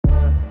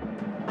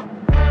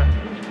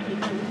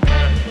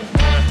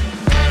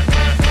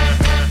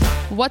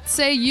What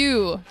say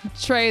you,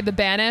 Trey the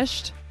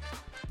Banished?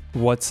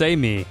 What say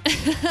me?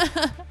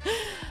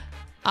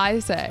 I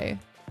say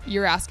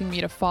you're asking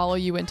me to follow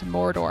you into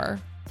Mordor,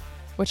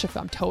 which if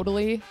I'm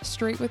totally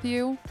straight with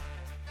you,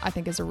 I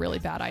think is a really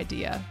bad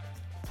idea.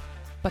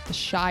 But the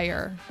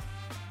Shire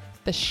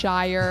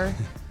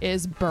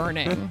is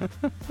burning.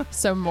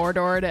 So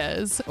Mordor it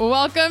is.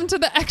 Welcome to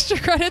the Extra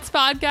Credits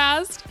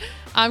Podcast.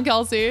 I'm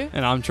Kelsey.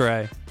 And I'm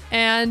Trey.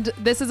 And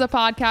this is a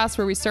podcast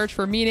where we search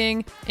for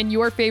meaning in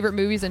your favorite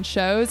movies and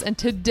shows. And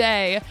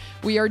today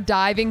we are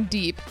diving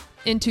deep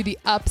into the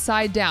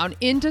upside down,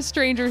 into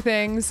Stranger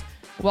Things.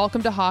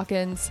 Welcome to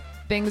Hawkins.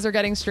 Things are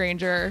getting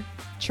stranger.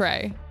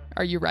 Trey,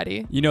 are you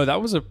ready? You know,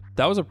 that was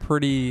a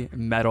pretty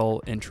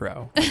metal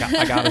intro.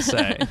 I gotta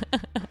say.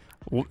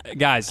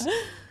 Guys,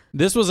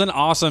 this was an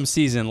awesome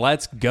season.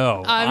 Let's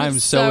go. I'm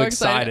so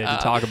excited to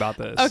talk about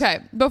this. Okay,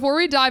 before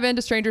we dive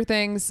into Stranger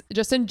Things,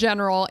 just in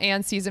general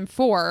and season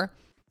 4,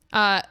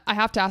 I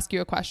have to ask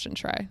you a question,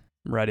 Trey.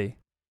 Ready.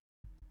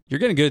 You're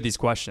getting good at these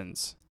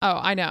questions. Oh,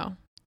 I know.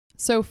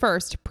 So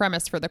first,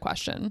 premise for the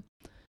question.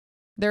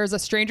 There's a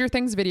Stranger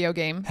Things video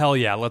game. Hell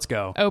yeah, let's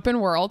go. Open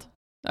world.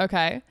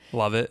 Okay.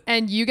 Love it.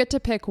 And you get to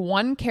pick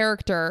one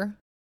character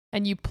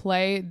and you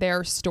play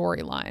their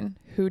storyline.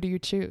 Who do you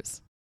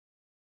choose?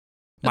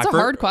 That's a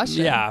hard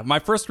question. Yeah, my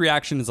first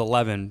reaction is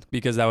 11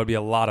 because that would be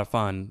a lot of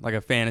fun. Like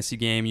a fantasy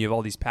game, you have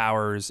all these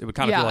powers. It would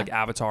kind of feel like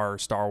Avatar or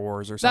Star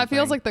Wars or something. That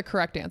feels like the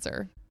correct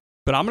answer.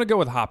 But I'm going to go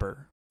with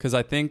Hopper because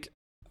I think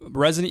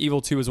Resident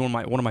Evil 2 is one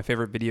of my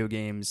favorite video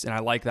games, and I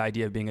like the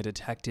idea of being a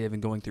detective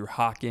and going through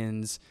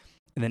Hawkins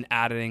and then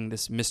adding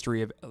this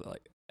mysterious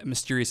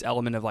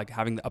element of like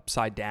having the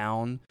upside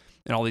down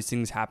and all these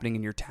things happening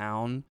in your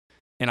town.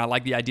 And I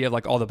like the idea of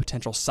like all the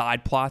potential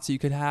side plots you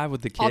could have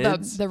with the kids. All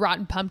the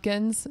rotten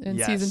pumpkins in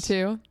season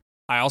 2.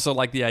 I also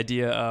like the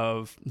idea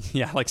of,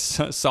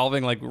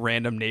 solving like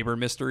random neighbor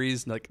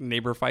mysteries, like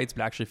neighbor fights,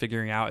 but actually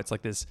figuring out it's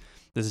like this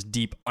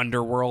deep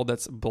underworld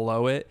that's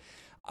below it.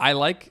 I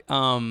like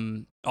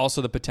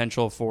also the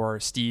potential for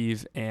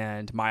Steve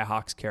and Maya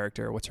Hawke's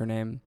character. What's her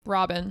name?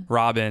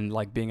 Robin,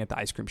 like being at the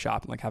ice cream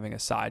shop and like having a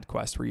side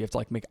quest where you have to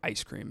like make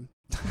ice cream.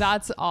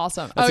 That's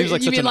awesome.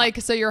 Like you mean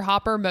so you're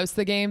Hopper most of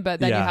the game, but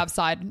then you have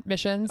side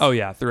missions? Oh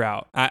yeah,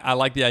 throughout. I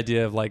like the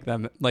idea of like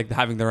them like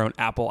having their own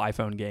Apple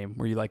iPhone game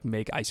where you like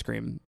make ice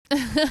cream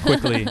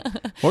quickly.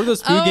 What are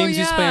those food games you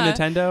used to play on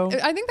Nintendo?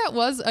 I think that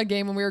was a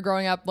game when we were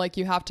growing up. Like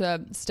you have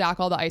to stack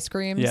all the ice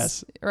creams,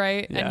 yes,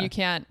 right? Yeah. And you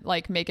can't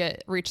like make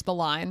it reach the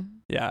line.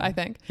 Yeah, I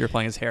think you're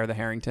playing as Hare the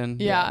Harrington.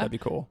 Yeah, that'd be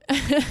cool.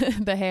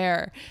 The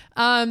hair.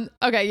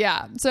 Okay,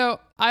 yeah. So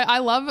I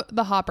love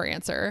the Hopper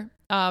answer.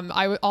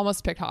 I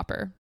almost picked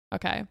Hopper.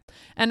 Okay.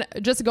 And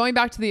just going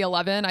back to the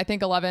 11, I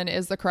think 11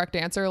 is the correct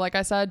answer. Like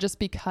I said, just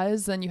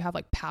because then you have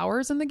like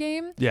powers in the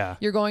game. Yeah.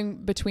 You're going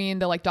between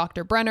the like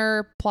Dr.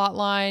 Brenner plot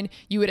line.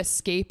 You would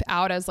escape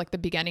out as like the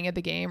beginning of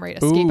the game, right?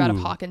 Escape out of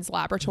Hawkins'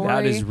 laboratory.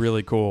 That is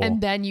really cool.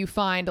 And then you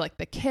find like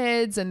the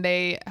kids and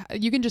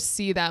you can just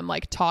see them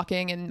like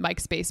talking in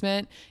Mike's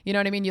basement. You know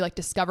what I mean? You like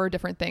discover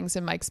different things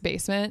in Mike's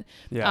basement.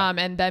 Yeah.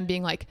 And then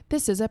being like,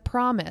 this is a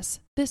promise.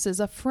 This is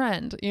a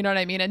friend, you know what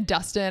I mean? And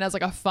Dustin as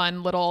like a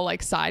fun little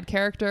like side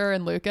character,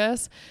 and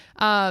Lucas,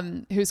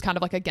 who's kind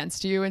of like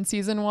against you in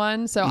season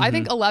 1. So I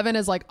think 11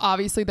 is like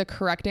obviously the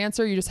correct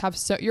answer. You just have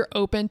you're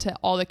open to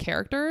all the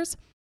characters.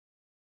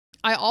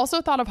 I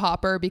also thought of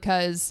Hopper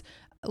because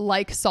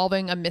like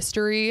solving a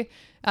mystery,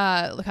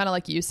 kind of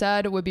like you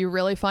said, would be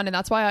really fun. And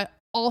that's why I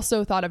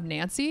also thought of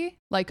Nancy.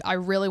 Like I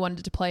really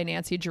wanted to play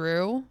Nancy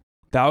Drew.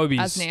 That would be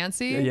as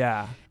Nancy.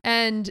 Yeah.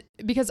 And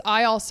because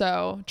I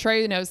also,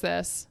 Trey knows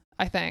this,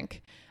 I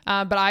think.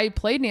 But I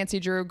played Nancy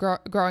Drew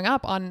growing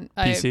up on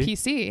a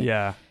PC.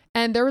 Yeah.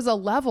 And there was a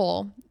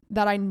level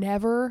that I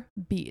never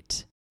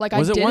beat. Like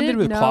was I it one did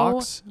with know,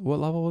 clocks? What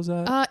level was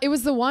that? It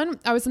was the one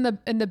I was in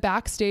the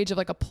backstage of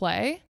like a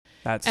play.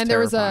 That's and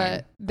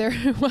terrifying. there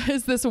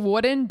was this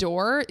wooden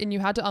door and you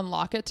had to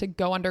unlock it to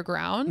go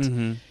underground.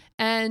 Mm-hmm.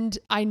 And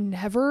I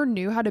never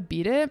knew how to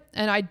beat it.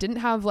 And I didn't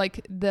have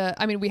like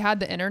we had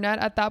the internet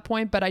at that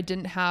point, but I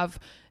didn't have,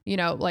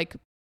 like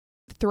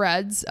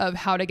threads of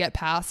how to get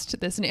past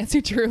this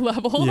Nancy Drew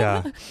level.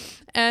 Yeah.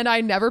 And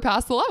I never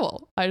passed the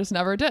level. I just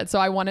never did. So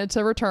I wanted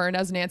to return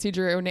as Nancy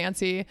Drew,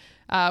 Nancy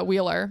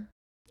Wheeler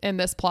in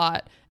this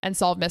plot and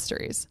solve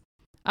mysteries.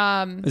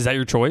 Is that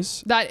your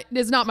choice? That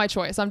is not my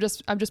choice. I'm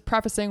just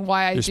prefacing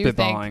why I do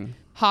think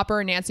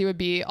Hopper and Nancy would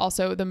be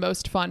also the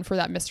most fun for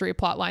that mystery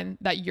plot line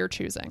that you're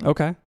choosing.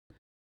 Okay.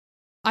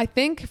 I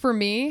think for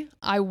me,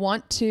 I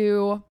want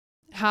to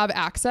have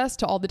access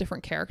to all the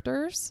different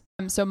characters.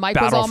 So Mike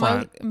was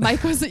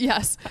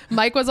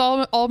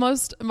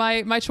almost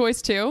my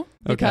choice too,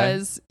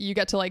 because you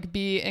get to like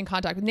be in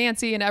contact with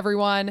Nancy and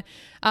everyone.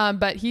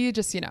 But he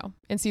just,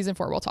 in season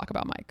 4, we'll talk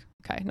about Mike.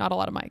 Okay. Not a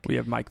lot of Mike. We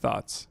have Mike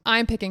thoughts.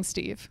 I'm picking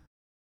Steve.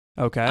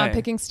 Okay. I'm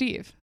picking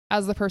Steve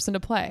as the person to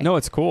play. No,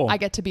 it's cool. I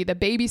get to be the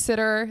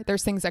babysitter.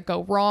 There's things that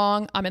go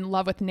wrong. I'm in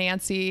love with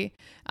Nancy.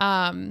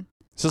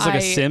 So it's like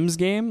a Sims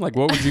game? Like,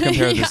 what would you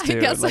compare this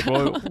to? Like,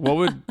 what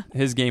would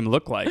his game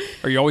look like?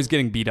 Are you always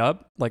getting beat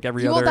up like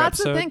every other episode? Well,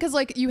 that's the thing, because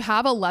like you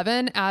have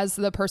 11 as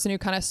the person who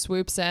kind of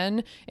swoops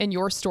in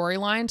your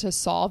storyline to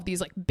solve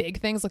these like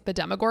big things like the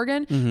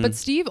Demogorgon. But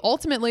Steve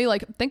ultimately,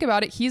 like, think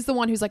about it, he's the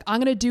one who's like, I'm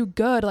gonna do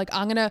good. Like,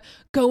 I'm gonna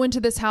go into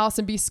this house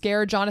and be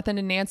scared. Jonathan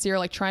and Nancy are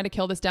like trying to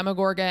kill this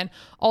Demogorgon.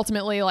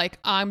 Ultimately, like,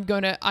 I'm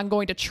going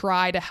to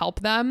try to help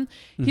them.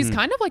 He's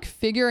kind of like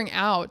figuring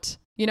out,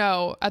 you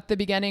know, at the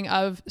beginning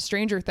of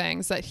Stranger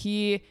Things, that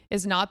he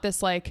is not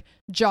this like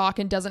jock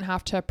and doesn't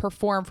have to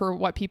perform for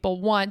what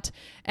people want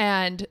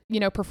and, you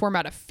know, perform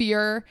out of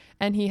fear.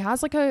 And he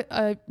has like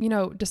a you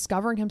know,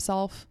 discovering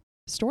himself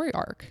story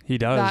arc. He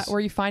does. That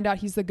where you find out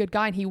he's the good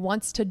guy and he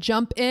wants to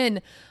jump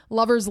in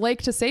Lover's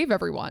Lake to save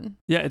everyone.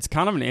 Yeah, it's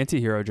kind of an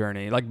anti-hero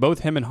journey. Like, both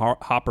him and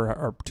Hopper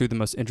are two of the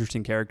most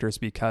interesting characters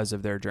because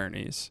of their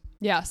journeys.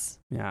 Yes.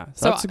 Yeah.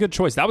 So that's a good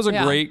choice. That was a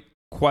great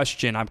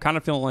question. I'm kind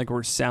of feeling like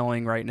we're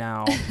selling right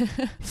now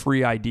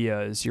free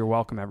ideas. You're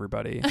welcome,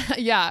 everybody.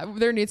 Yeah,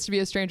 there needs to be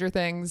a Stranger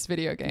Things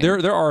video game.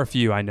 There are a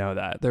few, I know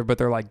that. But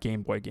they're like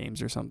Game Boy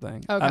games or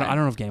something. Okay. I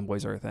don't know if Game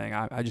Boys are a thing.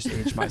 I just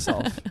aged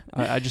myself.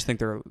 I just think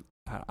they're,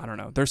 I don't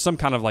know. There's some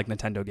kind of like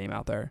Nintendo game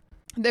out there.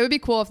 It would be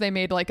cool if they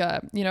made like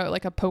a, you know,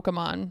 like a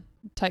Pokemon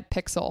type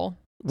pixel.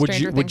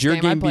 Would your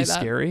game be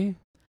scary?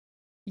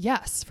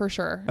 Yes, for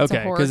sure. It's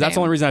okay, because that's the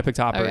only reason I picked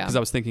Hopper, yeah. because I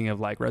was thinking of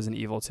like Resident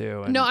Evil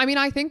 2. No, I mean,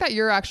 I think that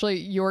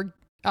your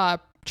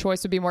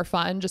choice would be more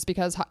fun, just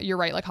because you're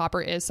right, like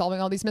Hopper is solving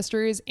all these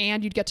mysteries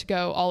and you'd get to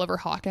go all over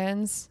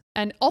Hawkins.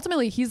 And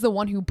ultimately, he's the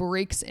one who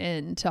breaks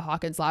into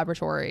Hawkins'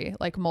 laboratory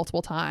like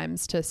multiple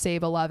times to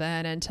save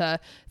 11 and to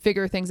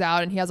figure things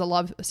out. And he has a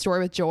love story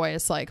with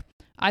Joyce. Like,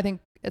 I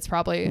think it's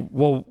probably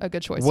a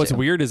good choice. What's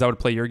weird is I would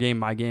play your game,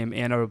 my game,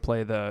 and I would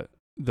play the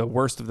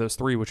worst of those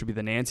three, which would be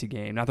the Nancy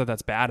game. Not that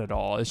that's bad at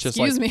all. It's just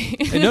Excuse me.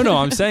 No,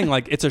 I'm saying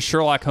like it's a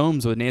Sherlock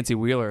Holmes with Nancy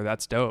Wheeler.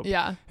 That's dope.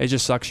 Yeah. It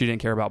just sucks she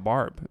didn't care about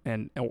Barb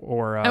and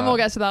we'll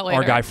get to that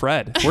later. Our guy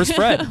Fred. Where's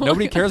Fred?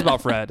 Nobody cares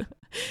about Fred.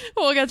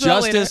 We'll get to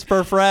Justice that later.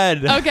 for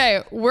Fred.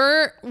 Okay,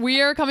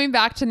 we are coming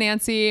back to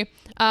Nancy,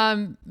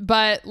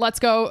 but let's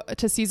go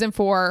to season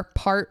 4,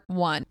 part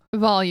 1,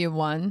 volume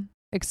 1.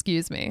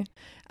 Excuse me.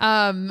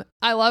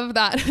 I love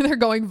that they're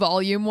going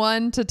volume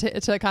 1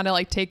 to kind of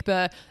like take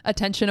the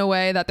attention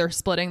away that they're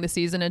splitting the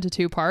season into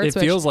 2 parts. It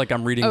feels like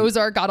I'm reading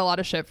Ozark got a lot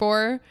of shit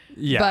for.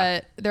 Yeah.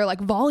 But they're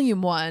like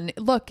volume 1.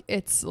 Look,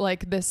 it's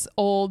like this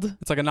old.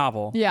 It's like a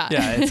novel. Yeah.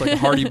 Yeah. It's like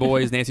Hardy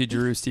Boys, Nancy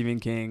Drew,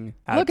 Stephen King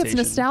adaptation. Look, it's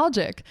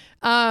nostalgic.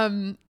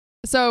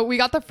 So we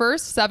got the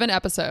first 7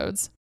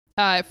 episodes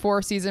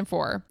for season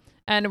 4.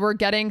 And we're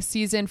getting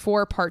season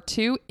 4, part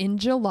 2 in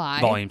July.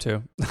 Volume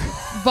 2.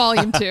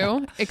 Volume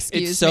 2.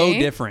 Excuse me. It's so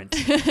different.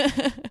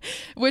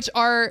 Which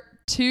are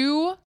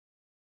 2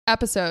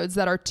 episodes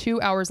that are 2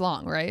 hours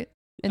long, right?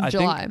 In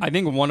July. I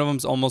think one of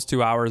them's almost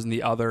 2 hours and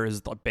the other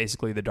is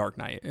basically The Dark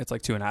Knight. It's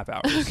like 2.5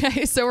 hours.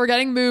 Okay, so we're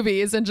getting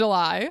movies in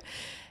July.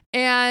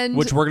 And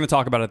which we're going to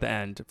talk about at the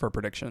end for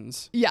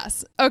predictions.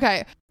 Yes.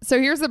 Okay. So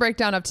here's the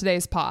breakdown of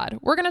today's pod.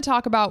 We're going to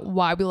talk about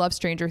why we love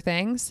Stranger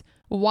Things,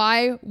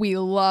 why we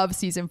love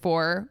season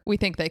 4. We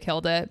think they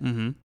killed it.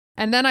 Mm-hmm.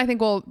 And then I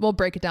think we'll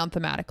break it down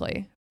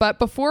thematically. But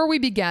before we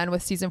begin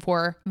with season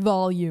 4,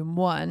 volume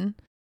 1,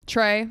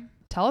 Trey,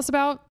 tell us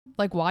about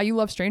like why you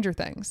love Stranger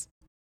Things.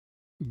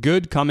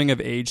 Good coming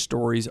of age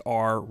stories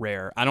are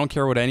rare. I don't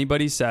care what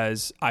anybody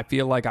says. I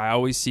feel like I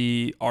always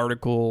see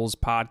articles,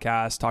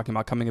 podcasts talking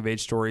about coming of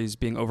age stories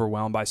being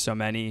overwhelmed by so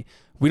many.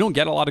 We don't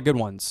get a lot of good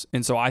ones.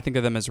 And so I think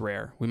of them as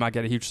rare. We might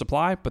get a huge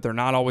supply, but they're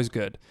not always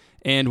good.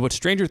 And what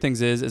Stranger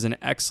Things is an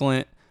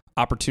excellent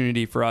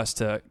opportunity for us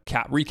to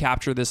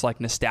recapture this like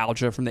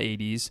nostalgia from the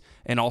 80s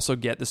and also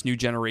get this new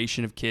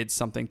generation of kids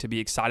something to be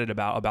excited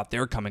about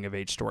their coming of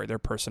age story, their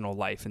personal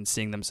life, and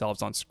seeing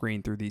themselves on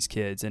screen through these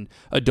kids, and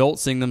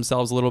adults seeing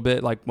themselves a little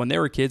bit like when they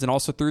were kids and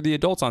also through the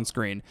adults on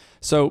screen.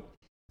 So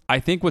I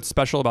think what's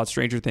special about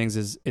Stranger Things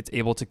is it's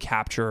able to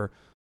capture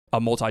a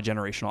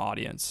multi-generational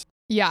audience.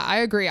 Yeah, I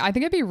agree. I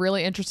think it'd be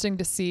really interesting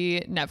to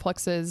see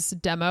Netflix's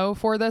demo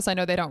for this. I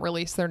know they don't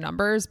release their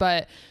numbers,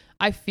 but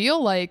I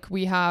feel like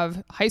we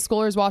have high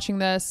schoolers watching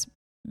this,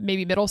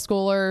 maybe middle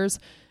schoolers,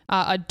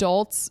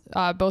 adults,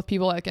 both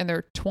people like in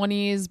their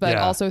 20s, but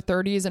also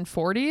 30s and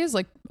 40s,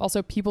 like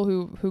also people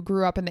who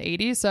grew up in the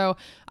 80s. So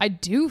I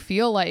do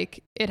feel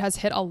like it has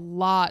hit a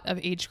lot of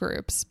age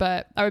groups,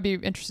 but I would be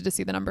interested to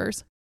see the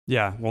numbers.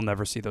 Yeah, we'll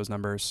never see those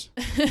numbers.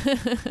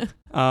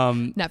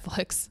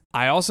 Netflix.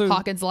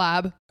 Hawkins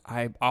Lab.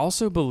 I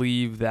also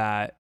believe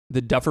that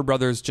the Duffer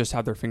brothers just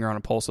have their finger on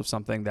a pulse of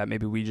something that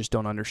maybe we just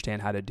don't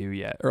understand how to do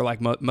yet, or like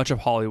much of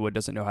Hollywood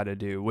doesn't know how to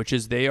do, which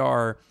is they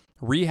are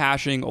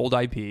rehashing old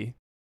IP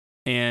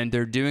and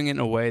they're doing it in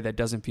a way that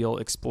doesn't feel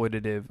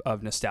exploitative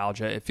of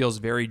nostalgia. It feels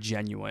very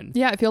genuine.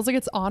 Yeah, it feels like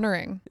it's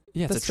honoring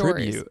it's the a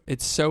stories. tribute.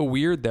 It's so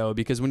weird though,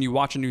 because when you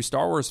watch a new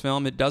Star Wars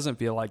film, it doesn't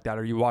feel like that,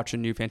 or you watch a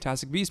new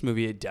Fantastic Beasts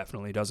movie, it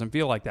definitely doesn't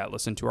feel like that.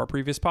 Listen to our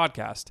previous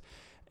podcast.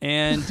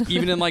 And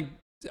even in like,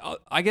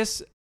 I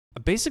guess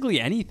basically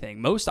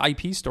anything. Most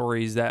IP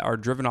stories that are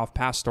driven off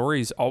past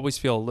stories always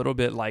feel a little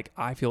bit like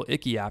I feel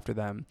icky after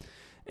them.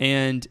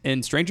 And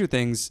in Stranger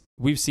Things,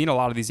 we've seen a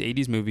lot of these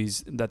 80s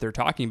movies that they're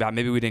talking about.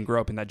 Maybe we didn't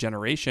grow up in that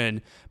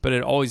generation, but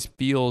it always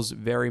feels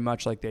very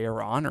much like they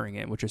are honoring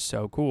it, which is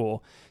so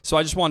cool. So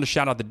I just wanted to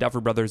shout out the Duffer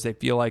Brothers. They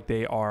feel like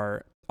they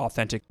are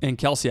authentic. And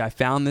Kelsey, I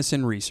found this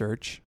in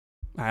research.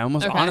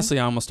 Honestly,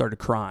 I almost started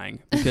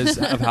crying because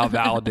of how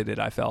validated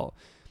I felt.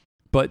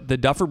 But the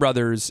Duffer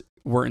Brothers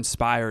were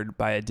inspired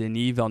by a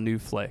Denis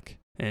Villeneuve flick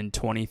in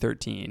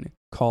 2013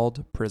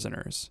 called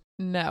Prisoners.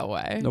 No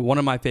way. One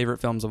of my favorite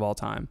films of all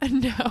time.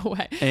 No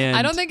way. And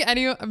I don't think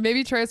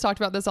maybe Trey's talked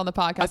about this on the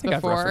podcast I think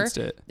before. I've referenced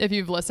it. If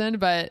you've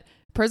listened, but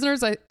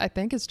Prisoners, I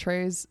think is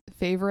Trey's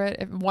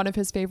favorite, one of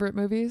his favorite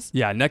movies.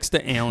 Yeah, next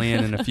to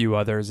Alien and a few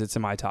others, it's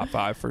in my top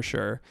 5 for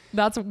sure.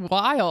 That's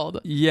wild.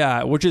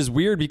 Yeah, which is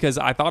weird because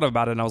I thought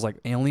about it and I was like,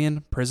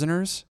 Alien,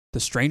 Prisoners, the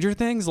Stranger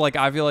Things? Like,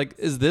 I feel like,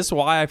 is this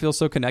why I feel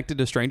so connected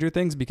to Stranger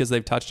Things? Because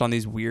they've touched on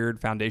these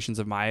weird foundations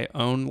of my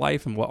own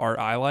life and what art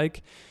I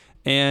like.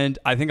 And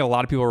I think a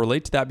lot of people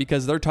relate to that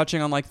because they're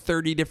touching on like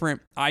 30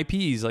 different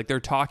IPs. Like they're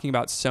talking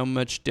about so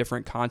much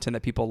different content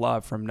that people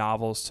love, from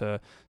novels to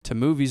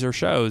movies or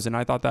shows. And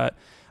I thought that,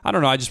 I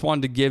don't know, I just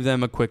wanted to give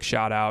them a quick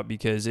shout out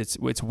because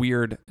it's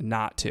weird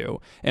not to.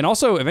 And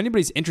also, if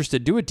anybody's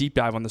interested, do a deep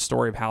dive on the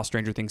story of how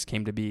Stranger Things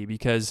came to be,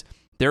 because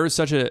there is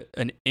such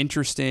an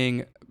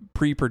interesting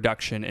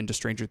pre-production into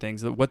Stranger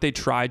Things, that what they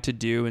tried to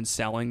do in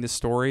selling this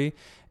story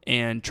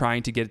and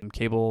trying to get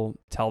cable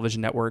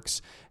television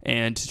networks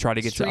and to try to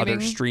get to other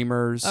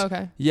streamers.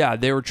 Okay. Yeah,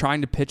 they were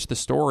trying to pitch the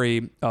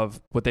story of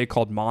what they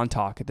called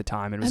Montauk at the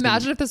time. And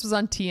imagine if this was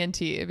on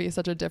TNT, it'd be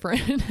such a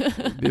different...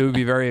 It would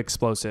be very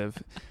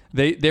explosive.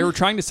 They were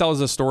trying to sell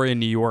as a story in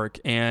New York,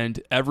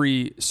 and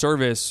every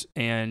service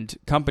and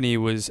company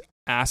was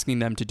asking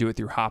them to do it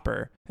through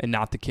Hopper and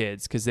not the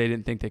kids, because they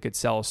didn't think they could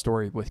sell a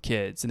story with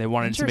kids, and they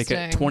wanted to make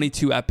it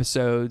 22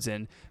 episodes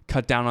and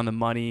cut down on the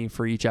money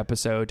for each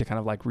episode to kind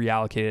of like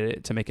reallocate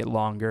it to make it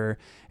longer.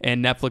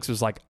 And Netflix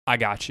was like, I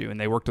got you. And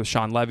they worked with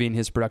Sean Levy and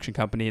his production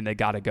company, and they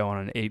got it going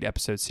on an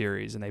 8-episode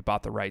series, and they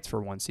bought the rights for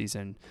one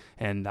season,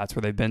 and that's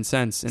where they've been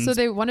since. And so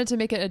they wanted to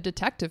make it a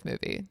detective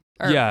movie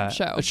or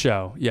show. A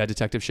show. Yeah,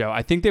 detective show.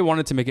 I think they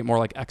wanted to make it more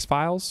like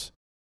X-Files.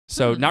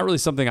 So not really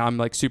something I'm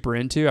like super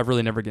into. I've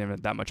really never given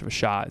it that much of a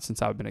shot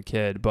since I've been a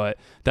kid, but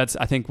that's,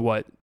 I think,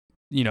 what,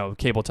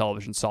 cable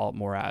television saw it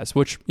more as,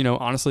 which,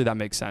 honestly, that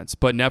makes sense.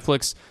 But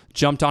Netflix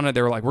jumped on it.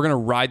 They were like, we're going to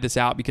ride this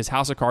out because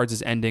House of Cards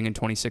is ending in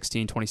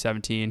 2016,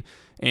 2017,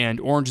 and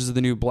Orange is the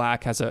New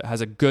Black has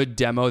a good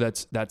demo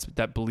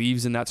that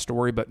believes in that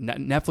story, but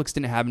Netflix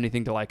didn't have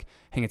anything to like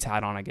hang its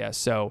hat on, I guess.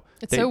 So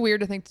it's so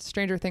weird to think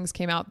Stranger Things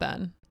came out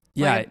then.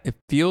 Yeah, like, it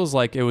feels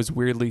like it was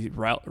weirdly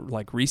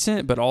like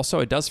recent, but also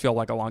it does feel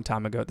like a long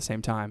time ago at the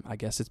same time. I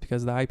guess it's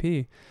because of the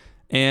IP.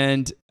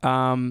 And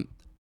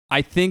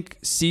I think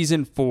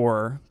season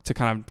 4, to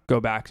kind of go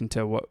back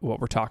into what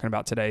we're talking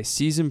about today,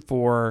 season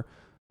 4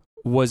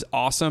 was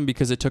awesome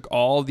because it took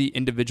all the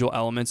individual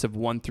elements of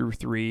 1 through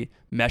 3,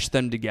 meshed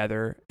them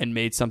together, and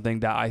made something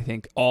that I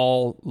think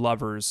all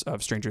lovers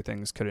of Stranger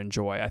Things could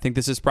enjoy. I think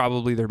this is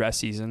probably their best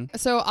season.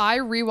 So I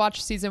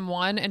rewatched season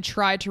 1 and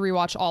tried to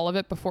rewatch all of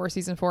it before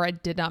season 4. I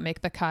did not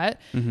make the cut.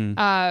 Mm-hmm.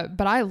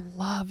 But I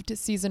loved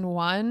season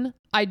 1.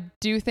 I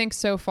do think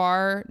so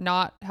far,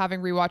 not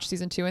having rewatched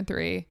season 2 and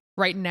 3,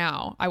 right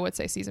now, I would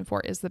say season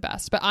 4 is the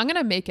best, but I'm going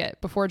to make it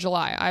before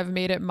July. I've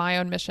made it my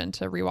own mission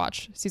to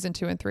rewatch season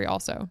 2 and 3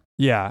 also.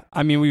 Yeah.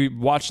 I mean, we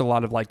watched a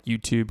lot of like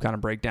YouTube kind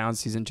of breakdowns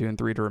season 2 and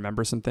 3 to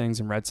remember some things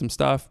and read some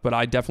stuff, but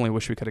I definitely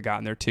wish we could have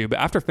gotten there too. But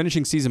after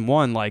finishing season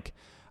 1, like,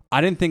 I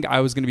didn't think I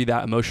was going to be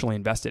that emotionally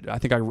invested. I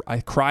think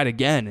I cried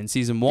again in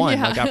season 1,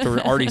 like after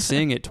already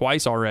seeing it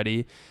twice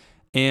already.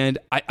 And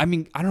I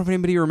mean, I don't know if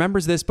anybody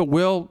remembers this, but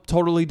Will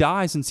totally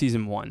dies in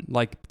season 1.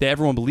 Like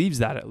everyone believes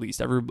that, at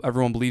least.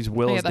 Everyone believes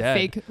Will is dead. The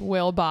fake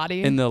Will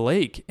body in the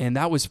lake. And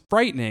that was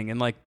frightening. And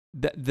like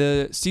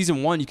the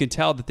season 1, you can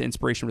tell that the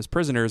inspiration was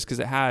Prisoners because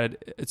it had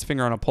its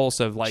finger on a pulse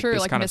of like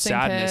this kind of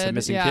sadness of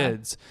missing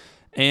kids.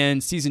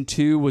 And season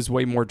 2 was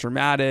way more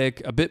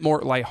dramatic, a bit more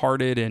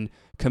lighthearted and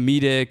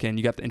comedic. And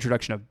you got the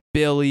introduction of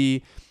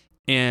Billy.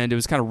 And it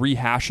was kind of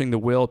rehashing the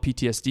Will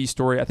PTSD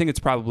story. I think it's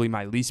probably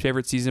my least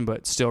favorite season,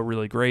 but still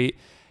really great.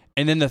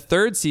 And then the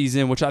third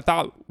season, which I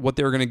thought what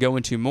they were going to go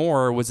into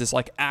more, was this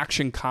like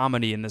action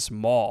comedy in this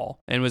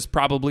mall. And was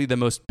probably the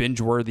most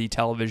binge-worthy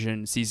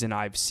television season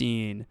I've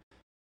seen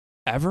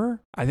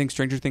ever. I think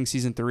Stranger Things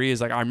season 3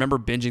 is like, I remember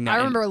binging that. I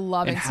remember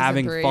loving and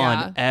having season 3,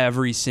 fun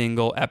every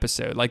single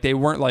episode. Like they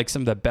weren't like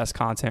some of the best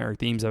content or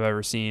themes I've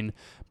ever seen.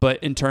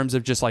 But in terms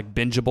of just like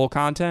bingeable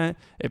content,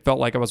 it felt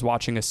like I was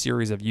watching a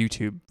series of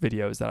YouTube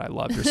videos that I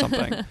loved or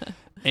something.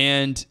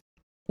 And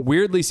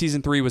weirdly,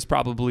 season 3 was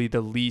probably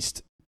the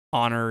least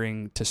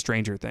honoring to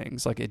Stranger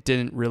Things. Like it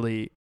didn't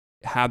really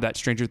have that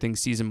Stranger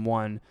Things season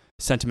 1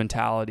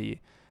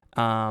 sentimentality.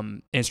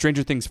 And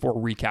Stranger Things 4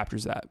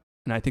 recaptures that.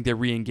 And I think they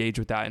re-engage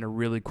with that in a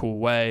really cool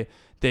way.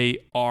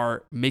 They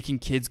are making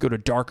kids go to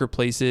darker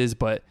places,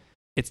 but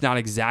it's not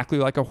exactly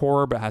like a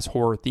horror, but has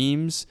horror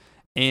themes.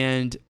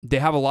 And they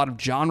have a lot of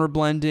genre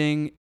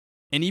blending.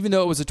 And even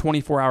though it was a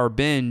 24-hour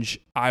binge,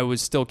 I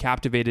was still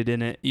captivated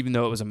in it, even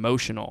though it was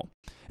emotional.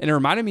 And it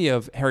reminded me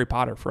of Harry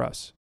Potter for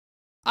us.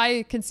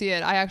 I can see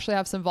it. I actually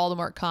have some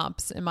Voldemort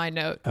comps in my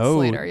notes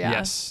later. Yeah.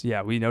 Yes.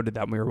 Yeah, we noted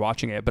that when we were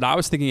watching it. But I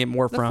was thinking it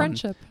more from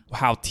friendship.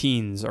 How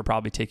teens are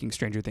probably taking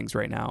Stranger Things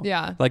right now.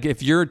 Yeah. Like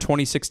if you're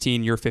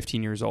 2016, you're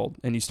 15 years old,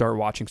 and you start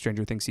watching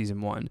Stranger Things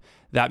season 1,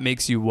 that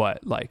makes you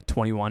what, like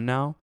 21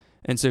 now?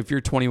 And so if you're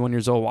 21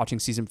 years old watching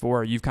season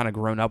 4, you've kind of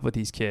grown up with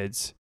these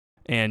kids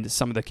and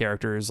some of the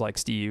characters like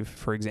Steve,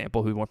 for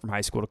example, who went from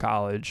high school to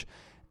college.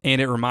 And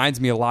it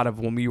reminds me a lot of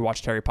when we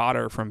watched Harry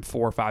Potter from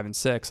 4, 5, and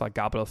 6, like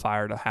Goblet of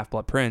Fire to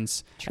Half-Blood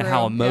Prince, and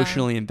how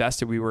emotionally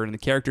invested we were in the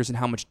characters and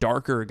how much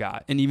darker it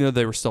got. And even though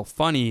they were still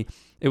funny,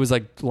 it was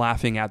like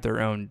laughing at their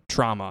own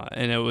trauma.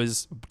 And it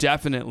was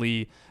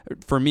definitely,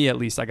 for me at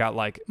least, I got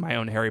like my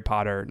own Harry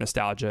Potter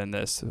nostalgia in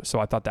this. So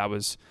I thought that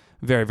was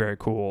very, very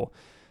cool.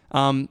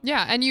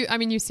 Yeah, and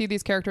you see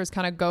these characters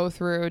kind of go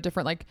through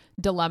different like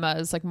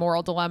dilemmas, like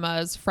moral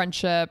dilemmas,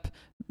 friendship.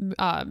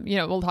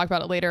 We'll talk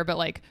about it later, but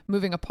like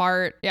moving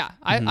apart. Yeah,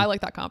 I like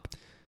that comp.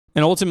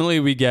 And ultimately,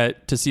 we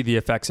get to see the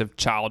effects of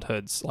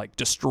childhoods like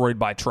destroyed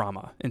by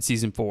trauma in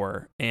season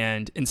 4.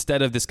 And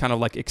instead of this kind of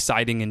like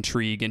exciting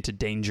intrigue into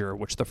danger,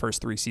 which the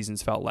first 3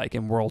 seasons felt like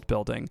in world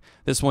building,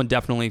 this one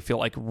definitely feel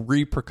like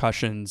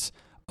repercussions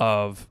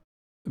of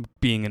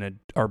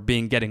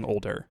getting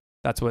older.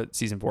 That's what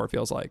season 4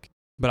 feels like.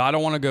 But I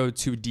don't want to go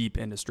too deep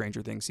into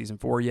Stranger Things season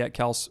 4 yet.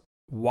 Kels,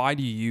 why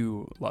do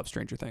you love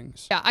Stranger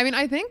Things? Yeah, I mean,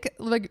 I think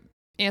like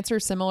answer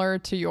similar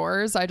to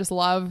yours. I just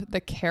love the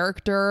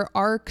character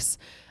arcs.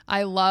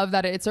 I love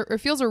that it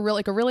feels a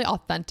really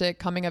authentic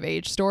coming of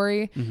age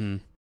story. Mm-hmm.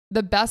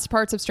 The best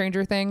parts of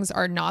Stranger Things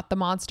are not the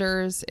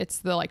monsters. It's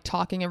the like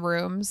talking in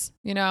rooms,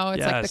 it's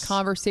like the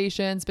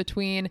conversations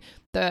between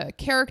the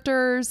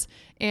characters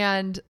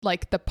and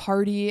like the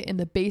party in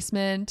the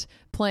basement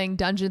playing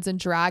Dungeons and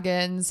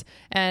Dragons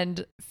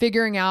and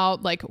figuring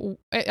out like,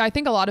 I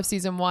think a lot of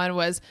season 1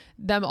 was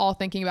them all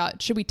thinking about,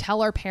 should we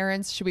tell our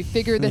parents? Should we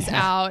figure this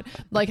out?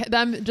 Like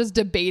them just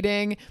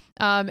debating.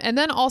 And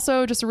then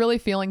also just really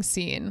feeling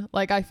seen.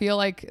 Like, I feel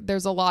like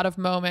there's a lot of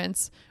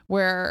moments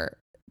where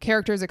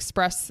characters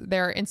express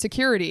their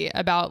insecurity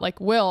about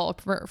like Will,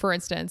 for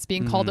instance,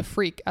 being called a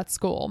freak at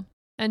school.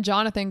 And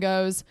Jonathan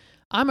goes,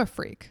 I'm a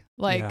freak.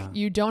 Like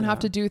you don't have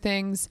to do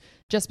things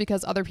just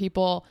because other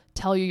people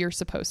tell you you're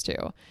supposed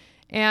to.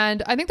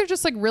 And I think they're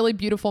just like really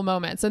beautiful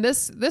moments. And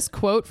this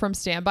quote from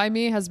Stand By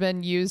Me has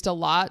been used a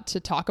lot to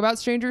talk about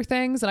Stranger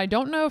Things. And I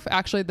don't know if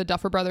actually the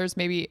Duffer brothers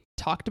maybe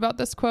talked about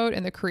this quote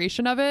in the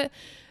creation of it.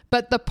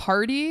 But the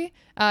party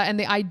and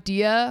the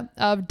idea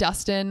of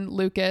Dustin,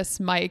 Lucas,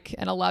 Mike,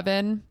 and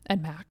 11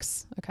 and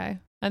Max, okay?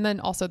 And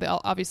then also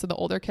obviously the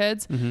older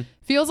kids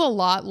feels a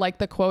lot like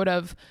the quote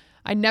of,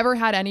 I never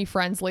had any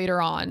friends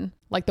later on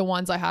like the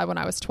ones I had when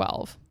I was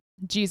 12.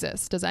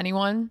 Jesus, does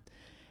anyone?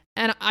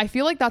 And I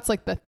feel like that's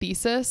like the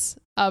thesis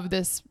of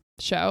this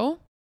show.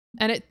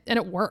 And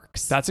it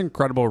works. That's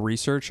incredible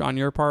research on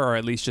your part, or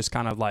at least just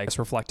kind of like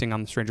reflecting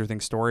on the Stranger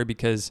Things story,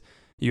 because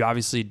you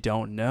obviously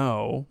don't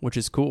know, which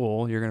is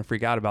cool. You're going to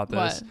freak out about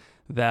this.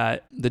 What?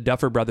 That the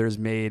Duffer brothers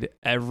made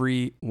I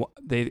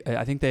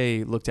think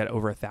they looked at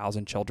over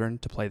 1,000 children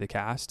to play the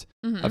cast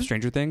of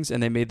Stranger Things,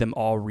 and they made them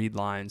all read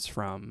lines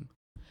from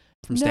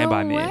Stand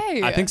By Me.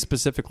 Way. I think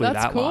specifically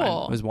that's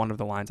line was one of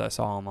the lines I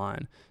saw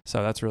online.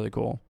 So that's really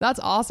cool. That's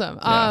awesome.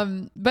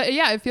 Yeah. But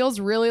yeah, it feels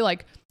really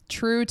like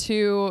true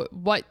to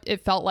what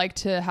it felt like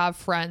to have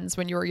friends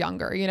when you were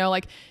younger.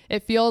 Like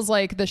it feels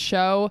like the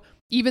show,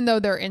 even though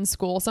they're in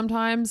school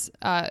sometimes,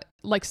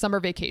 like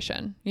summer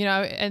vacation,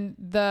 and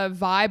the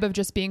vibe of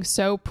just being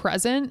so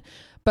present,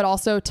 but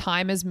also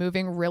time is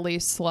moving really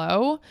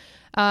slow.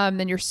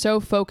 And you're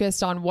so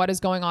focused on what is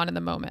going on in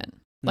the moment.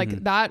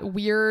 Like that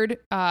weird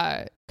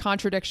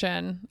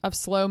contradiction of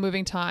slow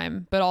moving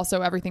time, but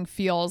also everything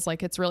feels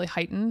like it's really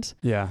heightened.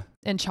 Yeah.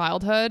 In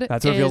childhood.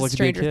 That's what it feels like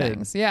Stranger to be a kid.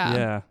 Things. Yeah.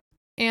 Yeah.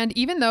 And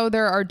even though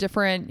there are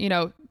different,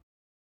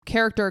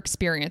 character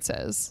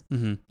experiences,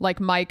 like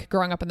Mike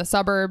growing up in the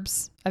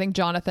suburbs, I think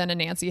Jonathan and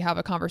Nancy have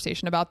a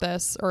conversation about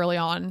this early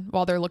on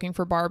while they're looking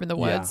for Barb in the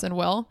woods and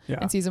Will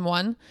in season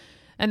 1.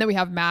 And then we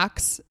have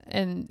Max,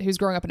 who's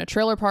growing up in a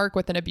trailer park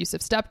with an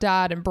abusive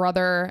stepdad and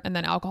brother, and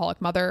then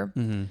alcoholic mother.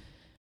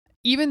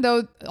 Even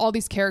though all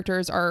these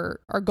characters are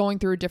going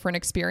through different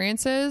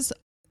experiences,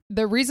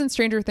 the reason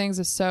Stranger Things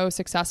is so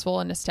successful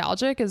and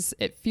nostalgic is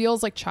it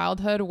feels like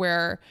childhood,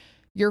 where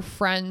your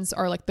friends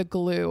are like the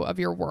glue of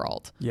your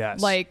world. Yes.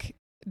 Like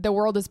the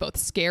world is both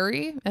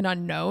scary and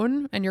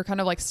unknown, and you're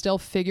kind of like still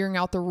figuring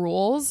out the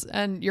rules,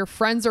 and your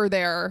friends are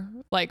there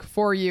like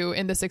for you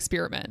in this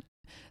experiment.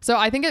 So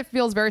I think it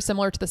feels very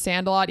similar to The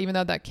Sandlot, even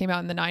though that came out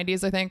in the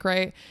 90s, I think,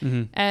 right?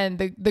 And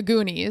the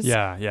Goonies.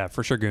 Yeah,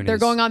 for sure, Goonies. They're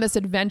going on this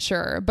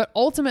adventure, but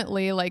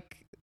ultimately,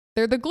 like,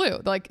 they're the glue,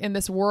 like, in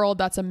this world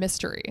that's a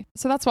mystery.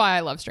 So that's why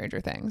I love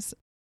Stranger Things.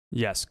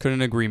 Yes,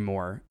 couldn't agree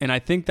more. And I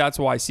think that's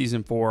why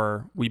season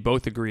 4, we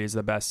both agree, is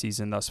the best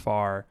season thus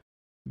far,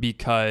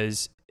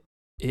 because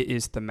it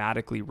is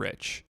thematically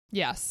rich.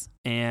 Yes.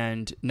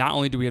 And not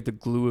only do we have the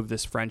glue of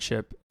this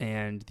friendship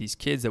and these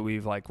kids that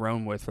we've like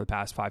grown with for the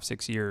past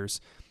 5-6 years,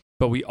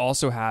 but we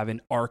also have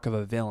an arc of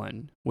a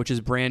villain, which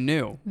is brand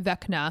new.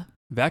 Vecna,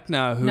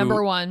 who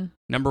number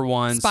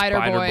one Spider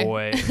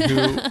Boy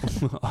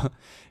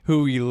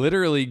who we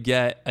literally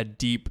get a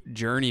deep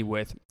journey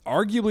with,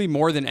 arguably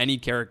more than any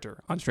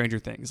character on Stranger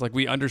Things. Like,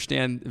 we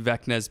understand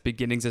Vecna's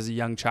beginnings as a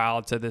young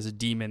child to this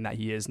demon that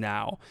he is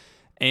now.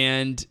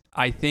 And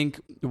I think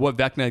what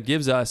Vecna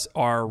gives us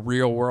are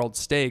real world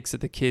stakes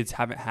that the kids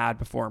haven't had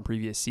before in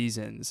previous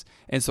seasons.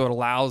 And so it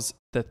allows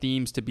the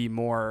themes to be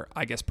more,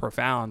 I guess,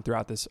 profound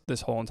throughout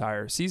this whole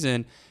entire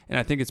season. And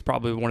I think it's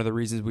probably one of the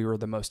reasons we were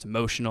the most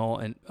emotional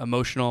and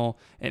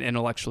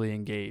intellectually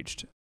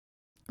engaged.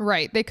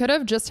 Right. They could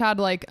have just had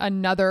like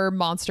another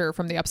monster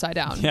from the Upside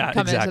Down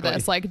come into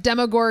this, like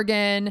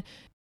Demogorgon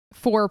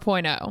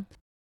 4.0.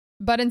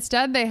 But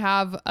instead they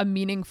have a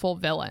meaningful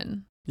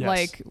villain. Yes.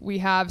 Like, we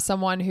have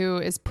someone who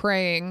is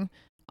preying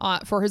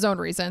for his own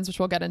reasons, which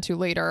we'll get into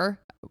later,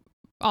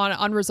 on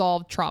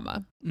unresolved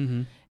trauma.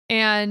 Mm-hmm.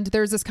 And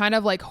there's this kind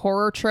of like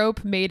horror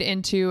trope made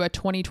into a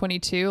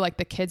 2022, like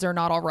the kids are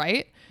not all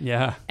right.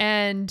 Yeah.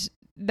 And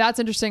that's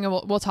interesting.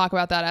 And we'll talk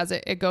about that as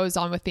it goes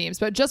on with themes.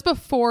 But just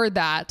before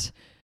that,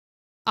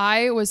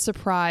 I was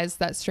surprised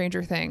that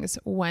Stranger Things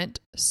went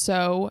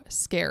so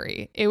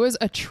scary. It was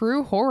a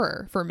true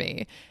horror for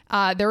me.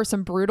 There were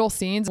some brutal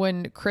scenes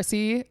when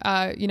Chrissy,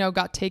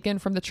 got taken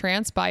from the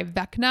trance by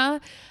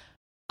Vecna.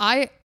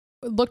 I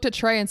looked at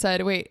Trey and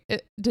said, wait,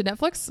 did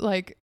Netflix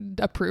like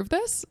approve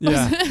this?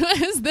 Yeah.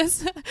 Is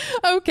this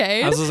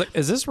okay? I was like,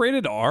 is this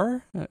rated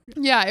R?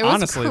 Yeah, it was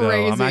honestly crazy.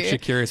 Though, I'm actually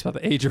curious about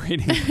the age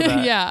rating for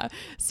that. Yeah.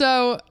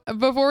 So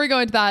before we go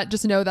into that,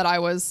 just know that I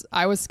was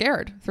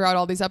scared throughout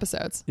all these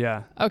episodes.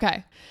 Yeah.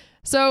 Okay.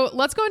 So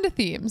let's go into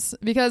themes,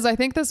 because I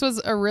think this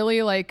was a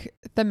really like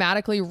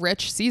thematically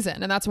rich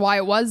season, and that's why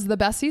it was the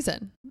best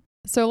season.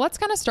 So let's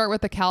kind of start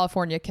with the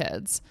California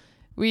kids.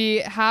 We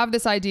have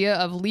this idea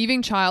of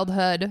leaving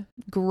childhood,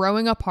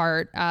 growing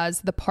apart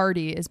as the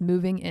party is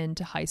moving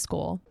into high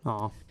school.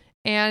 Aww.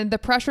 And the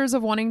pressures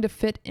of wanting to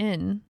fit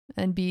in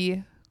and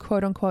be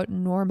quote unquote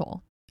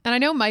normal. And I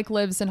know Mike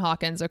lives in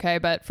Hawkins, okay,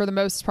 but for the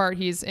most part,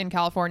 he's in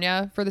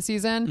California for the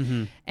season.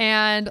 Mm-hmm.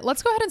 And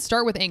let's go ahead and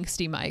start with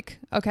angsty Mike,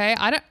 okay?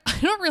 I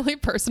don't really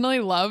personally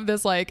love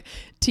this like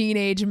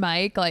teenage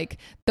Mike, like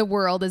the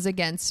world is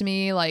against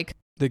me, like.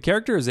 The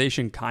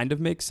characterization kind of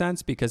makes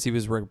sense because he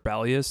was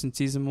rebellious in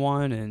season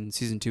 1 and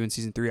season 2 and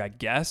season 3, I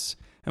guess,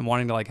 and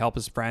wanting to like help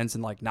his friends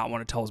and like not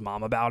want to tell his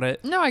mom about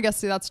it. No, I guess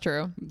that's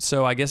true.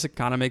 So I guess it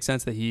kind of makes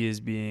sense that he is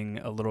being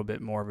a little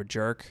bit more of a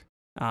jerk.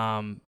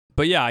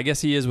 But yeah, I guess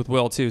he is with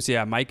Will too. So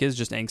yeah, Mike is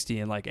just angsty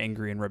and like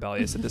angry and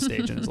rebellious at this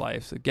stage in his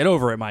life. So get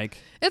over it, Mike.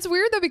 It's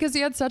weird though, because he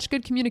had such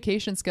good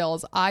communication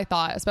skills, I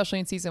thought, especially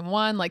in season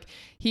 1. Like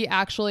he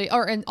actually,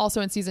 and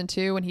also in season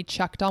 2 when he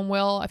checked on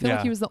Will, I feel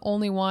like he was the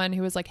only one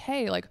who was like,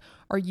 hey, like,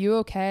 are you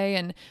okay?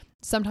 And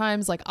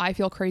sometimes like I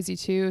feel crazy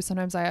too.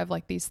 Sometimes I have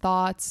like these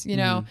thoughts, you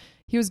know.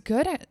 He was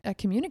good at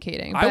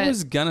communicating. I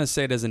was gonna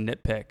say it as a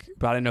nitpick,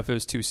 but I didn't know if it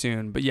was too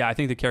soon. But yeah, I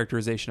think the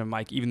characterization of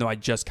Mike, even though I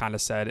just kind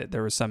of said it,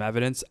 there was some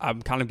evidence,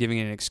 I'm kind of giving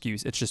it an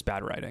excuse. It's just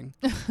bad writing.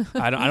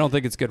 I don't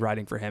think it's good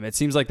writing for him. It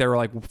seems like they were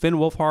like, Finn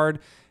Wolfhard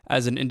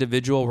as an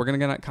individual, we're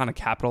gonna kind of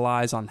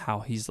capitalize on how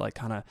he's like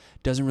kind of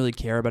doesn't really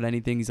care about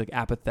anything. He's like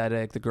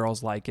apathetic. The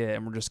girls like it,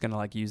 and we're just gonna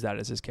like use that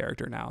as his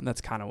character now. And that's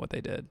kind of what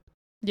they did.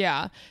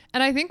 Yeah.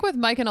 And I think with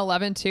Mike and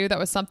 11 too, that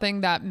was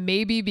something that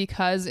maybe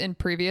because in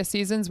previous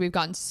seasons we've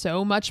gotten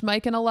so much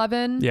Mike and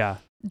 11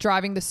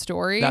 driving the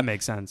story. That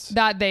makes sense.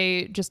 That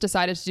they just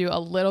decided to do a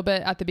little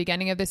bit at the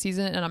beginning of the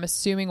season. And I'm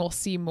assuming we'll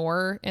see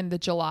more in the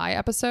July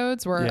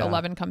episodes where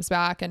 11 comes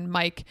back and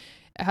Mike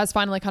has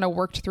finally kind of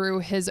worked through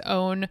his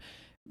own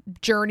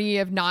journey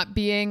of not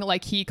being,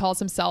 like he calls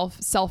himself,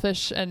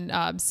 selfish and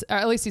or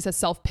at least he says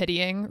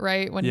self-pitying,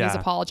 right, when he's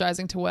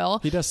apologizing to Will.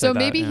 He does so say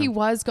maybe that, he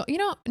was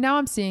now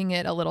I'm seeing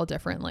it a little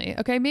differently.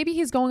 Okay, maybe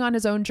he's going on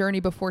his own journey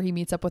before he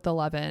meets up with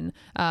 11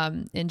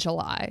 in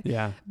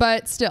July.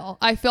 But still,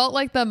 I felt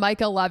like the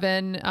Mike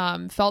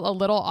 11 felt a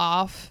little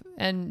off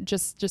and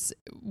just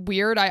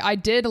weird. I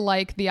did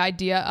like the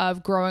idea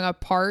of growing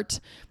apart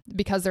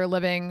because they're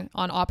living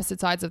on opposite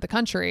sides of the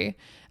country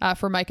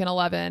for Mike and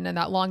 11, and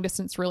that long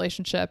distance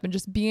relationship and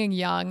just being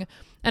young,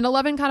 and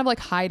 11 kind of like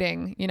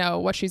hiding,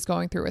 what she's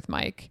going through with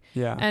Mike,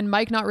 and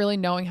Mike not really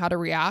knowing how to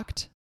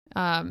react.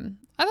 I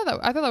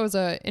thought that was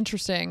a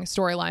interesting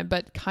storyline,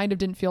 but kind of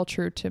didn't feel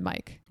true to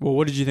Mike. Well,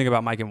 what did you think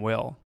about Mike and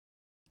Will?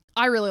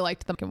 I really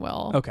liked them and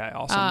Will. Okay,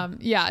 awesome.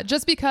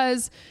 Just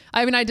because,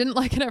 I didn't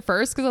like it at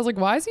first because I was like,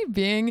 why is he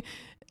being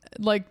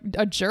like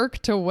a jerk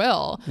to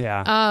Will?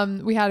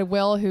 We had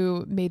Will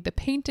who made the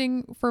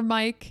painting for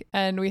Mike,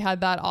 and we had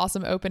that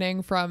awesome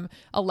opening from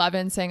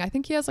 11 saying I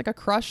think he has like a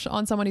crush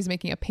on someone, he's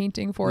making a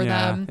painting for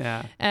them,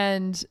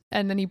 and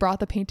then he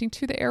brought the painting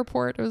to the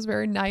airport. It was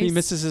very nice. He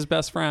misses his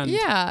best friend.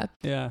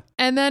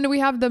 And then we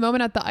have the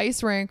moment at the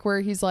ice rink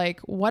where he's like,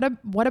 what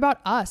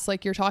about us?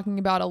 Like, you're talking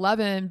about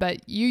 11,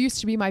 but you used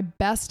to be my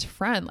best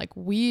friend, like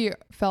we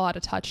fell out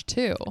of touch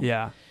too.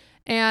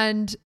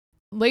 And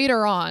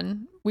later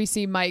on, we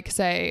see Mike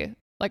say,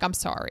 like, I'm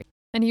sorry.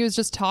 And he was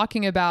just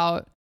talking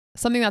about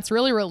something that's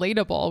really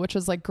relatable, which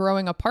is like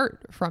growing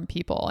apart from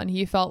people. And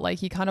he felt like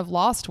he kind of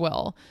lost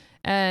Will.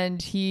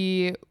 And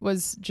he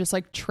was just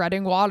like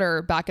treading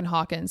water back in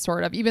Hawkins,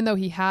 sort of. Even though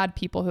he had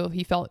people who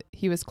he felt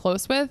he was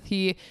close with,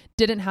 he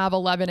didn't have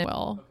 11 and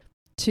Will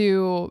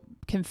to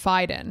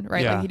confide in,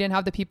 right? Yeah. Like he didn't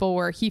have the people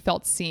where he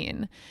felt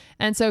seen.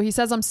 And so he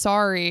says, I'm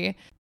sorry.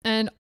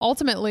 And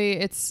ultimately,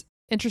 it's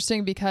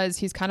interesting because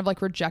he's kind of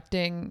like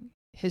rejecting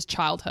his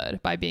childhood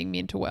by being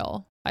mean to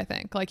Will. I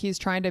think like he's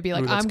trying to be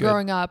like, I'm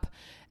growing up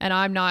and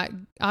I'm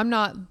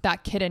not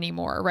that kid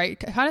anymore. Right.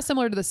 Kind of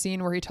similar to the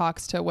scene where he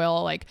talks to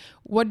Will, like,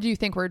 what do you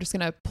think? We're just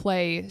going to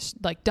play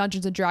like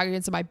Dungeons and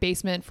Dragons in my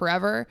basement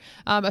forever.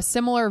 A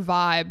similar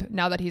vibe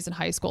now that he's in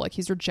high school, like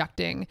he's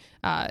rejecting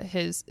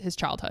his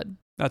childhood.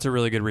 That's a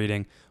really good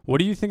reading. What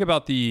do you think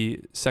about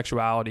the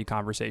sexuality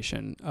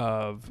conversation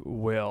of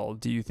Will?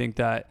 Do you think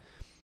that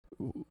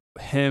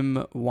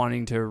him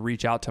wanting to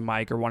reach out to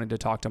Mike or wanting to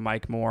talk to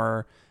Mike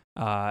more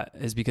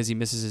is because he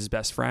misses his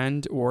best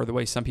friend, or the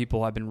way some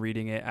people have been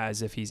reading it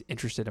as if he's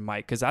interested in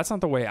Mike? Because that's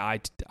not the way I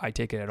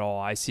take it at all.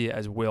 I see it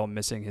as Will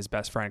missing his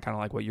best friend, kind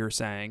of like what you're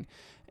saying,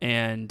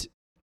 and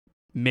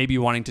maybe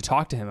wanting to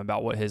talk to him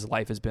about what his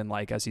life has been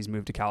like as he's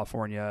moved to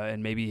California,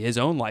 and maybe his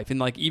own life. And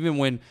like, even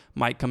when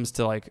Mike comes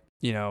to like,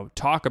 you know,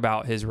 talk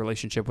about his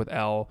relationship with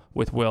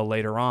Will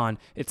later on,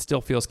 it still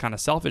feels kind of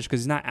selfish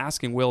because he's not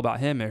asking Will about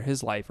him or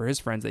his life or his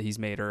friends that he's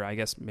made, or I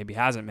guess maybe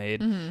hasn't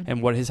made,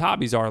 and what his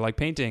hobbies are, like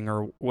painting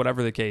or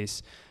whatever the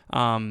case.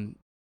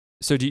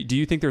 So do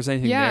you think there's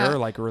anything there,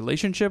 like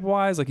relationship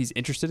wise, like he's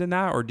interested in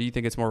that, or do you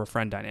think it's more of a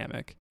friend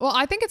dynamic? Well,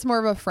 I think it's more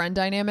of a friend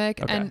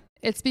dynamic. Okay. And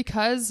it's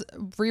because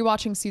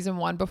rewatching season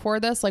 1 before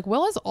this, like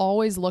Will has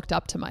always looked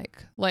up to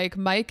Mike. Like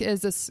Mike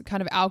is this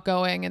kind of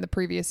outgoing in the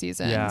previous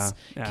seasons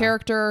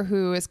character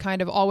who is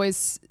kind of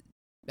always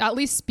at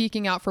least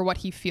speaking out for what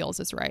he feels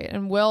is right.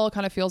 And Will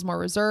kind of feels more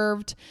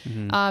reserved.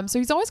 So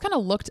he's always kind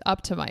of looked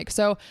up to Mike.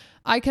 So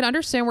I can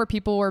understand where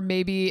people were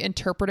maybe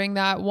interpreting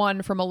that,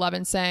 one, from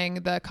 11 saying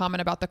the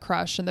comment about the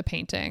crush and the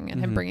painting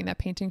and him bringing that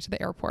painting to the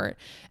airport.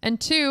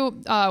 And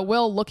two,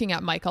 Will looking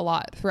at Mike a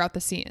lot throughout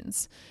the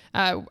scenes.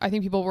 I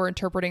think people were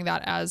interpreting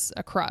that as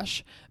a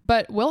crush.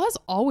 But Will has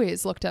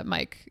always looked at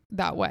Mike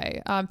that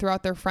way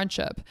throughout their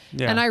friendship.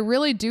 Yeah. And I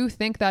really do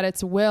think that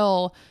it's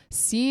Will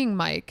seeing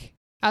Mike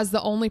as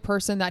the only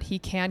person that he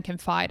can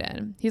confide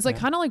in. He's like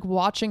kind of like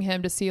watching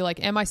him to see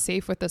like, am I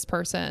safe with this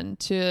person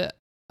to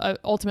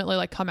ultimately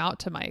like come out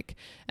to Mike?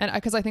 And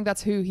because I think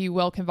that's who he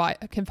will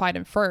confide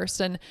in first.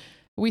 And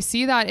we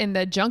see that in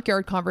the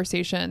junkyard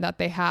conversation that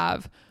they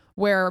have,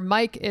 where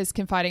Mike is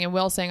confiding in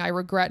Will, saying, I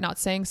regret not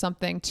saying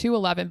something to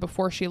 11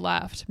 before she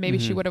left. Maybe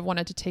she would have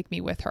wanted to take me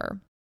with her.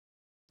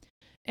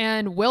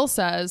 And Will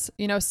says,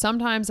 you know,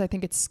 sometimes I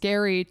think it's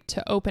scary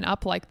to open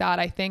up like that.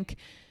 I think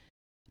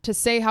to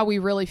say how we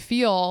really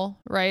feel,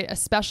 right,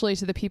 especially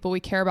to the people we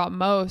care about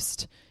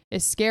most,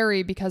 is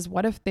scary, because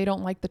what if they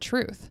don't like the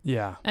truth?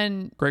 Yeah.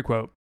 And great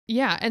quote.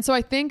 Yeah. And so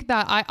I think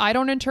that I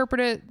don't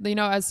interpret it, you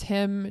know, as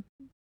him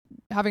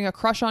having a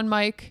crush on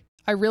Mike.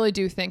 I really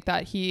do think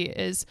that he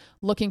is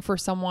looking for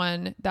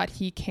someone that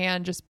he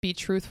can just be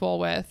truthful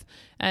with.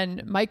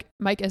 And Mike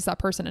is that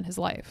person in his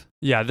life.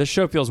 Yeah, this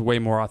show feels way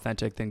more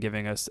authentic than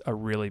giving us a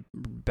really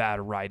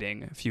bad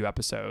writing few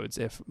episodes.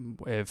 If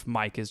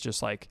Mike is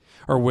just like,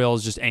 or Will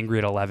is just angry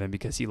at 11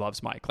 because he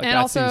loves Mike. Like, and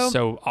that also, seems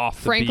so off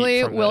the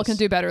frankly, beat from Will this. can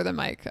do better than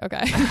Mike.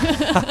 Okay.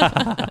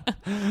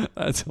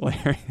 That's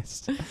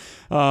hilarious.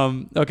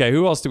 Okay,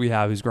 who else do we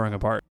have who's growing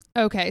apart?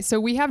 Okay, so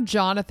we have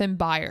Jonathan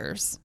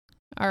Byers.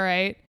 All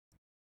right.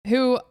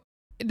 Who,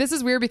 this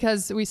is weird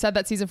because we said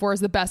that season 4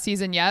 is the best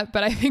season yet,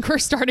 but I think we're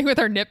starting with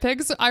our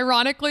nitpicks,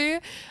 ironically,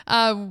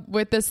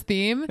 with this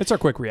theme. It's our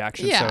quick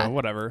reaction, so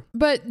whatever.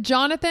 But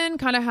Jonathan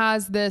kind of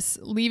has this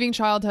leaving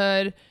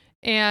childhood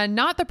and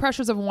not the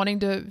pressures of wanting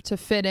to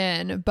fit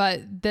in,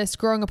 but this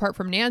growing apart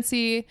from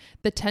Nancy,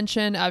 the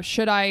tension of,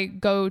 should I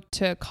go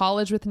to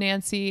college with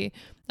Nancy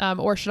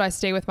or should I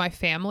stay with my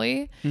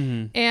family?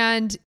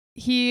 And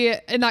he,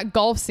 in that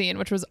golf scene,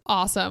 which was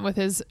awesome with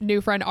his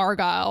new friend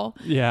Argyle,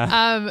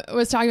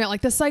 was talking about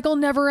like the cycle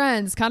never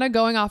ends, kind of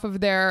going off of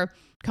their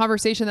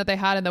conversation that they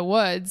had in the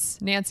woods,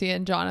 Nancy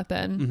and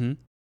Jonathan,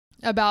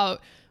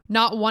 about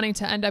not wanting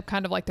to end up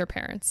kind of like their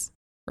parents.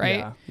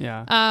 Right.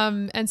 Yeah.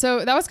 And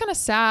so that was kind of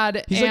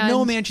sad. He's like,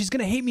 no, man, she's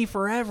going to hate me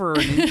forever.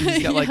 And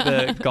he's got like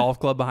the golf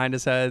club behind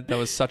his head. That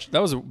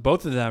was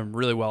both of them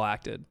really well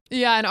acted.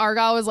 Yeah. And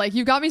Argyle was like,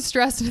 you got me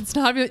stressed and it's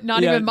not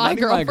even my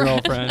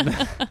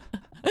girlfriend.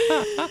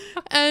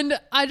 And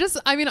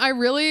I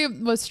really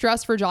was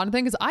stressed for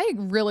Jonathan because I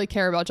really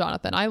care about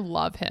Jonathan. I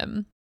love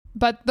him.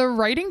 But the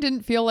writing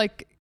didn't feel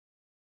like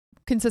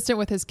consistent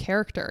with his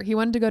character. He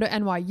wanted to go to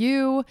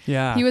NYU.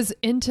 Yeah. He was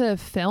into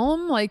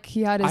film. Like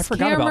he had his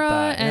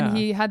camera and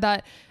he had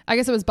that, I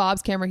guess it was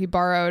Bob's camera he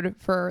borrowed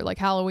for like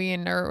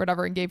Halloween or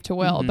whatever and gave to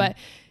Will. But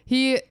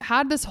he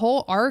had this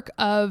whole arc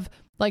of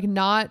like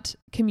not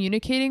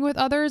communicating with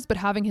others, but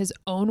having his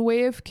own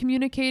way of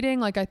communicating.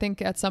 Like I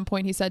think at some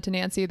point he said to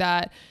Nancy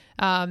that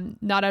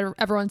not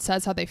everyone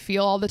says how they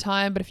feel all the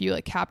time, but if you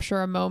like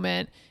capture a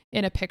moment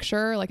in a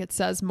picture, like it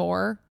says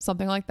more,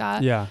 something like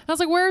that. Yeah. And I was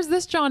like, where's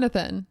this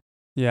Jonathan?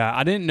 Yeah.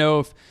 I didn't know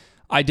if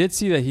I did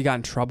see that he got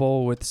in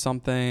trouble with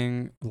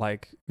something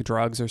like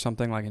drugs or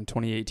something like in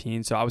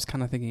 2018. So I was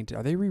kind of thinking,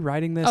 are they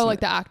rewriting this? Oh,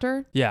 like the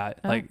actor? Yeah.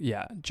 Oh. Like,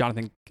 yeah.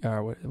 Jonathan,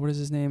 what is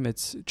his name?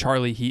 It's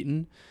Charlie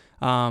Heaton.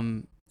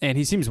 And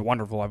he seems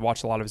wonderful. I've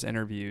watched a lot of his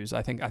interviews.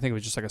 I think it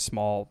was just like a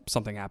small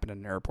something happened in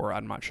an airport.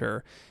 I'm not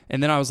sure.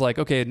 And then I was like,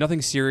 okay,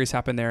 nothing serious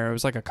happened there. It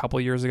was like a couple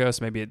years ago,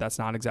 so maybe that's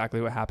not exactly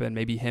what happened.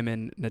 Maybe him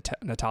and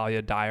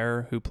Natalia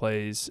Dyer, who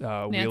plays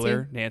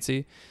Wheeler,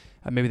 Nancy.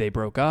 Maybe they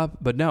broke up,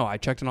 but no, I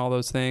checked on all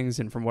those things.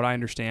 And from what I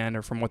understand,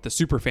 or from what the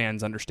super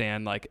fans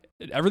understand, like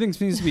everything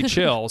seems to be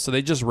chill. So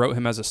they just wrote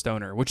him as a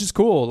stoner, which is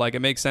cool. Like it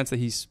makes sense that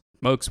he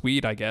smokes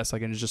weed, I guess,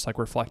 like, and is just like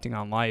reflecting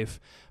on life.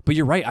 But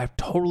you're right. I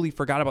totally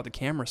forgot about the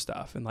camera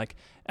stuff and like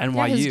NYU.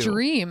 Yeah, his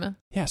dream.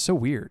 Yeah. So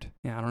weird.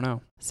 Yeah. I don't know.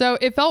 So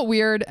it felt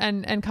weird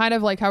and kind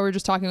of like how we were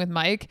just talking with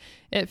Mike,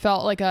 it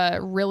felt like a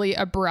really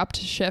abrupt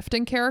shift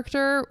in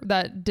character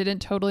that didn't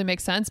totally make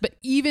sense, but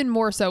even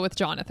more so with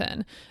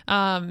Jonathan.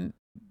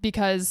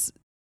 Because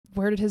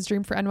where did his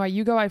dream for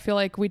NYU go? I feel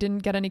like we didn't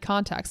get any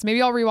context.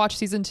 Maybe I'll rewatch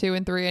season 2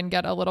 and 3 and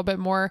get a little bit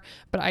more,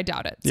 but I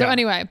doubt it. So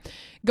anyway,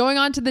 going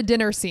on to the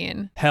dinner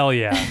scene. Hell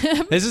yeah.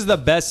 This is the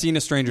best scene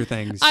of Stranger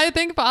Things. I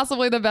think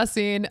possibly the best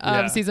scene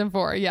of season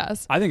 4.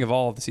 Yes. I think of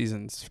all of the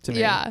seasons to me.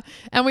 Yeah.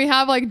 And we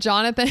have like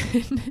Jonathan.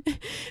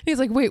 He's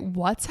like, wait,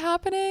 what's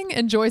happening?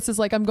 And Joyce is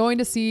like, I'm going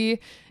to see,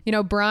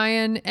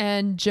 Brian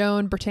and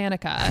Joan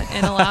Britannica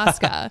in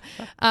Alaska.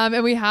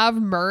 And we have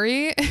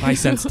Murray. I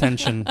sense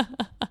tension.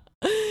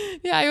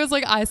 Yeah, he was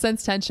like, I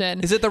sense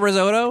tension. Is it the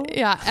risotto?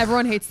 Yeah,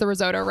 everyone hates the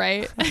risotto,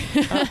 right?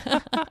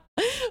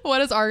 What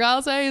does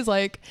Argyle say? He's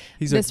like,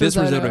 this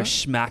risotto is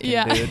smacking,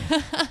 dude.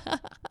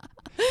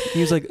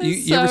 He was like,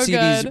 you ever see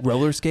these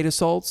roller skate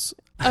assaults?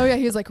 Oh yeah,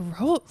 he was like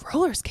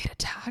roller skate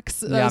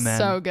attacks. That was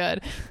so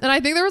good. And I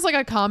think there was like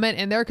a comment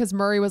in there because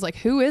Murray was like,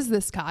 "Who is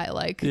this guy?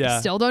 Like,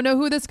 still don't know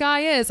who this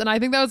guy is." And I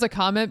think that was a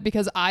comment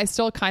because I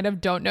still kind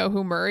of don't know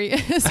who Murray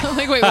is. I'm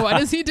like, wait,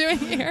 what is he doing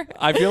here?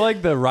 I feel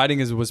like the writing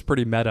was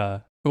pretty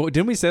meta. Well,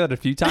 didn't we say that a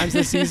few times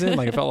this season?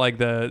 Like it felt like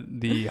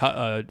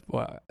the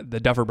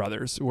Duffer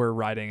brothers were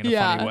writing in a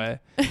funny way.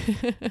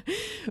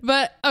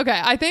 But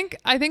okay, I think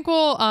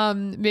we'll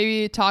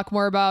maybe talk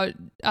more about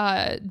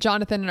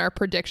Jonathan and our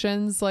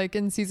predictions like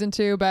in season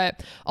 2.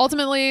 But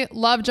ultimately,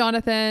 love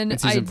Jonathan. In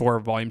season 4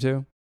 of volume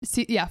 2.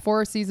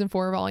 For season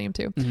 4 volume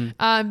 2.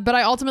 Mm-hmm. But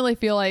I ultimately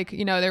feel like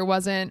there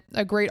wasn't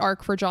a great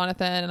arc for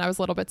Jonathan, and I was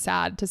a little bit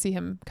sad to see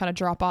him kind of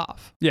drop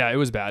off. Yeah, it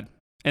was bad.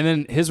 And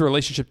then his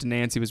relationship to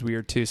Nancy was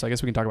weird too. So I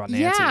guess we can talk about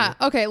Nancy. Yeah.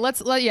 Okay.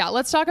 Let's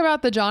talk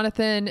about the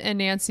Jonathan and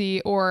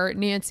Nancy, or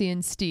Nancy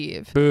and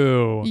Steve.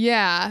 Boo.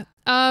 Yeah.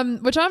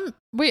 I'm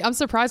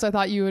surprised. I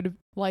thought you would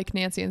like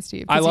Nancy and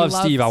Steve. I love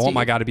Steve. I want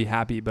my guy to be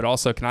happy, but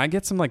also can I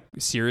get some like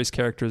serious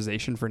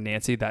characterization for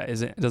Nancy that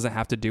doesn't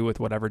have to do with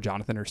whatever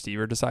Jonathan or Steve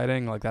are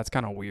deciding? Like that's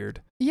kind of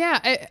weird.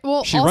 Yeah.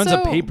 She runs a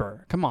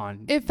paper. Come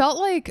on. It felt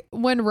like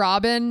when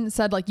Robin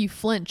said like, you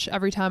flinch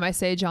every time I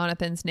say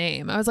Jonathan's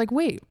name. I was like,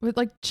 wait,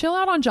 like chill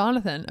out on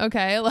Jonathan.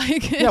 Okay.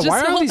 Like, yeah.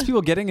 Why are all these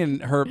people getting in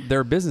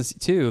their business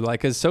too?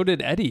 Like, cause so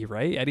did Eddie,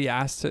 right? Eddie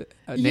asked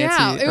Nancy.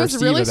 Yeah. It was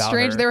Steve really about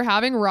strange. Her. They were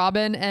having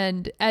Robin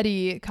and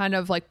Eddie kind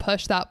of like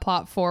push that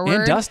plot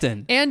forward. And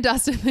Dustin.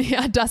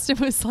 Yeah, Dustin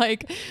was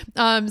like,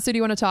 so do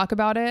you want to talk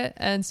about it?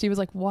 And Steve was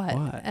like, what?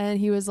 And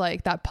he was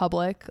like, that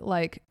public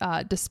like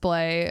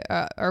display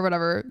or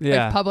whatever,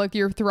 like public,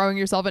 you're throwing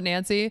yourself at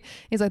Nancy.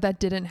 He's like, that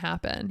didn't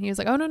happen. He was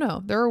like, oh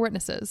no, there were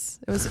witnesses.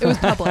 It was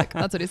public.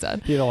 That's what he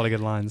said. He had a lot of good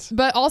lines.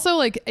 But also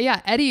like,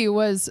 yeah, Eddie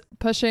was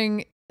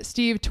pushing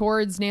Steve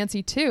towards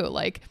Nancy too.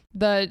 Like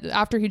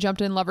after he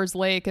jumped in Lover's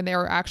Lake and they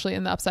were actually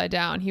in the Upside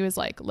Down, he was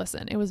like,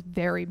 listen, it was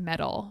very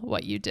metal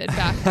what you did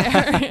back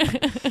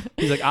there.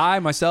 He's like, I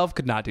myself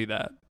could not do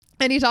that.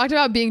 And he talked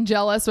about being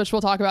jealous, which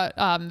we'll talk about,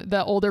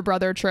 the older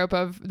brother trope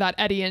of that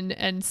Eddie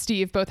and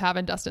Steve both have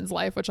in Dustin's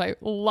life, which I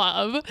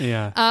love.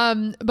 Yeah.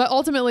 But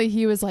ultimately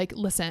he was like,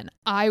 listen,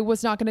 I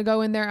was not going to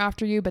go in there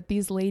after you, but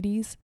these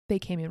ladies, they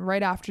came in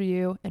right after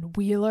you. And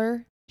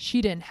Wheeler,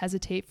 she didn't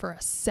hesitate for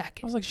a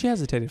second. I was like, she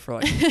hesitated for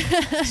like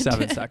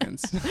 7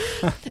 seconds.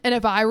 And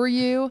if I were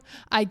you,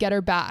 I'd get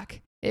her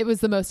back. It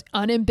was the most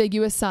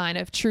unambiguous sign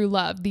of true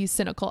love these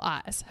cynical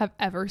eyes have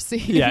ever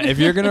seen. Yeah, if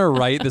you're going to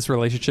write this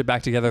relationship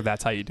back together,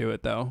 that's how you do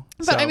it, though.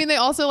 But I mean, they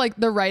also like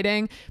the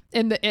writing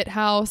in the It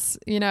house,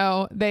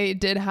 they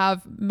did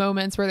have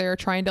moments where they were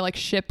trying to like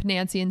ship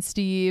Nancy and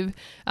Steve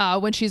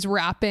when she's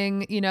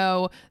wrapping,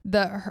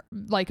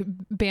 like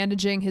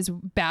bandaging his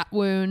bat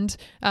wound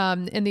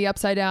in the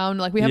Upside Down.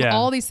 Like we have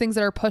all these things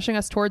that are pushing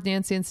us towards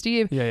Nancy and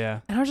Steve. Yeah.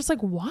 And I was just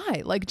like,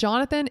 why? Like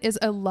Jonathan is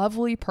a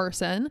lovely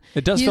person.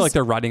 It does feel like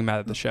they're writing him out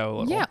of the show a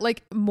little. Yeah,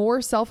 like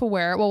more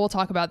self-aware. Well, we'll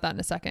talk about that in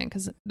a second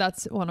because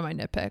that's one of my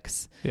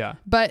nitpicks. Yeah.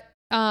 But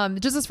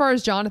just as far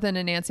as Jonathan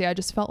and Nancy, I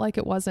just felt like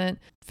it wasn't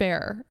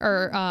fair,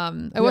 or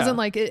it wasn't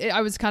like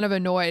I was kind of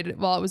annoyed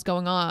while it was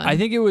going on. I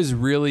think it was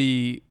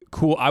really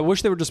cool. I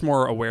wish they were just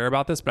more aware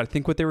about this, but I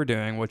think what they were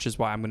doing, which is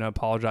why I'm going to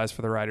apologize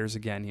for the writers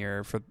again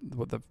here for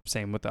the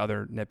same with the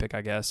other nitpick,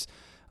 I guess.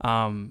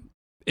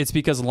 It's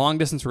because long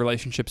distance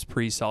relationships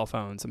pre-cell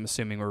phones, I'm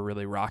assuming, were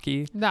really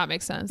rocky. That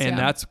makes sense. And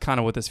that's kind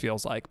of what this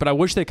feels like. But I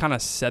wish they kind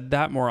of said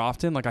that more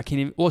often. Like, I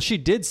can't even, well, she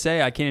did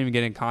say I can't even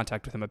get in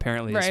contact with him.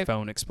 Apparently his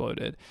phone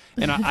exploded.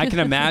 And I can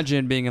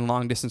imagine being in a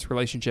long distance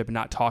relationship and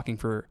not talking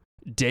for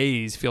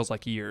days feels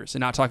like years,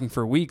 and not talking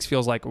for weeks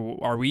feels like,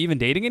 are we even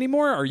dating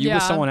anymore? Are you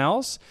with someone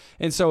else?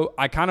 And so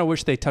I kind of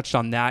wish they touched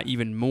on that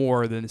even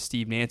more than the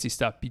Steve Nancy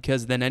stuff,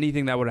 because then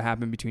anything that would have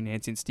happened between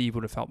Nancy and Steve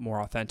would have felt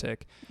more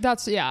authentic.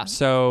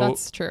 So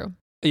that's true.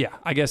 Yeah,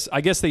 I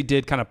guess they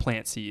did kind of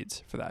plant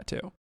seeds for that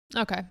too.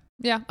 Okay.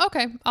 Yeah.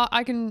 Okay.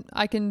 I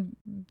can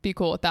be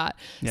cool with that.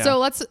 Yeah. So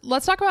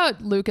let's talk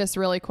about Lucas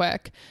really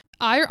quick.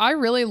 I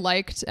really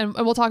liked, and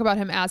we'll talk about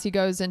him as he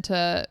goes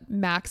into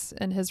Max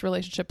and his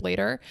relationship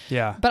later.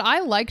 Yeah. But I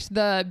liked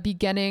the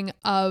beginning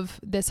of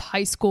this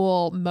high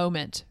school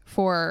moment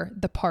for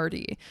the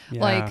party.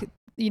 Yeah. Like,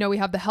 we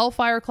have the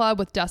Hellfire Club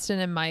with Dustin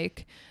and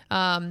Mike.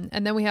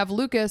 And then we have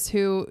Lucas,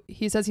 who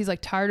he says he's like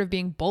tired of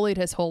being bullied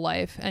his whole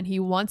life, and he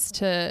wants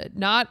to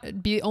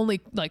not be only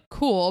like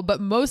cool,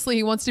 but mostly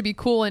he wants to be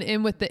cool and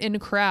in with the in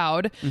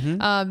crowd,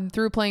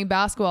 through playing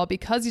basketball,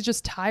 because he's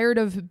just tired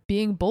of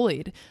being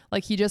bullied.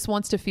 Like, he just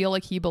wants to feel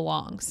like he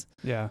belongs.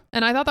 Yeah.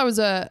 And I thought that was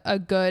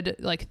a good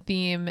like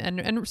theme,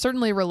 and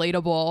certainly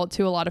relatable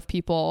to a lot of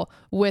people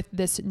with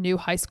this new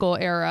high school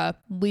era,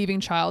 leaving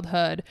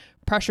childhood,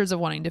 pressures of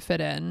wanting to fit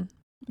in.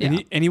 Yeah.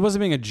 And he wasn't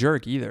being a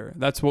jerk either.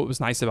 That's what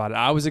was nice about it.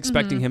 I was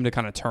expecting him to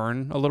kind of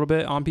turn a little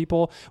bit on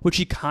people, which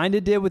he kind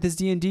of did with his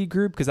D&D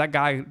group, because that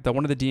guy,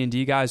 one of the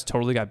D&D guys,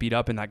 totally got beat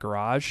up in that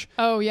garage.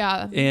 Oh,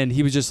 yeah. And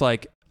he was just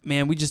like,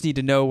 man, we just need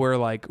to know where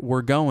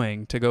we're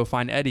going to go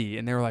find Eddie.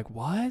 And they were like,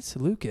 what?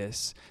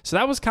 Lucas? So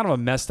that was kind of a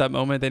messed up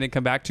moment they didn't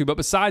come back to. But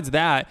besides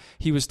that,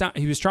 he was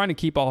trying to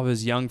keep all of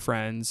his young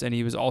friends, and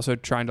he was also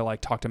trying to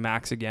talk to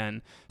Max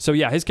again. So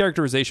yeah, his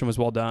characterization was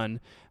well done.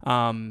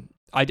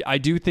 I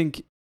do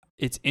think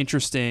it's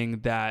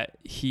interesting that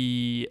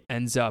he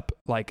ends up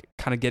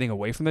kind of getting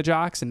away from the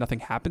jocks and nothing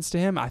happens to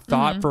him. I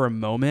thought for a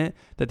moment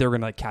that they were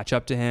going to catch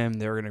up to him.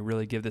 They were going to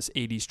really give this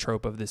 80s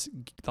trope of this,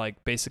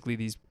 basically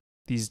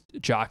these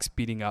jocks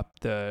beating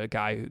up the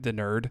guy, the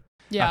nerd.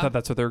 Yeah. I thought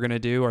that's what they were going to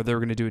do, or they were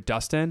going to do with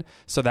Dustin.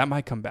 So that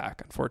might come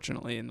back,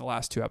 unfortunately, in the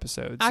last 2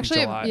 episodes.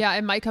 Actually,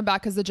 it might come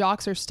back, because the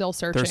jocks are still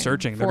searching. They're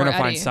searching. They're going to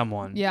find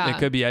someone. Yeah. It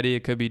could be Eddie.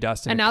 It could be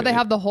Dustin. And now they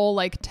have the whole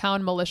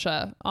town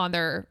militia on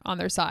their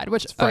side,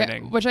 which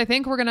I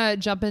think we're going to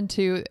jump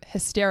into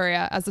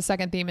hysteria as the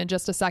second theme in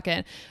just a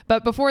second.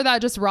 But before that,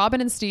 just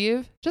Robin and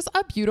Steve, just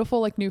a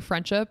beautiful new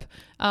friendship.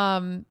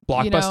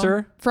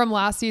 Blockbuster from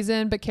last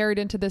season, but carried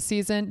into this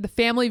season. The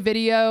family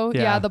video.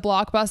 Yeah. The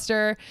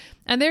blockbuster.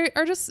 And they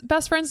are just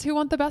best friends who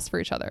want the best for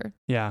each other.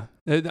 Yeah.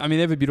 I mean,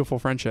 they have a beautiful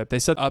friendship. They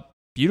set up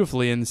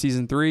beautifully in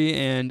season 3.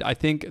 And I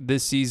think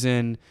this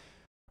season,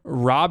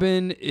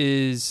 Robin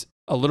is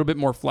a little bit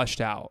more fleshed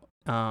out.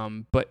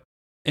 But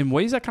in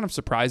ways that kind of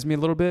surprised me a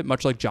little bit,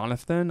 much like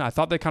Jonathan, I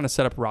thought they kind of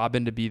set up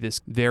Robin to be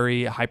this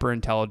very hyper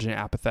intelligent,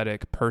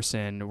 apathetic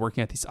person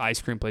working at this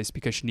ice cream place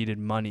because she needed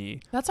money.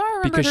 That's how I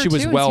remember because her she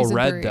was too well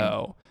read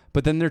though.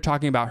 But then they're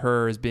talking about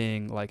her as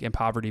being in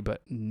poverty,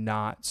 but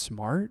not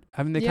smart.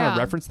 Haven't they kind of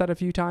referenced that a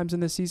few times in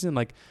this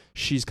season?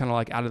 She's kind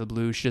of out of the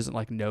blue. She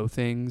doesn't know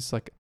things.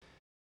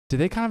 Did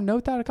they kind of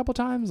note that a couple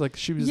times?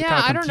 She was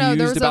kind of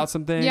confused about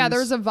some things. Yeah, there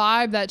was a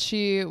vibe that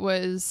she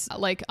was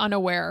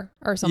unaware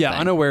or something. Yeah,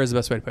 unaware is the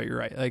best way to put it. You're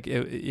right.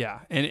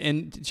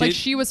 And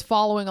she was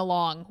following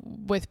along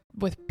with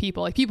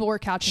people. People were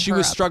catching her. She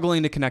was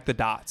struggling to connect the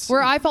dots.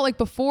 Where I felt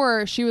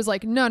before she was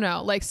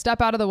no,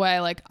 step out of the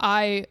way.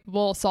 I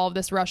will solve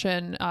this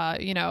Russian,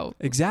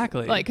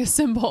 exactly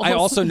symbol. I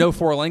also know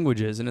 4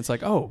 languages, and it's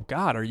oh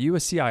God, are you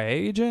a CIA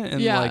agent?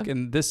 And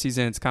in this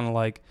season, it's kind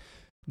of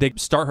they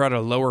start her at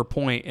a lower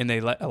point, and they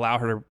allow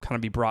her to kind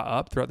of be brought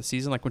up throughout the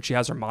season. When she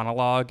has her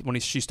monologue, when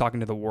she's talking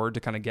to the ward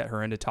to kind of get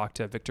her in to talk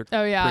to Victor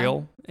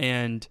Creel,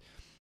 and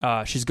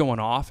she's going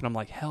off, and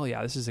I'm hell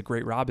yeah, this is a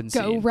great Robin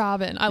scene. Go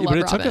Robin. I love Robin.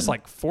 But it took us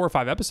 4 or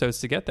 5 episodes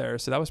to get there,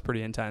 so that was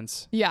pretty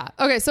intense. Yeah.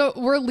 Okay, so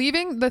we're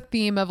leaving the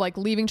theme of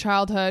leaving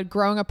childhood,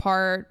 growing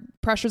apart,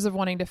 pressures of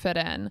wanting to fit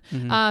in.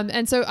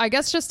 And so I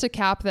guess just to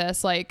cap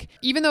this,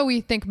 even though we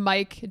think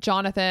Mike,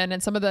 Jonathan,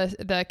 and some of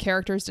the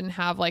characters didn't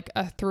have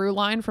a through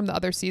line from the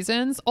other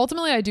seasons,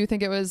 ultimately I do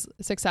think it was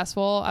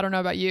successful. I don't know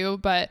about you,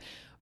 but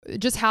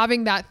just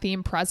having that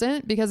theme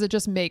present, because it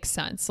just makes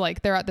sense.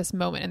 They're at this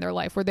moment in their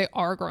life where they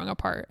are growing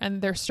apart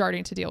and they're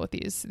starting to deal with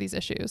these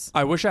issues.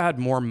 I wish I had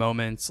more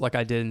moments like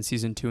I did in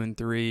season 2 and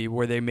 3,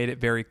 where they made it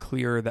very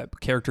clear that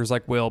characters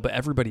like Will, but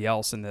everybody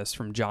else in this,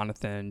 from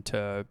Jonathan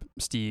to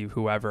Steve,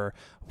 whoever,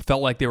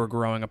 felt like they were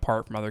growing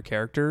apart from other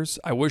characters.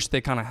 I wish they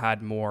kind of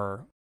had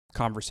more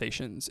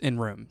conversations in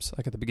rooms,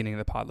 at the beginning of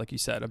the pod, like you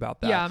said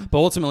about that. Yeah. But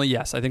ultimately,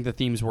 yes, I think the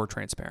themes were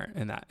transparent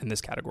in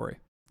this category.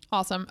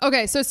 Awesome.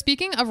 Okay, so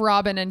speaking of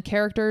Robin and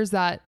characters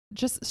that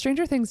just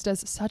Stranger Things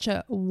does such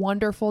a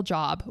wonderful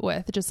job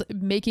with, just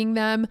making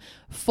them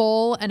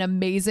full and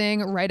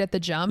amazing right at the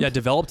jump. Yeah,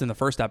 developed in the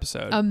first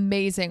episode.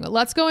 Amazing.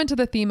 Let's go into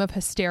the theme of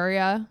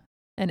hysteria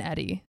and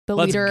Eddie, the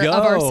Let's leader go.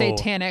 of our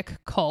satanic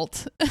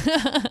cult.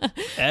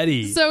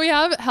 Eddie. So we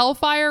have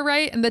Hellfire,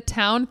 right? And the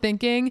town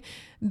thinking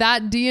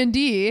that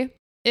D&D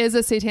is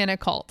a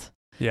satanic cult.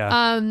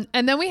 Yeah.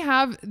 And then we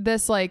have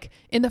this, like,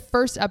 in the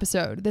first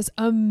episode, this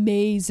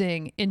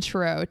amazing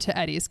intro to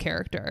Eddie's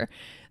character.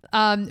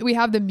 We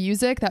have the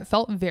music that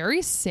felt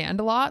very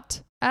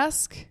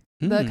Sandlot-esque,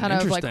 the kind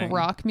of like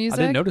rock music.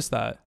 I didn't notice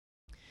that.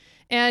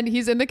 And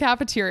he's in the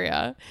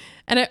cafeteria,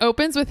 and it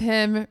opens with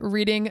him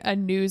reading a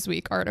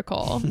Newsweek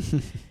article.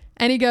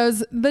 And he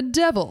goes, "The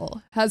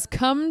devil has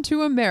come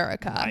to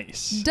America.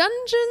 Nice.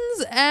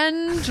 Dungeons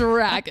and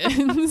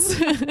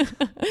Dragons."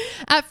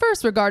 At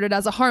first regarded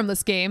as a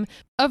harmless game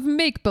of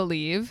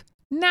make-believe,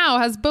 now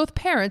has both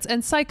parents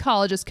and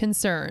psychologist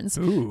concerns.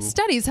 Ooh.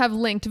 Studies have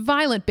linked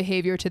violent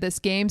behavior to this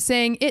game,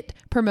 saying it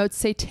promotes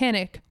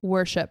satanic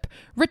worship,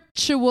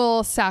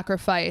 ritual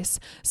sacrifice,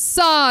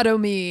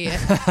 sodomy,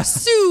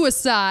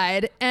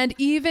 suicide, and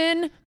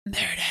even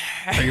murder.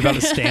 Are you about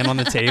to stand on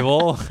the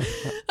table?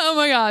 Oh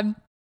my God.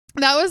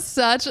 That was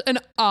such an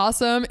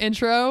awesome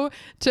intro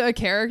to a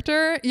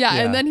character. Yeah.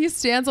 And then he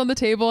stands on the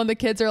table and the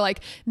kids are like,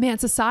 man,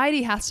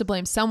 society has to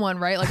blame someone,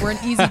 right? Like, we're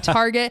an easy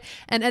target.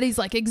 And Eddie's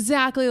like,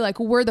 exactly, like,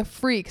 we're the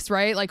freaks,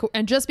 right? Like,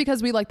 and just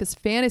because we like this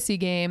fantasy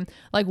game,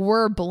 like,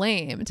 we're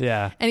blamed.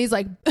 Yeah. And he's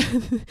like,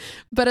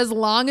 but as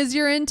long as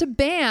you're into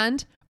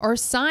band or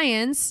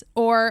science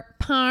or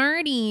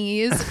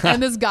parties.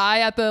 And this guy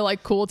at the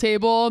like cool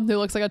table who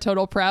looks like a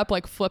total prep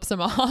like flips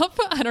him off.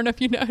 I don't know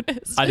if you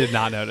noticed. I did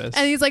not notice.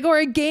 And he's like, or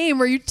a game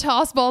where you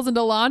toss balls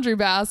into laundry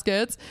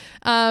baskets.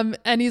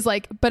 And he's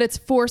like, but it's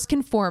force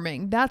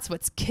conforming. That's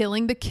what's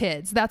killing the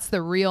kids. That's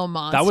the real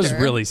monster. That was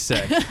really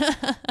sick.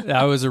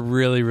 That was a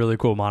really, really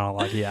cool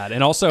monologue he had.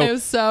 And also, it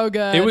was so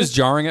good. It was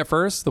jarring at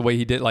first, the way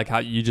he did, like how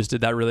you just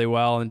did that really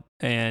well.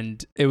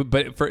 And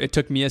it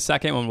took me a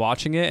second when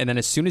watching it. And then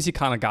as soon as he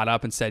kind of got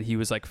up and said he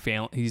was like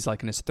he's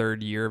like in his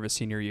third year of his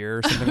senior year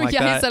or something like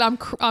that. Yeah, he said,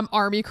 I'm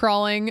army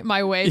crawling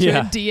my way to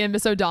a D in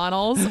Miss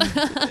O'Donnell's.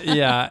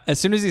 Yeah. As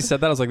soon as he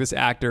said that, I was like, this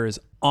actor is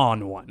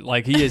on one.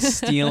 Like, he is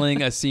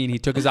stealing a scene. He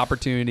took his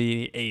opportunity and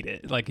he ate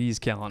it. Like, he's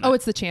killing it. Oh,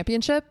 it's the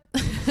championship?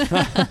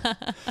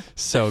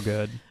 So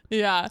good.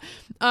 Yeah.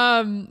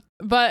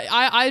 But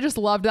I just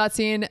loved that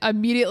scene.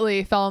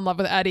 Immediately fell in love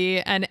with Eddie,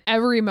 and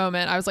every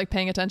moment I was like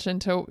paying attention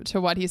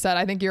to what he said.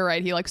 I think you're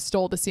right. He like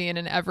stole the scene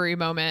in every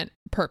moment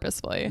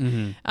purposefully.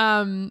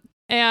 Mm-hmm.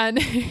 And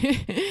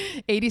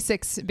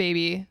 86,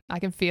 baby, I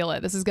can feel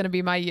it. This is going to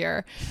be my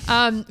year.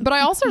 But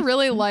I also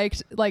really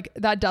liked like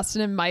that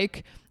Dustin and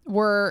Mike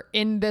were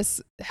in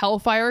this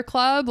Hellfire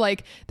club.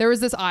 Like, there was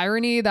this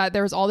irony that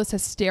there was all this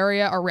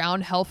hysteria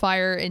around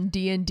Hellfire in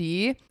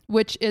D&D,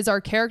 which is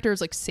our characters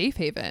like safe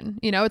haven.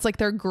 You know, it's like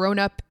their grown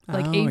up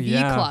like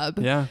AV club.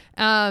 Yeah.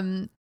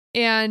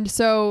 And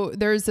so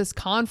there's this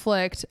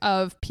conflict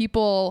of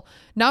people,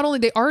 not only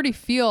they already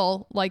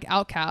feel like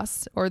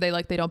outcasts or they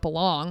don't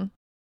belong,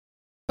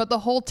 but the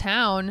whole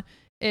town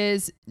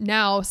is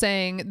now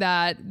saying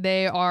that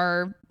they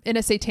are in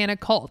a satanic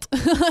cult.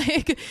 And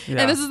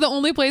this is the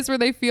only place where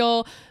they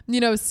feel,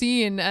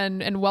 seen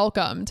and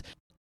welcomed.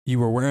 You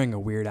were wearing a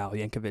Weird Al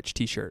Yankovic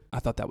t-shirt. I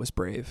thought that was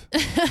brave.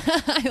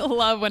 I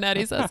love when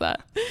Eddie says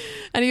that.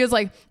 And he was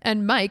like,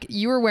 and Mike,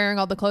 you were wearing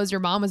all the clothes your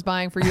mom was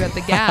buying for you at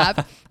the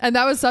Gap. And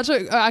that was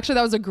that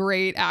was a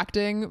great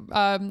acting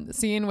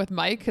scene with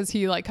Mike, because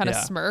he like kind of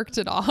smirked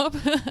it off.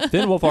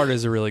 Finn Wolfhard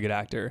is a really good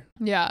actor.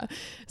 Yeah.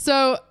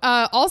 So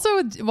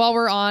also, while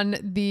we're on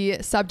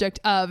the subject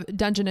of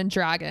Dungeons and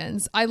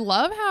Dragons, I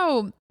love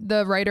how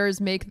the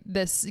writers make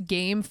this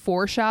game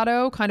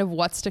foreshadow kind of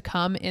what's to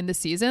come in the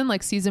season.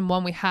 Like season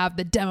 1, we have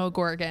the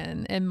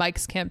Demogorgon in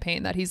Mike's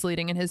campaign that he's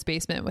leading in his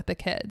basement with the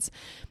kids.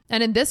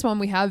 And in this one,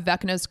 we have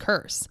Vecna's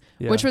Curse,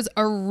 which was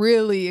a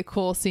really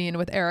cool scene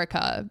with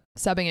Erica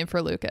subbing in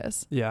for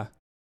Lucas. Yeah.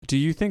 Do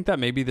you think that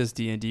maybe this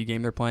D&D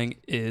game they're playing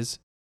is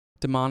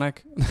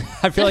demonic?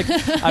 I feel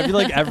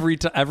like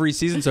every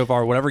season so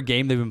far, whatever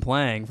game they've been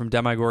playing, from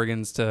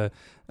Demogorgons to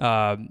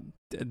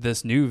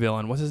this new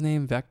villain, what's his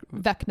name?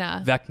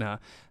 Vecna.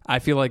 I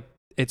feel like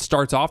it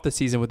starts off the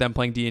season with them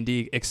playing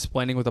D&D,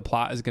 explaining what the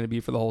plot is going to be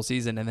for the whole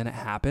season, and then it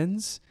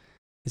happens.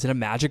 Is it a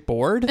magic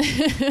board?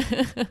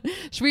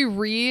 Should we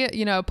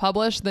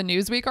publish the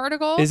Newsweek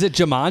article? Is it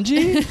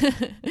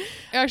Jumanji?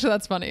 Actually,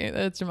 that's funny.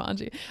 It's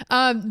Jumanji.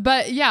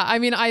 But yeah, I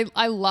mean,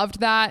 I loved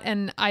that.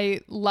 And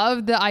I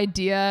loved the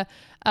idea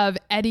of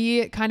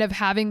Eddie kind of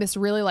having this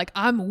really like,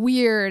 I'm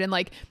weird. And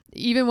like,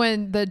 even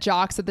when the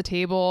jocks at the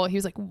table, he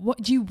was like, what,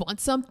 do you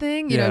want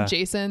something? You know,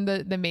 Jason,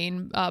 the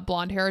main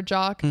blonde haired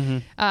jock.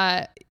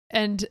 Mm-hmm.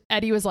 And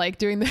Eddie was like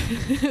doing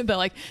the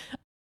like,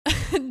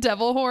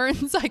 devil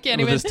horns. I can't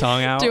even his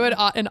tongue out. Do it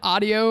in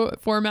audio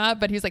format,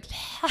 but he's like,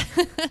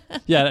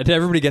 yeah. Did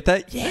everybody get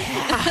that?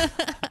 Yeah.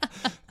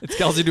 It's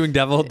Kelsey doing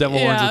devil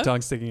horns with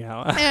tongue sticking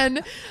out.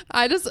 And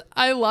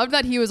I love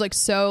that he was like,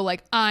 so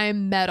like,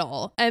 I'm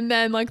metal. And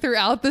then like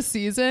throughout the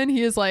season,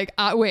 he is like,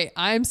 wait,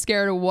 I'm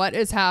scared of what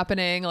is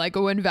happening. Like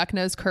when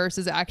Vecna's curse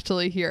is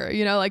actually here,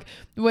 you know, like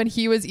when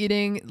he was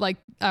eating like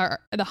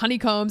the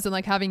honeycombs and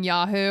like having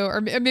Yahoo,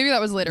 or maybe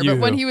that was later, Yoo-hoo.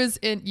 But when he was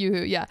in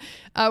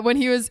Yoo-hoo, when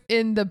he was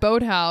in the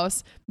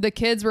boathouse, the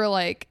kids were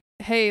like,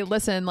 hey,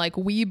 listen, like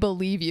we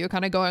believe you,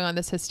 kind of going on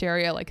this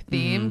hysteria like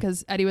theme,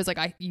 because Eddie was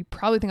like, you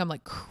probably think I'm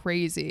like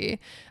crazy.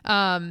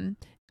 And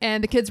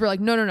the kids were like,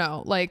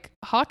 no, like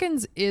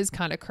Hawkins is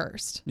kind of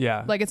cursed.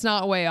 Yeah. Like it's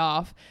not way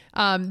off.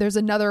 There's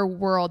another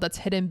world that's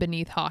hidden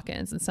beneath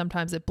Hawkins, and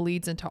sometimes it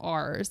bleeds into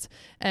ours.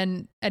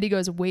 And Eddie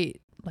goes,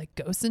 wait, like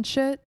ghosts and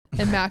shit?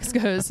 And Max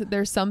goes,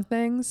 there's some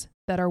things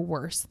that are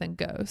worse than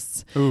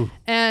ghosts. Ooh.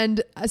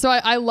 And so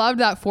I loved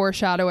that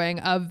foreshadowing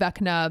of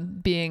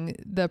Vecna being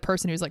the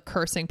person who's like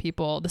cursing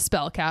people, the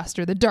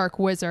spellcaster, the dark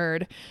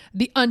wizard,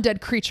 the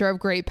undead creature of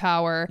great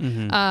power.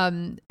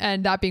 And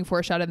that being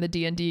foreshadowed in the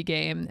D&D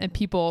game, and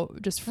people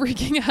just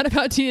freaking out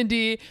about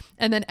D&D,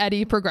 and then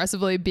Eddie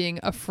progressively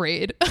being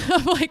afraid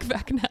of like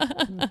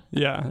Vecna.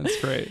 Yeah, that's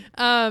great.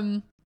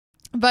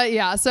 But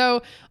yeah,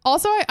 so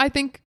also I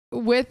think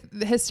with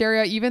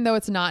Hysteria, even though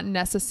it's not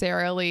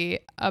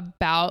necessarily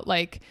about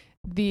like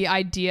the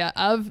idea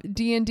of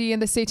D&D and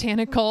the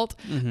satanic cult,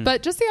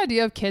 but just the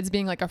idea of kids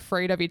being like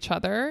afraid of each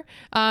other.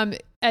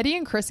 Eddie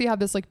and Chrissy have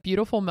this like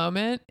beautiful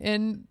moment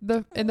in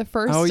the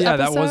first episode.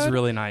 That was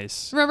really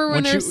nice. Remember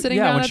when they're sitting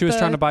down when at she was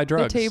trying to buy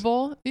drugs, the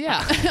table?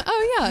 Yeah.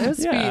 Oh yeah, it was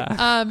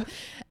sweet.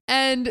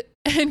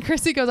 And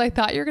Chrissy goes, I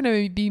thought you were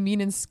going to be mean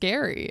and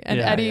scary. And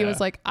Eddie was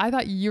like, I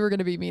thought you were going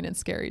to be mean and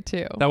scary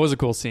too. That was a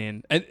cool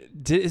scene.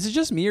 Is it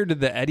just me, or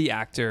did the Eddie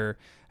actor,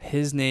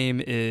 his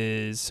name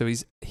is, so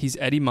he's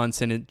Eddie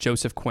Munson and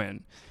Joseph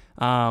Quinn.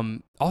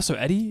 Also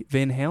Eddie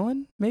Van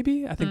Halen,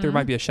 maybe? I think there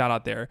might be a shout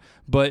out there.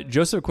 But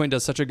Joseph Quinn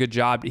does such a good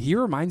job. He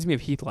reminds me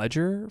of Heath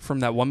Ledger from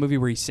that one movie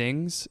where he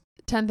sings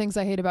 10 Things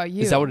I Hate About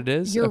You. Is that what it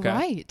is? You're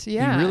right.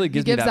 Yeah. He really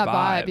gives me that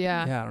vibe.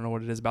 Yeah. Yeah. I don't know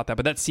what it is about that,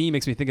 but that scene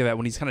makes me think of it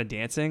when he's kind of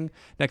dancing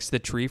next to the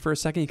tree for a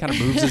second. He kind of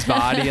moves his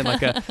body and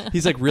like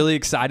he's like really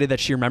excited that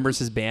she remembers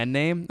his band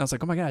name. I was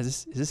like, oh my God,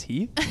 is this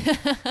Heath?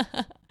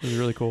 It was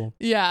really cool.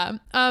 Yeah.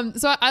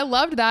 So I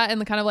loved that, and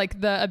the kind of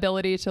like the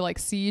ability to like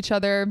see each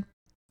other.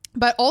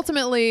 But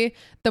ultimately,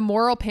 the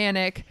moral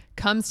panic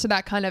comes to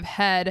that kind of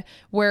head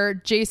where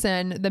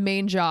Jason, the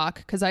main jock,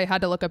 because I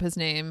had to look up his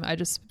name, I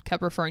just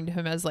kept referring to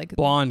him as like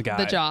blonde guy,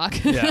 the jock.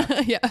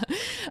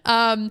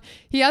 Yeah.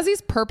 He has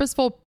these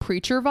purposeful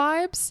preacher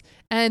vibes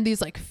and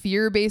these like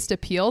fear-based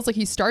appeals. Like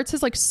he starts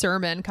his like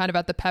sermon kind of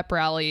at the pep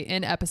rally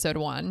in episode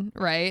 1,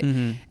 right?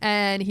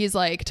 And he's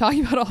like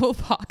talking about all of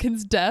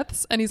Hawkins'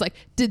 deaths, and he's like,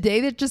 did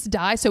they just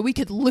die so we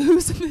could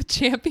lose in the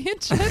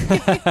championship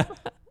game?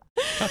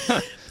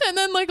 And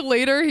then like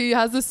later he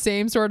has the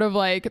same sort of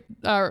like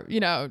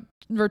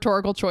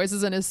rhetorical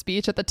choices in his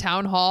speech at the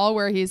town hall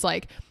where he's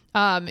like,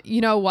 you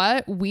know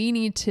what, we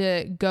need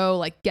to go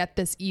like get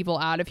this evil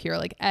out of here.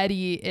 Like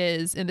Eddie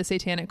is in the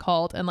satanic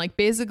cult, and like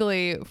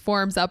basically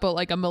forms up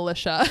a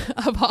militia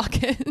of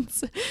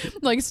Hawkins,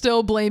 like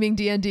still blaming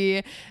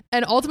D&D.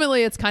 And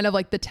ultimately it's kind of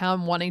like the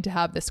town wanting to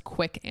have this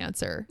quick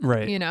answer,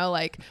 right? You know,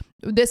 like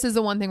this is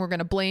the one thing we're going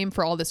to blame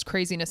for all this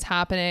craziness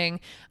happening.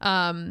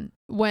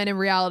 When in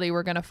reality,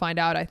 we're going to find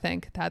out, I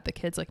think, that the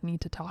kids like need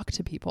to talk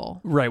to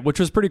people. Right. Which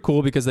was pretty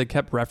cool because they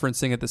kept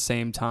referencing at the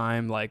same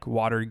time, like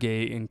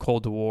Watergate and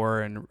Cold War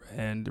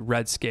and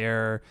Red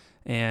Scare,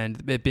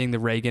 and it being the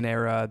Reagan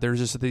era. There's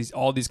just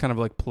all these kind of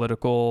like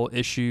political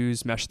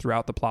issues meshed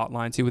throughout the plot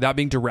line too, without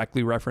being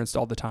directly referenced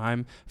all the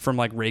time, from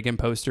like Reagan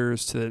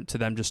posters to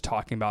them just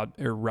talking about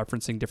or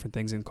referencing different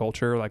things in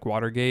culture, like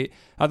Watergate.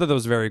 I thought that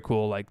was very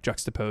cool, like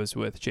juxtaposed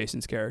with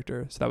Jason's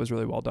character. So that was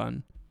really well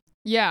done.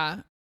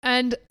 Yeah.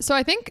 And so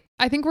I think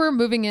we're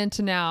moving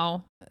into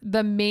now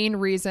the main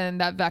reason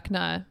that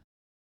Vecna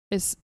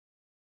is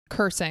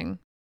cursing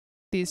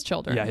these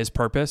children. Yeah, his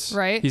purpose.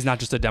 Right? He's not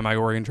just a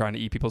demigorgon trying to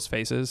eat people's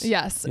faces.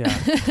 Yes. Yeah.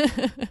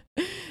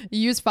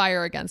 Use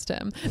fire against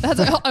him.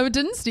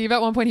 Didn't Steve at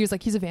one point, he was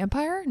like, he's a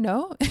vampire?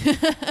 No.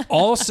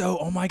 Also,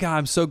 oh my God,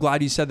 I'm so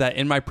glad you said that.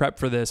 In my prep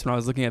for this, when I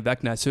was looking at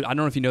Vecna, so I don't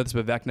know if you know this,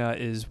 but Vecna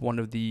is one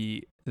of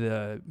the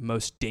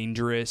most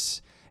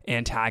dangerous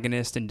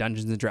antagonist in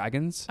Dungeons and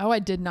Dragons. Oh, I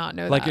did not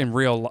know like that. in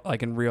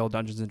real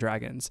Dungeons and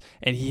Dragons.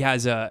 And he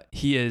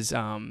is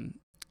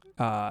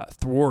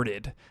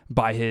thwarted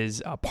by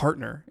his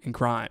partner in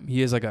crime.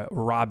 He is like a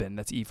Robin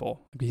that's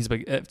evil. He's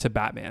like to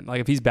Batman.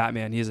 Like if he's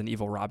Batman, he is an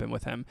evil Robin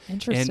with him.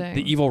 Interesting. And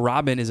the evil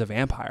Robin is a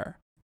vampire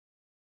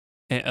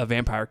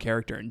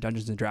character in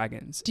Dungeons and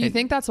Dragons. Do you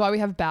think that's why we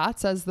have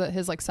bats as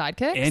his like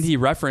sidekicks? And he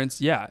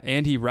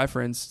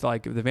referenced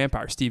like the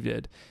vampire. Steve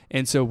did.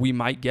 And so we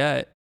might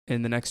get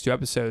in the next 2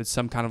 episodes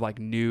some kind of like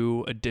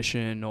new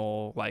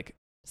additional like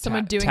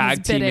someone doing tag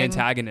his team bidding.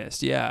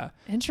 Antagonist. Yeah.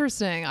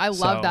 Interesting. I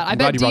So, love that. I I'm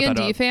bet glad you brought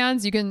that D&D up.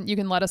 fans, you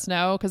can let us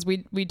know because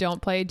we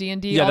don't play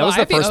D&D. Yeah, that although was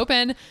the I'd be first-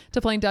 open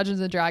to playing Dungeons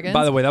and Dragons.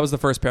 By the way, that was the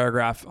first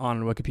paragraph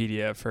on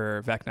Wikipedia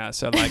for Vecna.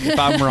 So like, if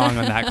I'm wrong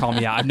on that, call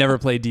me out. I've never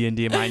played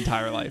D&D in my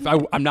entire life.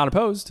 I'm not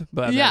opposed,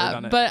 but I've never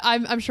done it. But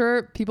I'm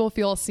sure people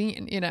feel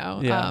seen,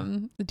 Yeah.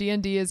 the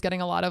D&D is getting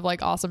a lot of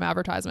like awesome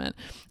advertisement.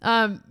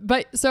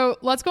 But so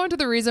let's go into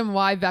the reason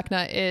why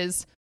Vecna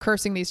is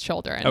cursing these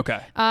children.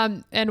 Okay.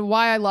 And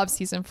why I love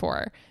season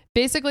 4.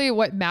 Basically,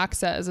 what Max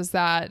says is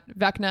that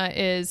Vecna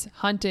is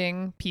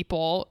hunting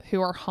people who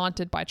are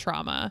haunted by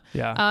trauma.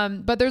 Yeah.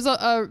 But there's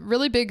a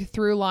really big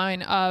through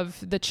line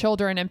of the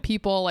children and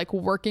people like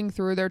working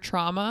through their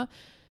trauma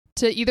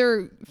to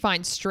either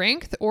find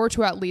strength or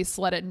to at least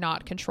let it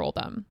not control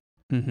them.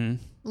 Mm-hmm.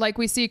 Like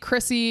we see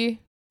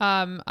Chrissy.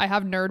 I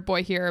have Nerd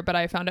Boy here, but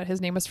I found out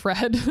his name was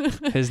Fred.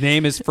 His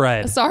name is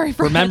Fred. Sorry,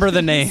 Fred. Remember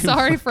the name.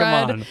 Sorry,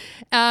 Fred. Come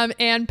on.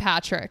 And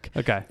Patrick.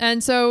 Okay.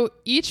 And so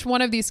each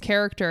one of these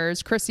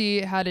characters,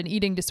 Chrissy had an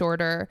eating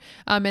disorder,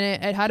 and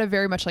it had a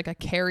very much like a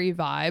Carrie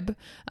vibe.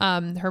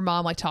 Her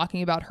mom like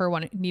talking about her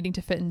needing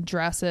to fit in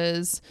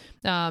dresses.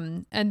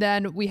 And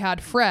then we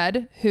had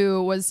Fred,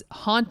 who was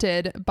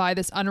haunted by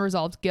this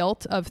unresolved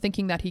guilt of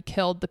thinking that he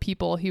killed the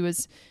people he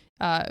was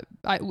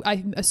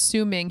I'm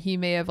assuming he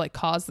may have like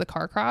caused the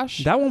car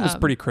crash. That one was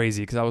pretty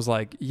crazy because I was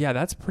like, yeah,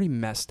 that's pretty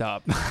messed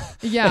up.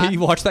 Yeah.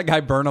 You watched that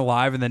guy burn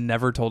alive and then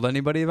never told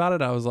anybody about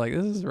it. I was like,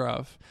 this is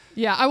rough.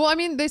 Yeah. Well, I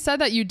mean, they said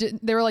that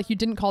they were like, you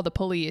didn't call the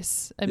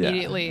police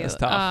immediately. Yeah, that's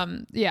tough.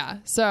 Yeah.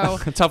 So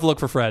tough look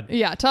for Fred.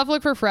 yeah, tough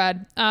look for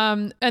Fred.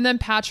 And then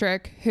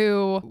Patrick,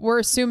 who we're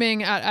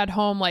assuming at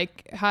home,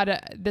 like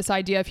had this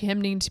idea of him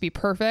needing to be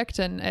perfect,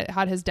 and it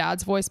had his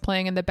dad's voice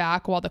playing in the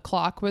back while the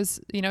clock was,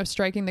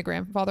 striking the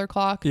grandfather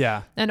clock.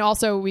 Yeah. And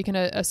also we can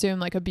assume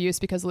like abuse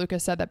because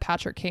Lucas said that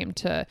Patrick came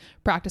to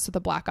practice with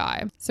a black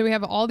eye. So we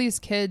have all these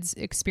kids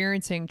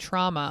experiencing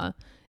trauma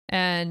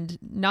and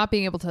not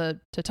being able to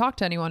talk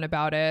to anyone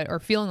about it or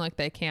feeling like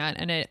they can't.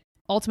 And it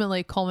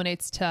ultimately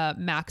culminates to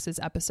Max's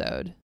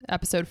episode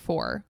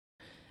 4.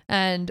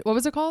 And what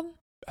was it called?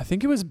 I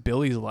think it was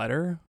Billy's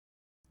letter,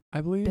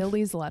 I believe.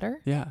 Billy's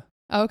letter? Yeah.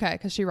 Okay,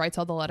 because she writes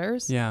all the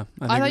letters. Yeah.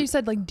 I thought you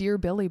said like Dear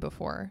Billy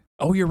before.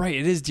 Oh, you're right.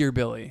 It is Dear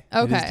Billy.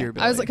 Okay. It is Dear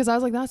Billy. I was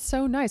like, that's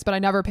so nice, but I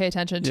never pay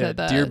attention to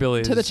the Dear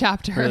Billy to the is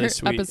chapter really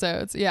sweet.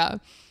 episodes. Yeah.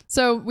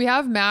 So we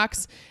have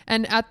Max,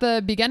 and at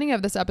the beginning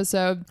of this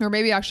episode, or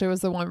maybe actually it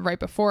was the one right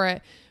before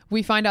it,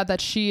 we find out that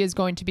she is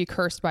going to be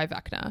cursed by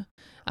Vecna.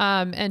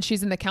 And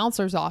she's in the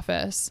counselor's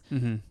office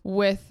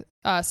with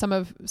some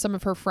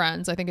of her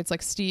friends. I think it's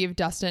like Steve,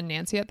 Dustin,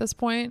 Nancy at this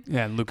point.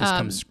 Yeah, and Lucas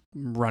comes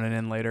running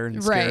in later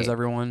and scares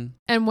everyone.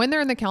 And when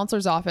they're in the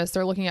counselor's office,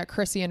 they're looking at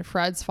Chrissy and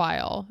Fred's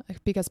file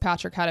because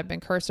Patrick hadn't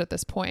been cursed at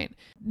this point.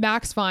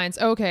 Max finds,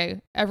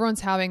 okay,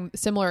 everyone's having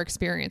similar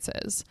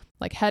experiences,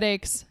 like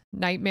headaches,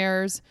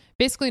 nightmares,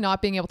 basically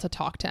not being able to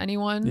talk to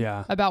anyone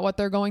about what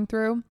they're going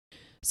through.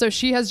 So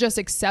she has just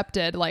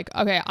accepted like,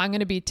 okay, I'm going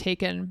to be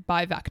taken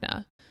by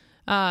Vecna,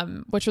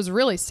 which was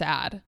really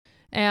sad.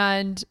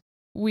 And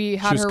we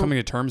had she was her coming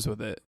to terms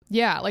with it.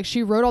 Yeah. Like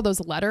she wrote all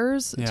those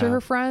letters to her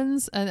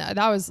friends, and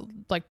that was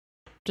like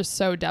just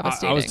so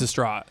devastating. I was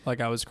distraught. Like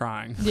I was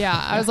crying. Yeah.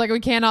 I was like, we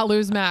cannot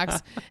lose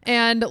Max.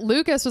 And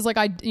Lucas was like,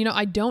 I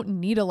don't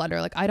need a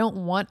letter. Like, I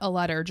don't want a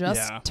letter.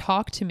 Just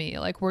talk to me.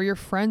 Like, we're your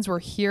friends. We're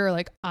here.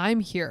 Like, I'm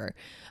here.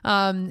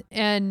 And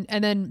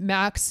then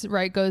Max,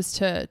 right, goes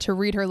to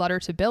read her letter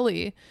to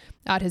Billy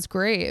at his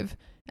grave.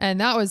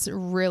 And that was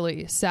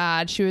really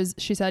sad.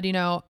 She said,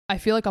 I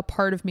feel like a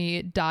part of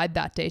me died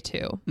that day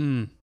too.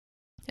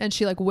 And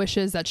she like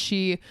wishes that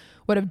she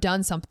would have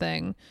done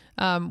something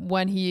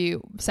when he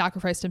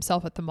sacrificed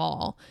himself at the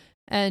mall.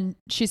 And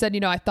she said,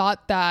 I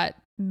thought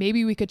that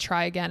maybe we could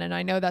try again. And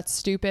I know that's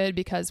stupid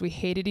because we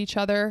hated each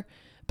other.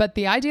 But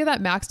the idea that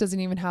Max doesn't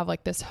even have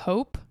like this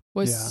hope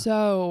was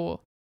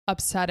so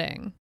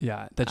upsetting.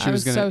 Yeah, that she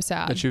was gonna so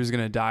sad that she was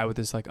gonna die with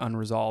this like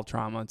unresolved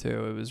trauma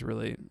too. It was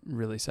really,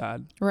 really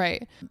sad.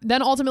 Right.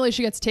 Then ultimately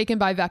she gets taken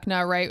by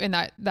Vecna, right, in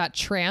that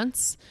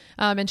trance,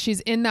 and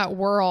she's in that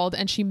world,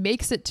 and she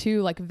makes it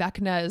to like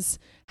Vecna's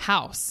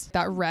house,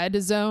 that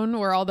red zone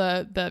where all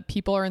the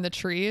people are in the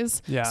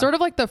trees. Yeah. Sort of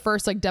like the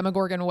first like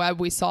Demogorgon web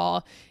we saw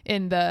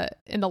in the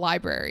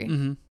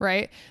library,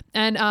 right?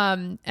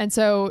 And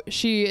so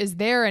she is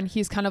there, and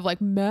he's kind of like,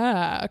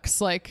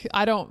 Max, like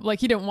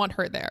he didn't want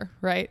her there,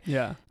 right?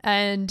 Yeah.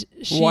 And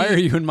why are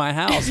you in my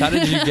house? How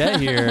did you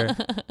get here?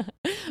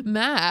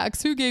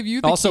 Max, who gave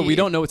you the Also, key? we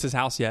don't know it's his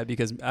house yet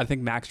because I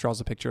think Max draws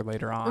a picture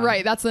later on.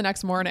 Right, that's the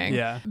next morning.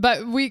 Yeah.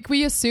 But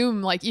we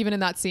assume like even in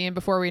that scene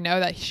before we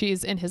know that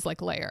she's in his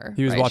like lair.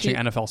 He was watching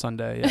NFL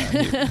Sunday.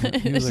 Yeah.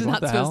 He was she's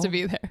like, not supposed to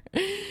be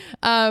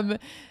there.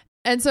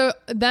 And so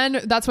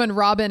then that's when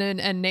Robin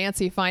and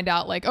Nancy find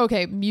out like,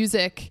 okay,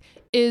 music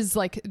is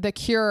like the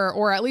cure,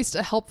 or at least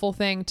a helpful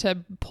thing to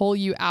pull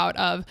you out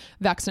of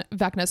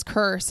Vecna's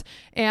curse.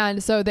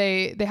 And so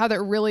they have that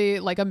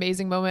really like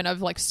amazing moment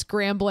of like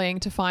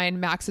scrambling to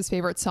find Max's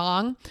favorite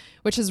song,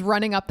 which is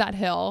Running Up That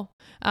Hill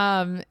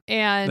And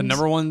the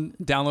number one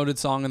downloaded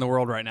song in the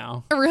world right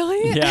now.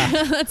 Really?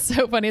 Yeah. That's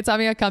so funny. It's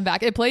having a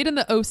comeback. It played in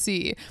the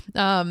OC.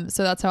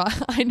 So that's how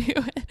I knew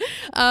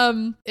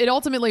it. It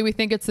ultimately, we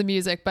think it's the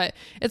music, but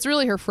it's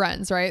really her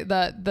friends, right?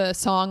 The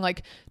song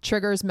like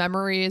triggers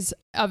memories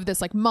of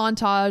this like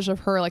montage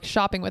of her like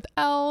shopping with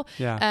Elle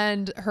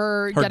and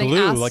her getting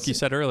glue, asked, like you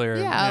said earlier.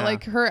 Yeah.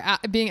 Like her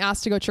being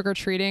asked to go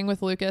trick-or-treating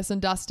with Lucas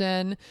and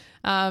Dustin.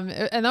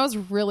 And that was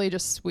really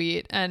just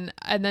sweet. And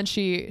then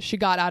she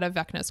got out of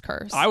Vecna's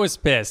curse. I was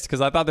pissed because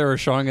I thought they were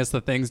showing us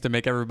the things to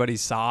make everybody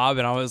sob,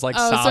 and I was like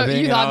sobbing. So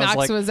you and thought I was Max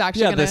like, was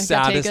actually gonna the get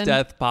saddest taken?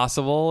 death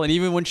possible. And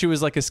even when she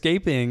was like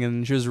escaping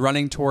and she was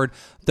running toward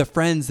the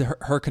friends,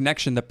 her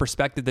connection, the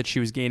perspective that she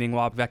was gaining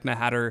while Vecna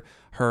had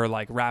her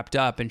like wrapped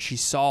up, and she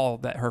saw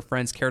that her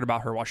friends cared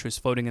about her while she was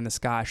floating in the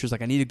sky. She was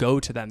like, I need to go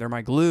to them. They're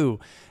my glue.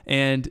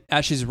 And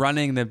as she's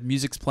running, the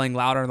music's playing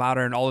louder and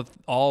louder, and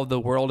all of the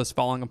world is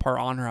falling apart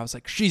on her. I was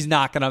like, she's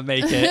not gonna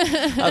make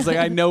it. I was like,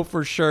 I know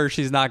for sure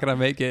she's not gonna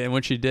make it. And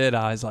when she did,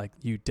 I was like,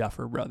 you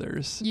Duffer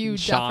brothers. You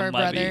Sean Duffer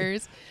Levy.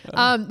 brothers.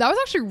 That was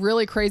actually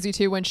really crazy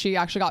too when she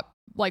actually got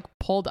like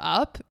pulled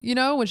up, you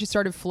know, when she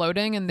started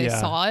floating and they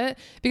saw it,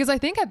 because I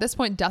think at this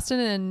point Dustin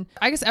and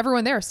I guess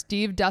everyone there,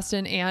 Steve,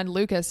 Dustin, and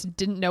Lucas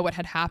didn't know what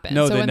had happened.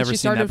 No, so they'd when never she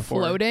seen that started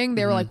before. floating,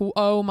 they were like,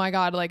 oh my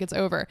God, like it's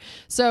over.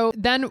 So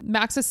then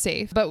Max is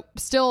safe, but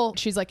still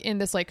she's like in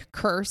this like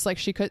curse, like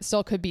she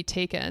could be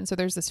taken. So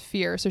there's this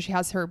fear. So she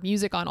has her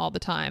music on all the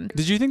time.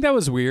 Did you think that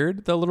was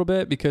weird a little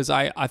bit? Because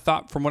I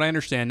thought, from what I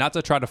understand, not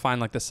to try to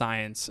find like the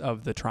science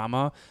of the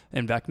trauma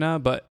in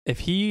Vecna, but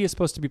if he is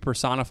supposed to be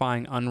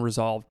personifying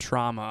unresolved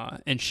trauma,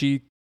 and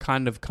she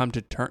kind of comes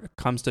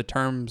to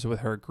terms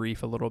with her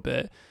grief a little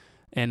bit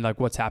and like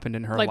what's happened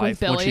in her like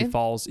life when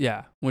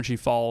she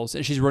falls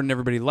and she's written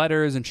everybody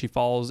letters and she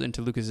falls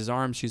into Lucas's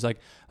arms. She's like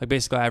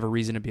basically, I have a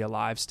reason to be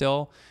alive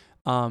still.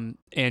 And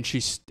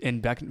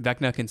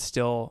Vecna can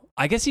still,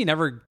 I guess he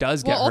never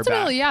does get her back.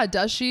 Ultimately, yeah.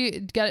 Does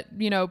she get,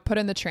 put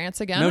in the trance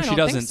again? No, I she don't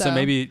doesn't. think so. So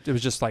maybe it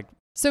was just like,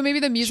 so maybe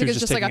the music is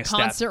just like a taking a step.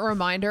 constant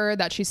reminder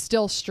that she's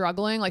still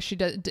struggling. Like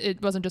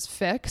it wasn't just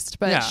fixed,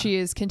 but she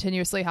is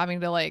continuously having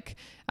to like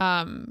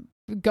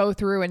go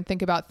through and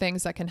think about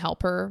things that can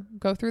help her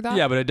go through that.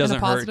 Yeah, but it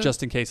doesn't hurt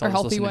just in case I'll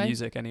just listen to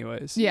music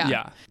anyways.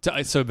 Yeah.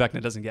 So Vecna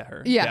doesn't get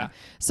her. Yeah.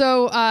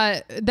 So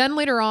then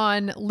later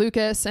on,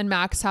 Lucas and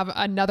Max have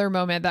another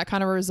moment that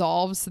kind of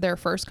resolves their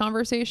first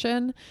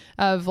conversation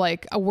of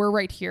like, we're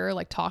right here,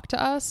 like talk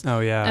to us.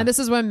 Oh yeah. And this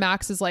is when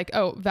Max is like,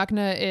 oh,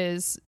 Vecna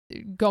is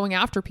going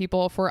after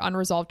people for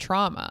unresolved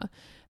trauma.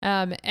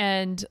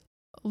 And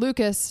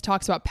Lucas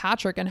talks about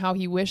Patrick and how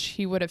he wished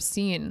he would have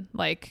seen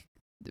like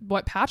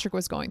what Patrick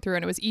was going through.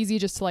 And it was easy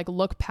just to like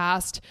look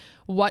past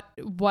what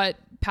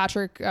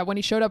Patrick, when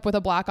he showed up with a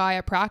black eye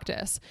at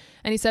practice.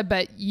 And he said,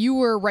 but you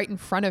were right in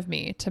front of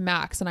me to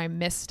Max and I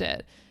missed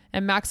it.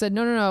 And Max said,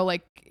 no,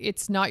 like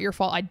it's not your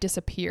fault. I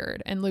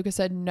disappeared. And Lucas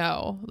said,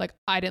 no, like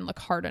I didn't look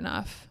hard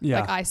enough. Yeah.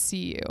 Like I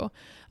see you.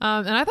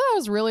 And I thought that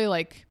was really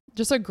like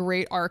just a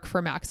great arc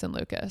for Max and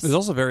Lucas. It's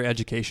also very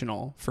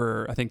educational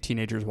for, I think,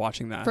 teenagers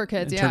watching that. For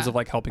kids, in terms of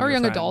like helping or your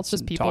young friends adults,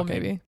 just and people talking.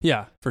 maybe.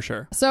 Yeah, for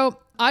sure. So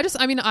I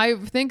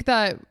think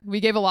that we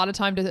gave a lot of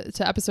time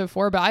to episode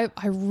 4, but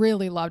I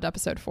really loved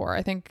episode 4.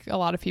 I think a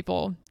lot of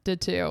people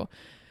did too.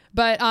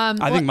 But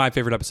I think my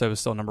favorite episode is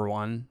still number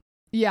 1.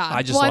 Yeah.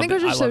 I just I think it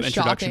was just so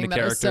introduction shocking to that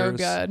it was so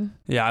characters. good.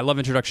 Yeah, I love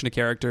introduction to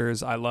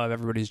characters. I love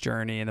everybody's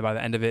journey, and then by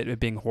the end of it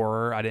being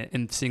horror,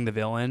 and seeing the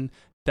villain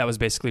that was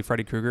basically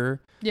Freddy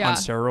Krueger on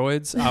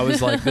steroids. I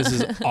was like, this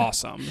is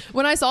awesome.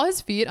 When I saw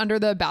his feet under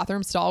the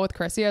bathroom stall with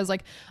Chrissy, I was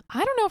like,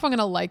 I don't know if I'm going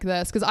to like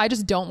this because I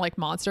just don't like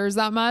monsters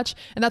that much.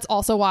 And that's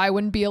also why I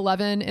wouldn't be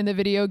 11 in the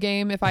video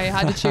game if I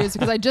had to choose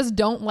because I just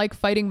don't like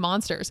fighting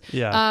monsters.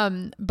 Yeah.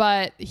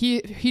 But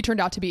he turned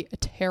out to be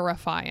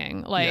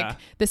terrifying. Like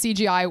the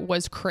CGI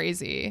was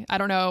crazy. I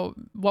don't know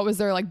what was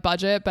their like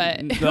budget, but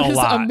it was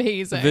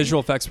amazing. The visual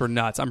effects were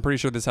nuts. I'm pretty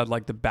sure this had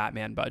like the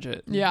Batman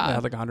budget. Yeah. It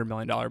had like $100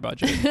 million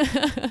budget.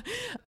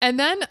 And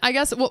then I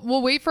guess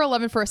we'll wait for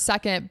 11 for a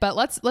second, but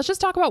let's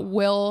just talk about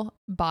Will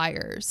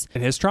Byers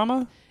and his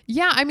trauma.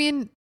 Yeah, I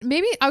mean,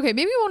 maybe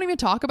we won't even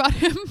talk about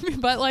him,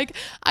 but like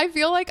I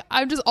feel like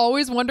I'm just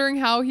always wondering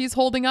how he's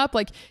holding up.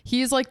 Like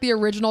he's like the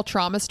original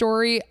trauma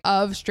story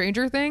of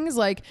Stranger Things,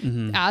 like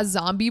as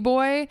Zombie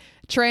Boy.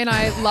 Trey and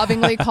I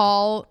lovingly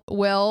call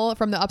Will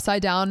from the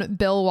Upside Down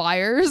Bill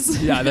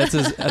Wires. Yeah,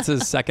 that's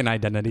his second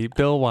identity.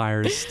 Bill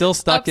Wires, still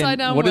stuck Upside in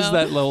down what Will. is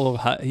that little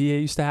hut he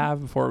used to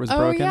have before it was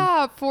broken? Oh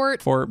yeah,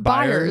 Fort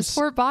Byers.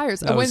 Fort Byers.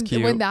 That was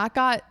cute. When that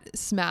got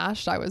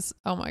smashed, I was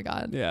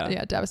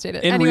yeah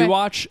devastated. In anyway,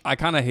 rewatch, I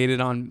kind of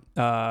hated on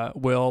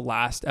Will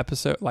last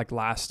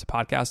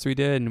podcast we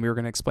did, and we were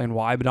going to explain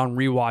why. But on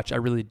rewatch, I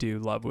really do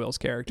love Will's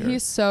character.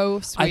 He's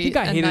so sweet. I think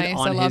I hated nice.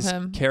 on I love his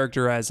him.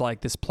 character as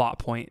like this plot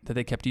point that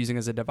they kept using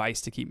as a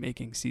device to keep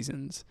making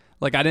seasons.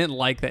 Like, I didn't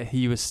like that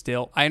he was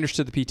still, I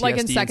understood the PTSD like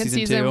in second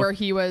season 2. where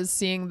he was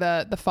seeing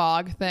the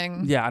fog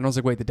thing. Yeah, and I was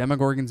like, wait, the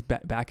Demogorgon's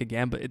back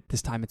again, but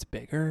this time it's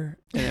bigger.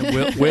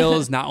 And Will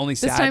is not only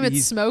sad, this time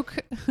it's smoke.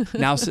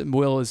 Now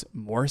Will is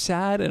more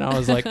sad, and I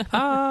was like,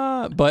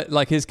 but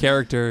like his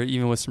character,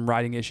 even with some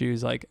writing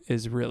issues, like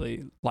is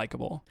really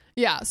likable.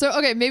 Yeah. So,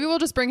 okay, maybe we'll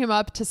just bring him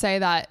up to say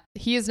that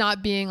he is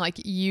not being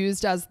like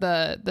used as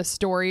the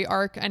story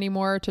arc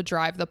anymore to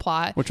drive the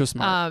plot, which was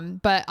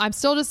smart. But I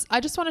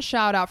just want to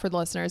shout out for the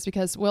listeners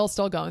because Will's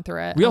still going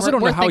through it. We also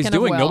don't know how he's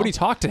doing. Nobody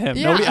talked to him.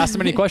 Yeah. Nobody asked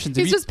him any questions.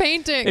 He's just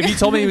painting. If you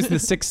told me he was the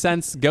Sixth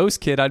Sense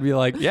ghost kid, I'd be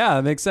like, yeah,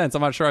 that makes sense.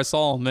 I'm not sure I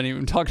saw him and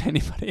even talk to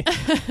anybody.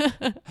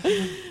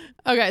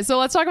 Okay, so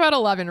let's talk about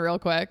 11 real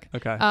quick.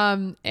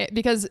 Okay.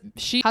 Because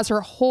she has her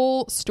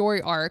whole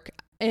story arc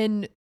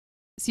in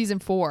season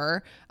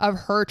 4 of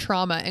her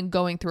trauma and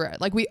going through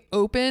it. Like, we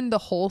open the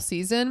whole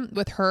season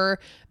with her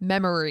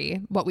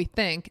memory, what we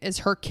think is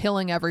her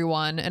killing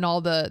everyone and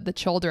all the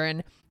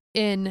children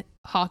in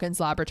Hawkins'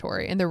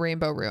 laboratory in the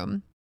Rainbow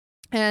Room.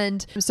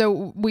 And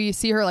so we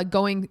see her like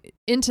going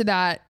into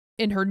that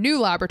in her new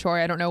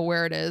laboratory. I don't know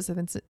where it is. I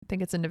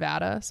think it's in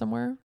Nevada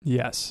somewhere.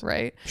 Yes.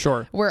 Right?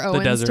 Sure. Where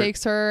Owens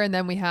takes her. And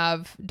then we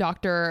have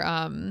Dr.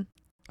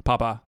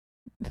 Papa.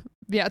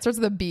 Yeah, it starts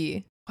with a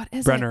B. What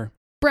is Brenner. it?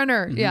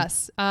 Brenner,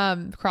 yes.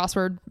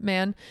 Crossword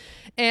man.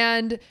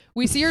 And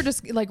we see her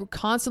just like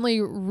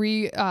constantly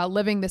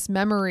living this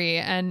memory.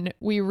 And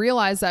we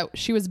realize that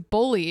she was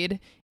bullied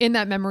in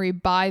that memory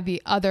by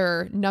the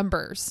other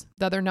number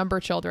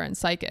children,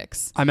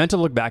 psychics. I meant to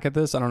look back at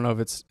this. I don't know if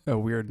it's a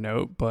weird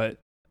note, but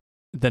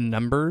the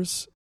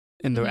numbers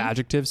and the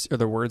adjectives or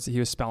the words that he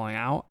was spelling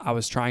out, I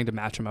was trying to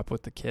match them up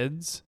with the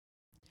kids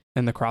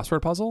in the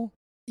crossword puzzle.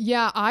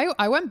 Yeah,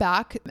 I went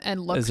back and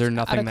looked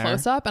at a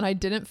close-up and I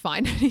didn't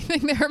find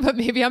anything there, but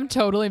maybe I'm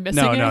totally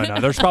missing it. No.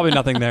 There's probably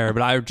nothing there,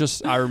 but I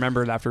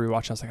remembered after we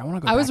watched, I was like, I want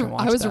to go back and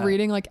watch that. I was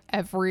reading like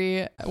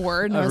every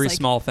word. And every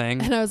small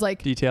thing. And I was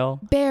like, detail.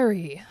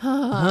 Barry.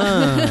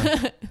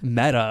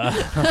 Meta.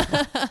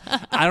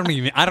 I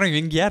don't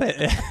even get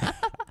it.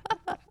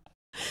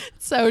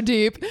 So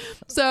deep.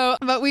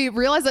 But we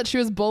realized that she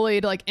was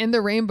bullied like in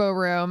the Rainbow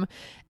Room.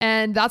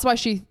 And that's why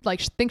she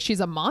like thinks she's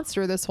a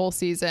monster this whole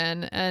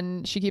season.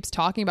 And she keeps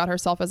talking about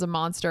herself as a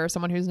monster,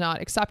 someone who's not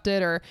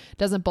accepted or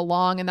doesn't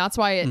belong. And that's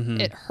why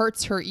it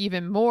hurts her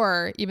even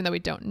more, even though we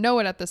don't know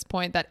it at this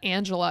point, that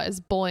Angela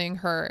is bullying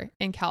her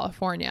in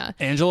California.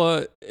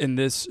 Angela in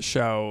this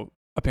show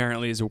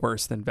apparently is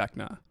worse than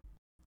Vecna.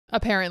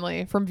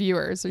 Apparently, from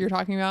viewers, you're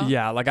talking about?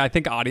 Yeah, like I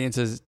think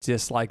audiences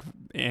dislike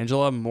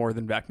Angela more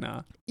than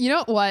Vecna. You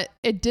know what?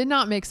 It did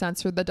not make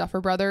sense for the Duffer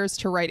brothers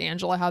to write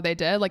Angela how they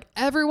did. Like,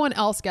 everyone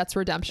else gets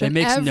redemption. It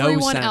makes no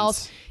sense.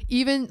 Else,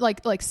 even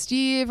like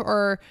Steve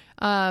or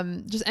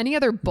just any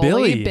other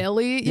bully,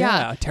 Billy.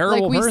 Yeah,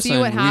 terrible like, we person. See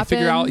what happens. We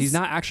figure out he's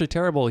not actually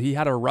terrible. He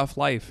had a rough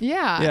life.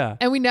 Yeah.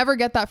 And we never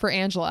get that for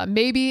Angela.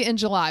 Maybe in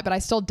July, but I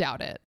still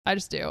doubt it. I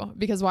just do,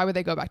 because why would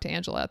they go back to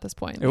Angela at this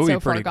point? It would be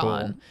pretty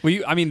cool.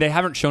 I mean, they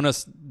haven't shown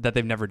us that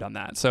they've never done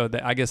that, so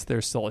I guess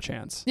there's still a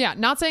chance. Yeah,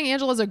 not saying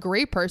Angela's a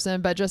great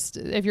person, but just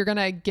if you're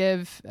gonna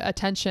give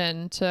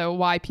attention to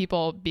why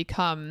people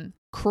become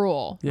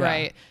cruel,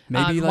 right?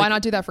 Maybe why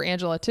not do that for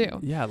Angela too?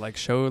 Yeah, like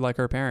show like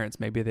her parents.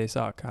 Maybe they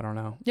suck. I don't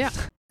know. Yeah,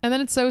 and then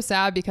it's so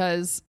sad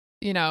because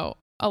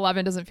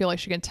 11 doesn't feel like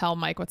she can tell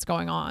Mike what's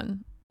going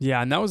on. Yeah,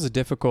 and that was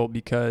difficult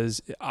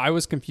because I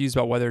was confused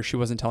about whether she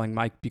wasn't telling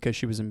Mike because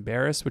she was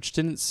embarrassed, which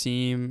didn't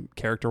seem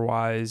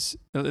character-wise.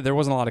 There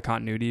wasn't a lot of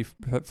continuity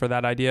for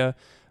that idea,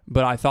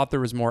 but I thought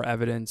there was more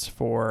evidence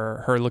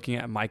for her looking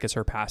at Mike as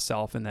her past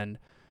self and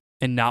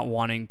not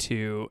wanting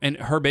to, and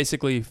her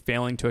basically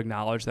failing to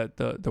acknowledge that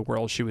the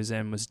world she was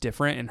in was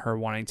different and her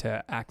wanting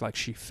to act like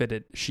she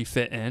fit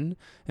in.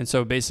 And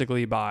so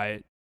basically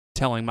by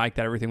telling Mike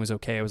that everything was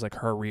okay, it was like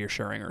her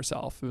reassuring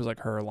herself. It was like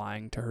her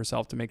lying to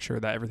herself to make sure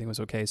that everything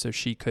was okay so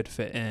she could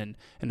fit in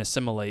and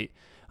assimilate,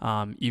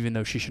 even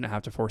though she shouldn't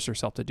have to force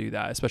herself to do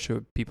that, especially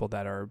with people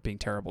that are being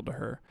terrible to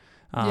her.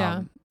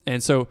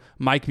 And so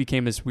Mike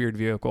became this weird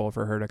vehicle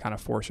for her to kind of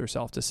force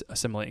herself to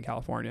assimilate in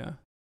California.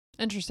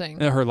 Interesting.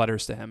 Her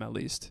letters to him, at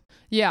least.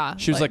 Yeah.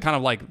 She was like kind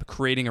of like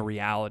creating a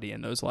reality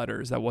in those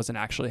letters that wasn't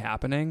actually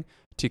happening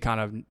to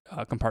kind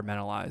of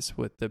compartmentalize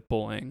with the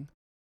bullying.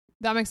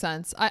 That makes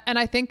sense.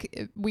 I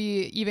think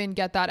we even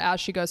get that as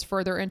she goes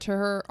further into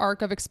her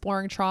arc of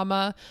exploring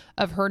trauma,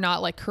 of her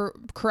not like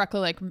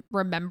correctly like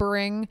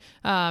remembering,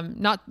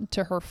 not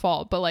to her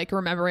fault, but like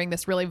remembering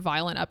this really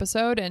violent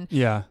episode and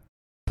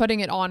putting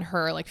it on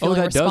her, like feeling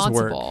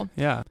responsible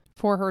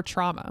for her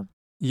trauma.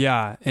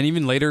 Yeah, and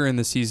even later in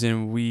the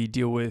season, we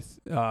deal with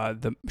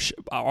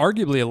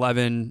arguably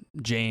 11,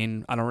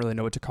 Jane. I don't really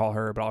know what to call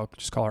her, but I'll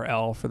just call her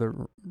L for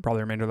the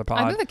probably remainder of the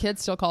pod. I think the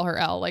kids still call her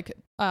L. Like,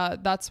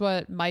 that's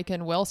what Mike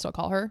and Will still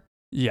call her.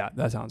 Yeah,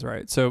 that sounds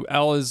right. So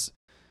Elle is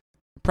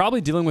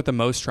probably dealing with the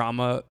most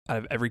trauma out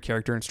of every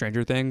character in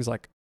Stranger Things,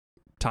 like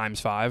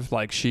times 5.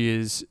 Like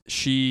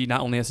she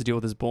not only has to deal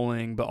with this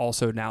bullying, but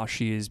also now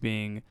she is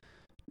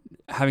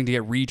having to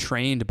get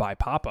retrained by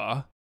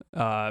Papa.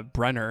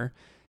 Brenner,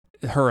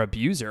 her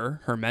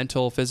abuser, her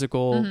mental,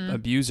 physical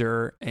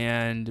abuser,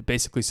 and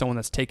basically someone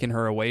that's taken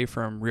her away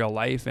from real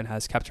life and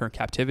has kept her in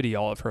captivity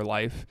all of her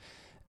life,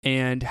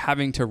 and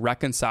having to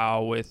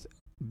reconcile with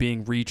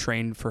being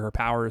retrained for her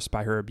powers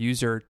by her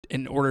abuser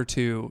in order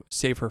to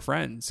save her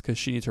friends because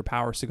she needs her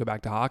powers to go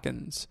back to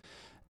Hawkins.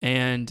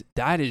 And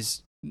that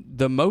is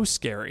the most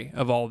scary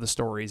of all the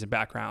stories and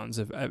backgrounds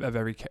of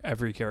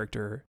every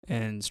character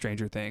in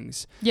Stranger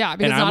Things. Yeah,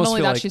 because not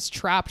only that, she's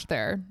trapped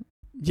there.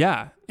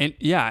 Yeah,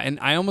 and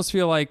I almost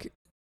feel like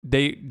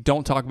they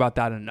don't talk about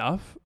that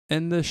enough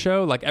in the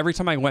show. Like every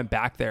time I went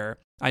back there,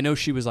 I know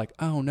she was like,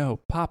 "Oh no,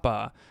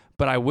 Papa,"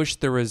 but I wish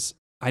there was.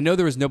 I know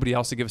there was nobody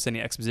else to give us any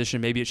exposition.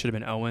 Maybe it should have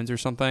been Owens or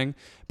something,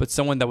 but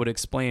someone that would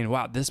explain,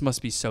 wow, this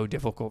must be so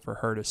difficult for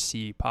her to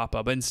see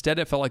Papa. But instead,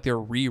 it felt like they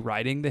were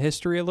rewriting the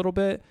history a little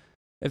bit,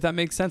 if that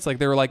makes sense. Like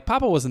they were like,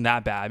 Papa wasn't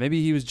that bad.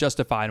 Maybe he was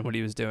justified in what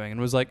he was doing,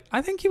 and was like,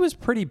 I think he was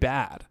pretty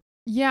bad.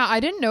 Yeah, I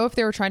didn't know if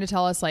they were trying to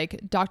tell us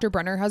like Dr.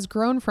 Brenner has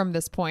grown from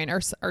this point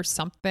or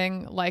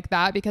something like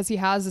that, because he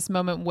has this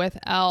moment with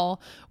Elle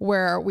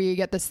where we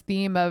get this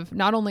theme of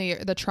not only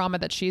the trauma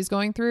that she's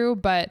going through,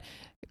 but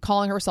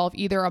calling herself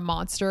either a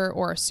monster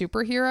or a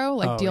superhero,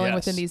 like dealing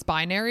within these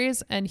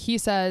binaries. And he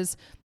says,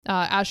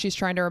 as she's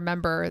trying to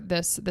remember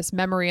this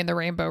memory in the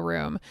Rainbow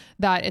Room,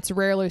 that it's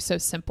rarely so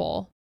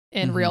simple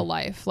in real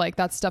life. Like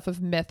that stuff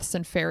of myths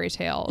and fairy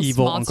tales,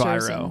 evil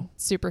monsters Uncle and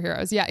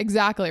superheroes. Yeah,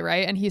 exactly.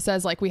 Right. And he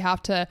says like we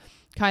have to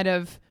kind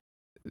of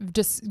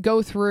just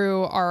go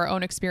through our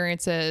own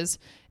experiences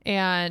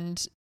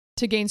and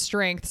to gain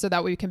strength so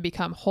that we can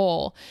become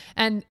whole.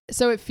 And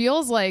so it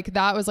feels like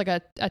that was like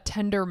a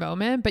tender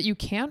moment, but you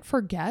can't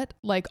forget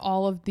like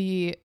all of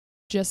the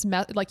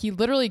like he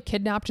literally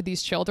kidnapped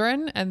these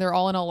children and they're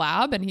all in a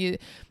lab, and he,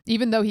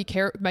 even though he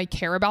might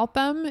care about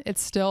them,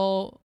 it's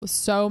still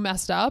so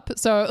messed up.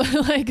 So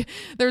like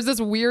there's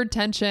this weird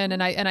tension,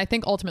 and I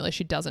think ultimately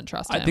she doesn't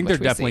trust him. I think they're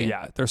definitely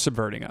they're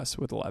subverting us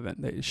with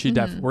 11.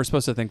 We're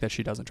supposed to think that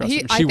she doesn't trust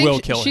him. She will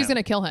kill him. She's going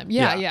to kill him.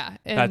 Yeah.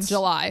 In That's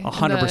July.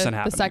 100%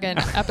 happening. The second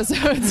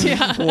episodes.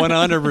 Yeah.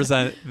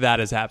 100% that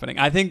is happening.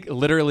 I think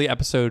literally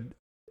episode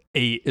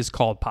 8 is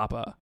called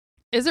Papa.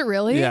 Is it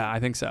really? Yeah, I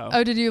think so. Oh,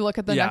 really? Did you look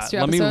at the next two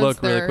episodes? Let me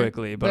look really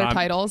quickly. But their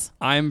titles?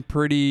 I'm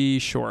pretty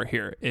sure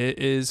here. It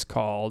is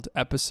called,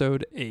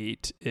 episode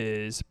 8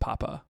 is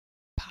Papa.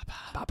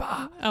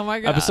 Papa. Oh my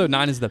God. Episode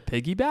 9 is the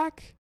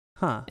piggyback?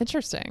 Huh.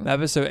 Interesting.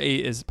 Episode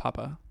 8 is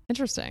Papa.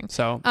 Interesting.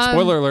 So,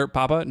 spoiler alert,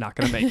 Papa, not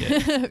going to make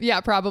it. Yeah,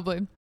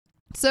 probably.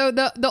 So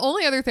the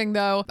only other thing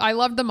though, I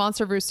love the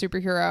monster versus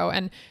superhero,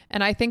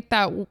 and I think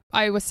that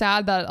I was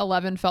sad that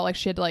 11 felt like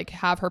she had to like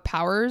have her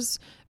powers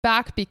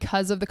back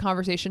because of the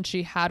conversation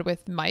she had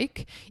with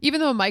Mike,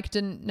 even though Mike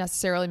didn't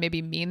necessarily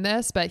maybe mean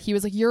this, but he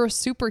was like, you're a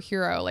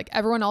superhero, like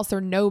everyone else, they're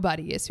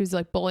nobodies, who's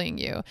like bullying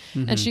you.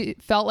 And she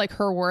felt like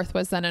her worth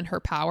was then in her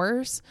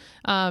powers.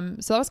 So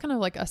that was kind of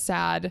like a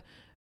sad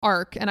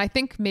arc, and I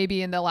think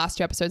maybe in the last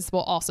 2 episodes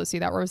we'll also see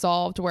that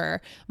resolved, where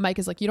Mike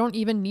is like, you don't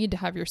even need to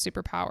have your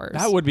superpowers.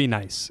 That would be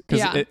nice,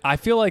 because I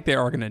feel like they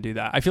are going to do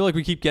that. I feel like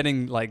we keep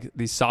getting like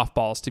these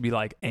softballs to be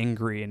like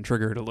angry and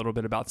triggered a little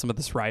bit about some of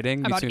this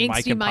writing about between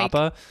Mike and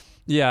Papa.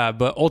 Yeah,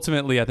 but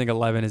ultimately I think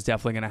 11 is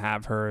definitely going to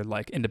have her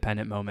like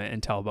independent moment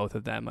and tell both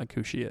of them like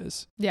who she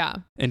is. Yeah.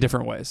 In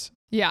different ways.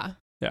 Yeah.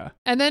 Yeah.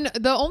 And then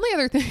the only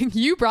other thing,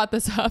 you brought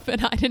this up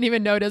and I didn't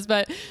even notice,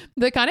 but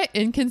the kind of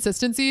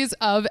inconsistencies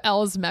of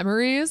Elle's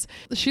memories.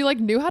 She like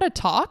knew how to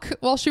talk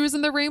while she was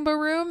in the Rainbow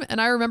Room.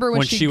 And I remember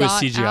when she was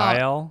got CGI out,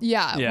 Elle?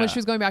 Yeah, when she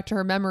was going back to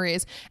her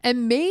memories.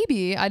 And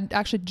maybe, I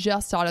actually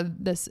just thought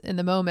of this in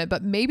the moment,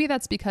 but maybe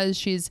that's because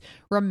she's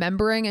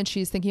remembering and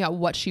she's thinking about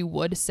what she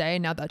would say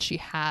now that she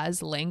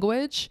has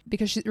language.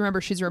 Because she's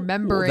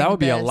remembering. That would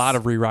be a lot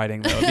of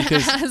rewriting though,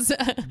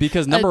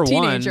 because number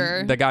one,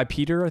 the guy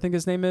Peter, I think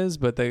his name is,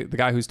 but the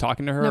guy who's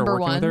talking to her or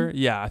working with her,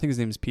 I think his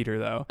name is Peter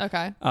though.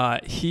 Okay.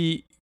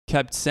 He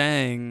kept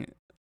saying,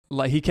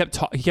 like he kept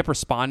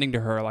responding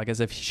to her like as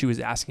if she was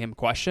asking him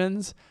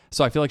questions.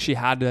 So I feel like she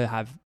had to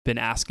have been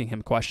asking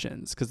him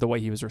questions because the way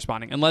he was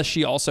responding, unless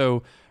she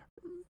also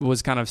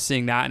was kind of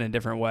seeing that in a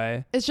different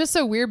way. It's just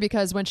so weird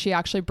because when she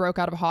actually broke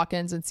out of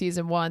Hawkins in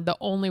season 1, the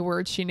only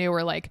words she knew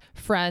were like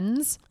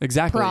friends,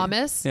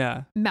 promise,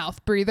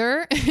 mouth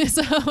breather.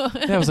 So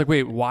I was like,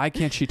 wait, why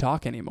can't she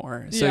talk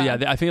anymore? So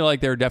I feel like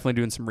they're definitely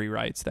doing some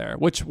rewrites there,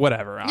 which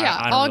whatever. Yeah,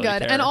 I don't all really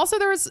good. care. And also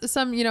there was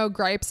some,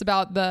 gripes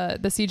about the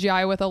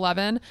CGI with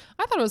 11.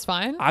 I thought it was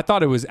fine. I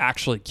thought it was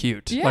actually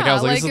cute. Yeah, like I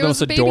was like, this is the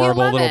most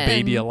adorable 11. little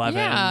baby 11.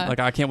 Yeah. Like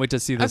I can't wait to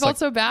see this. I felt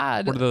so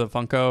bad. What are the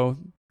Funko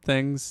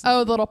things?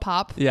 Oh, the little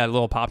pop. Yeah,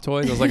 little pop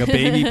toys. It was like a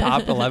baby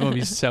pop. 11 would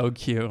be so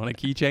cute on a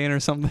keychain or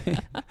something.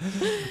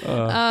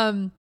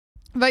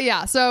 But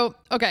yeah, so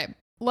okay,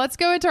 let's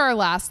go into our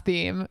last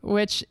theme,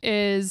 which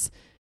is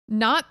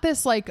not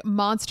this like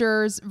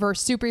monsters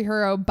versus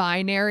superhero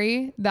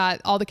binary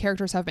that all the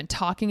characters have been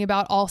talking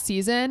about all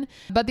season,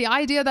 but the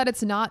idea that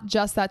it's not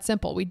just that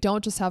simple. We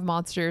don't just have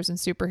monsters and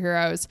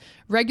superheroes.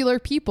 Regular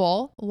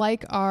people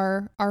like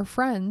our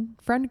friend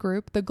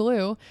group, the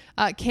Glue,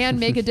 can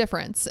make a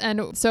difference.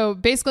 And so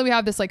basically we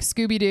have this like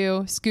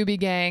Scooby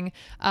gang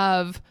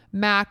of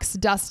Max,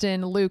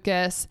 Dustin,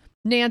 Lucas,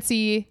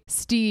 Nancy,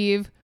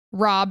 Steve,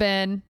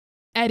 Robin,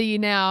 Eddie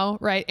now,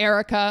 right?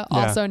 Erica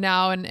also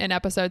now in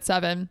episode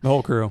 7. The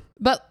whole crew.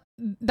 But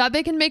that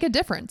they can make a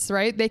difference,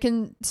 right? They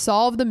can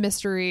solve the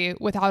mystery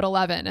without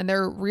 11, and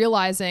they're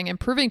realizing and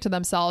proving to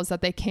themselves that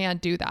they can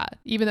do that,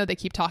 even though they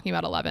keep talking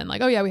about 11.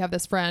 Like, oh yeah, we have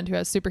this friend who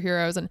has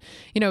superheroes, and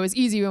it was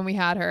easy when we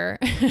had her.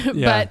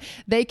 But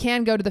they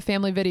can go to the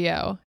family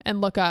video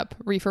and look up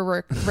Reefer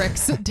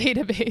Rick's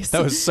database.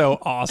 That was so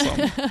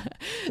awesome.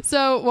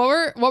 So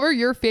what were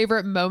your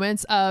favorite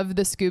moments of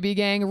the Scooby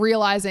Gang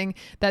realizing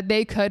that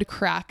they could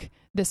crack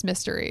this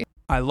mystery?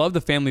 I love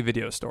the family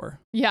video store.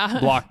 Yeah.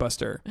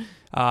 Blockbuster.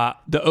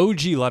 The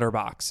OG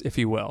letterbox, if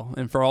you will.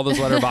 And for all those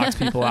letterbox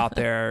people out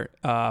there,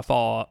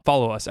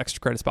 follow us, Extra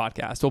Credits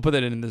Podcast. We'll put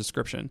it in the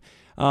description.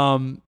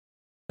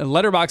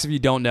 Letterbox, if you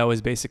don't know,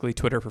 is basically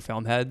Twitter for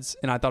film heads.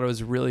 And I thought it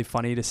was really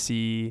funny to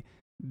see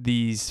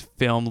these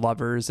film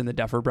lovers and the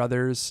Duffer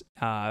brothers,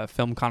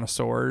 film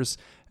connoisseurs,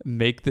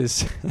 make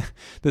this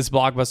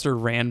blockbuster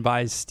ran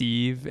by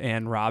Steve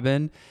and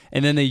Robin,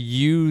 and then they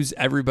use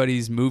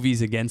everybody's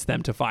movies against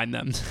them to find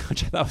them,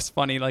 which I thought was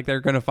funny. Like they're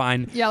going to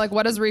find like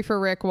what is Reefer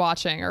Rick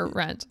watching or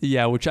rent?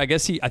 Yeah, which I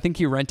think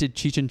he rented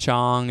Cheech and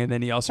Chong, and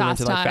then he also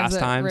rented like Fast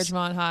Times,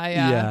 Ridgemont High.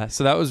 Yeah,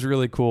 so that was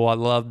really cool. I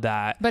love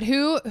that. But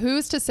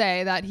who's to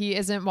say that he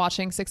isn't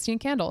watching 16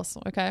 Candles?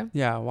 Okay.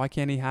 Yeah, why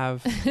can't he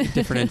have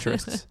different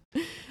interests?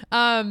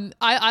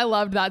 I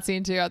loved that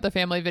scene too at the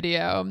family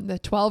video, the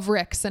 12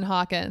 Ricks and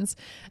Hawkins.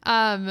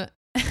 I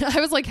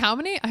was like,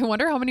 I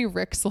wonder how many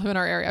Ricks live in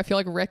our area. I feel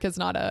like Rick is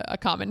not a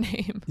common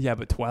name. Yeah,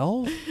 but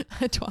 12?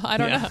 I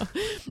don't know.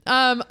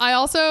 I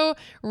also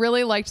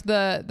really liked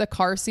the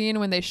car scene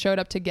when they showed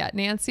up to get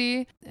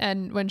Nancy,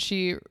 and when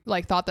she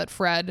like thought that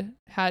Fred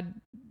had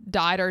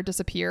died or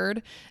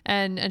disappeared,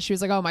 and she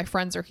was like, oh, my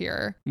friends are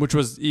here, which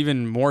was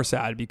even more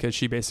sad because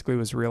she basically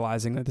was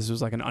realizing that this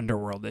was like an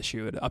underworld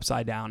issue, an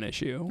upside down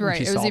issue,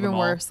 right? It was even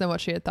worse than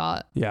what she had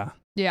thought.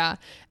 Yeah.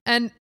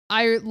 And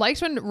I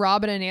liked when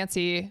Robin and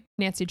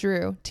Nancy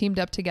Drew teamed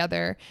up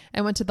together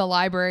and went to the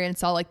library and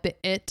saw like the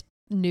It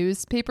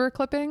newspaper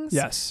clippings.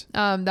 Yes.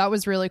 That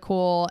was really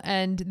cool.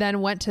 And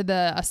then went to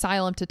the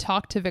asylum to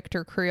talk to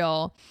Victor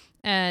Creel.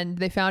 And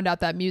they found out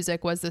that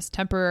music was this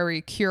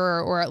temporary cure,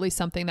 or at least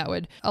something that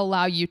would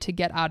allow you to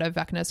get out of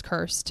Vecna's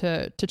curse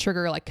to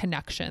trigger like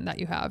connection that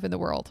you have in the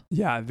world.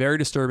 Yeah, very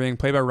disturbing.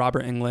 Played by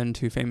Robert Englund,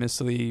 who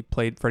famously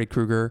played Freddy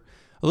Krueger.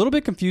 A little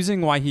bit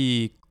confusing why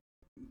he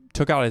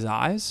took out his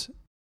eyes.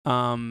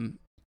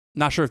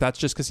 Not sure if that's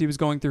just because he was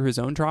going through his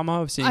own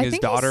trauma of seeing his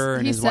daughter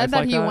and his wife like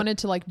that. He said that he wanted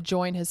to like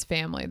join his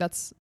family.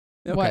 That's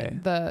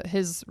what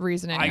his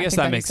reasoning. I guess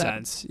that makes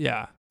sense.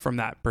 Yeah, from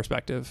that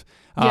perspective.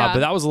 But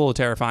that was a little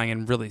terrifying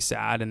and really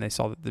sad. And they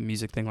saw the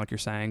music thing, like you're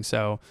saying.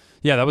 So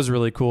yeah, that was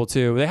really cool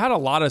too. They had a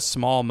lot of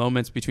small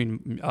moments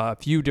between a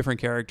few different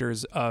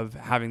characters of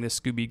having this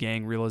Scooby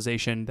Gang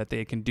realization that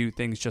they can do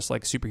things just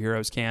like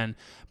superheroes can.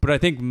 But I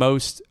think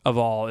most of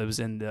all, it was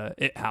in the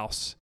It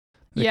house.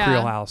 The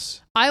Creel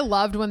house. I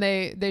loved when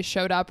they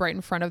showed up right in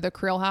front of the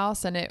Creel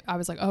house, and I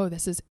was like, oh,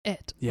 this is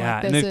it. Yeah,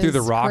 like, and they threw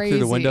the rock through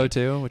the window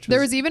too.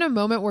 There was even a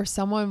moment where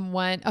someone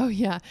went,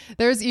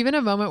 there was even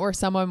a moment where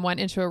someone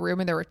went into a room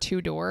and there were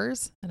 2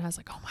 doors, and I was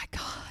like, oh my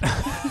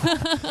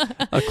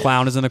God. A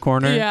clown is in the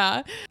corner.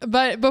 Yeah.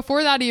 But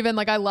before that even,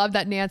 like I love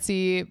that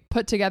Nancy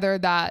put together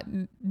that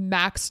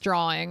Max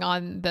drawing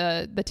on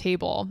the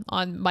table,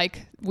 on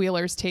Mike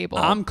Wheeler's table.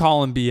 I'm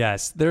calling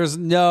BS. There's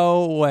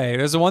no way.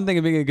 There's one thing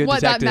of being a good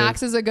detective. That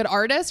Max is a good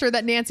artist, or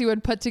that Nancy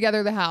would put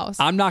together the house?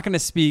 I'm not going to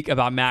speak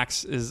about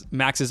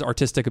Max's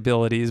artistic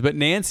abilities, but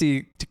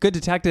Nancy, good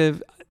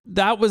detective,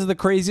 that was the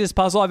craziest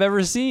puzzle I've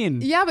ever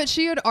seen. Yeah, but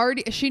she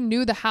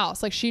knew the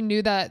house. Like she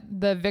knew that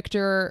the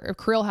Victor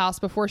Creel house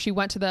before she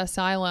went to the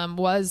asylum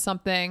was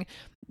something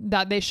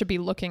that they should be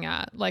looking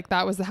at. Like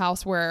that was the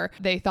house where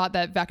they thought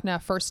that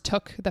Vecna first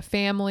took the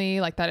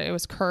family, like that it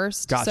was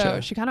cursed. Gotcha.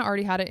 So she kind of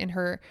already had it in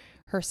her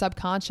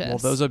subconscious. Well,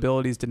 those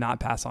abilities did not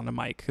pass on to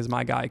Mike because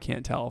my guy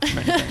can't tell from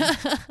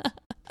anything.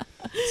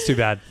 It's too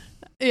bad.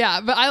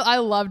 Yeah, but I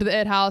loved the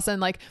It house, and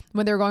like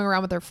when they were going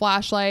around with their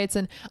flashlights,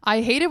 and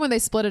I hated when they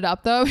split it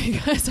up though,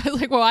 because I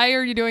was like, why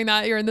are you doing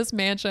that? You're in this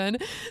mansion,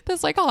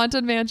 this like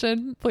haunted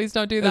mansion. Please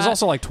don't do that. There's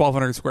also like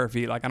 1,200 square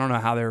feet. Like I don't know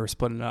how they were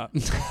splitting it up.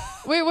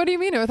 Wait, what do you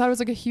mean? I thought it was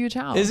like a huge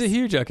house. Is it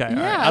huge? Okay.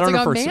 Yeah, right. I don't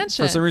know.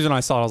 For some reason I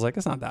saw it. I was like,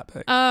 it's not that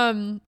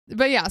big.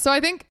 But yeah, so I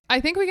think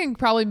we can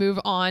probably move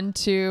on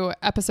to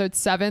episode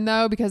 7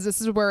 though, because this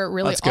is where it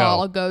really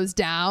all goes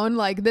down.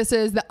 Like this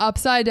is the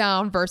Upside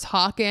Down versus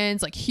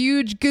Hawkins, like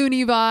huge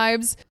Goonie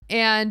vibes.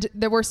 And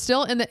we're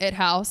still in the It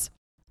house.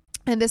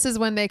 And this is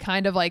when they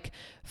kind of like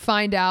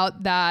find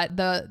out that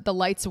the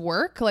lights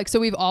work. Like, so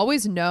we've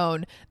always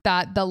known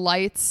that the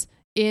lights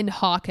in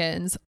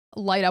Hawkins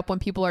light up when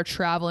people are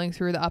traveling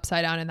through the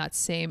Upside Down in that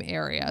same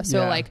area.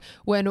 So like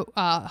when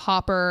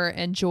Hopper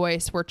and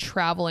Joyce were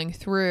traveling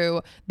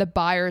through the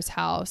Byers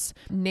house,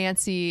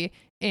 Nancy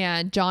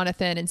and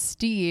Jonathan and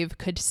Steve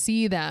could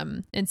see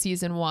them in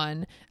season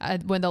 1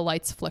 when the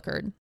lights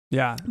flickered.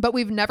 Yeah. But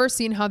we've never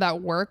seen how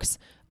that works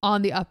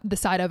on the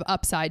side of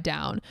Upside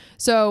Down.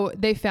 So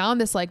they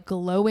found this like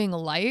glowing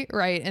light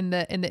right in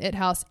the It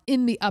house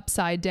in the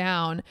Upside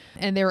Down,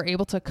 and they were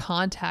able to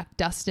contact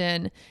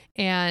Dustin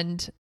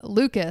and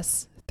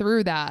Lucas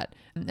through that,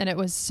 and it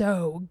was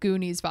so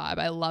Goonies vibe.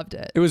 I loved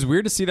it. It was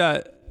weird to see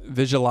that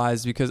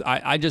visualized because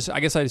I guess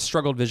I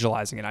struggled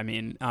visualizing it. I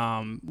mean,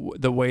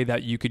 the way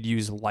that you could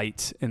use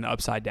light in the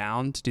Upside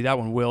Down to do that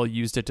when Will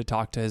used it to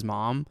talk to his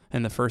mom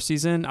in the first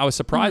season. I was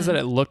surprised that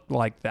it looked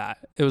like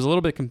that. It was a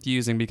little bit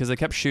confusing because they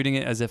kept shooting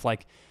it as if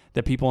like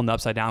the people in the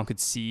Upside Down could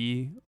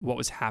see what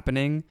was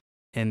happening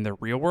in the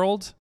real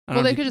world.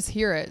 Well, they could just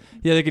hear it.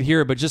 Yeah, they could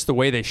hear it, but just the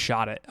way they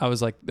shot it, I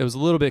was like, it was a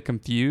little bit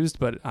confused,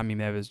 but I mean,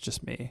 that was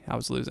just me. I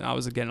was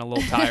getting a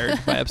little tired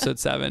by episode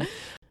 7.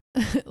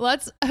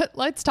 Let's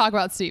talk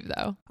about Steve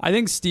though. I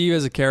think Steve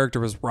as a character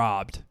was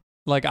robbed.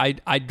 Like I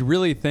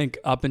really think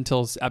up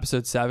until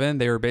episode 7,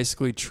 they were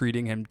basically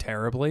treating him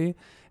terribly.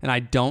 And I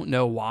don't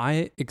know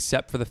why,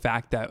 except for the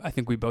fact that I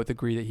think we both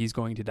agree that he's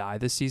going to die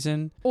this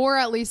season. Or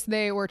at least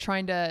they were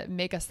trying to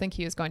make us think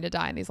he was going to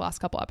die in these last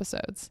couple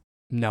episodes.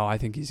 No, I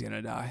think he's going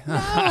to die. No.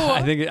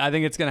 I think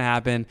it's going to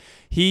happen.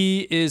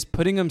 He is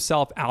putting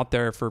himself out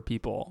there for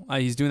people.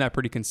 He's doing that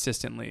pretty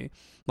consistently.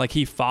 Like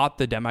he fought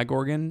the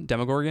Demogorgon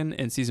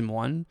in season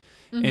 1.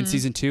 Mm-hmm. In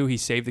season 2, he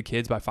saved the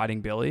kids by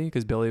fighting Billy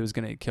because Billy was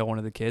going to kill one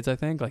of the kids, I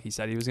think. Like he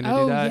said he was going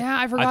to do that. Oh, yeah,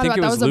 I forgot about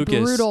that. That was Lucas.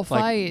 A brutal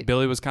fight. Like,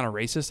 Billy was kind of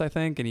racist, I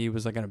think, and he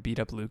was like going to beat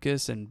up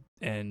Lucas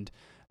and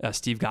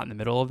Steve got in the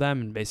middle of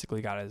them and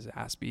basically got his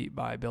ass beat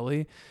by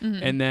Billy.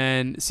 Mm-hmm. And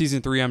then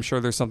season 3, I'm sure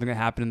there's something that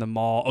happened in the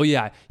mall. Oh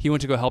yeah, he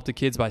went to go help the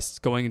kids by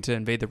going to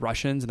invade the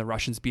Russians, and the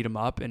Russians beat him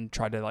up and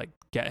tried to like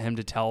get him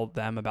to tell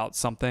them about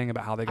something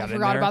about how they got in there. I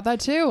forgot about that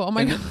too. Oh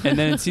my God. And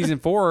then in season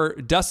 4,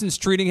 Dustin's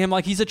treating him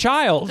like he's a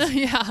child.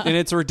 Yeah. And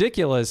it's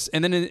ridiculous.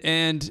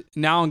 And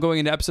now I'm going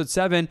into episode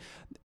 7.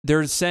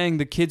 They're saying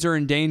the kids are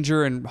in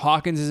danger and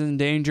Hawkins is in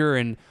danger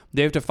and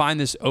they have to find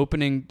this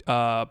opening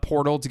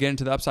portal to get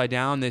into the Upside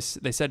Down. They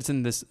said it's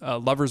in this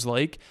Lover's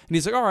Lake. And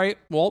he's like, all right,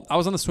 well, I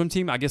was on the swim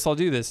team. I guess I'll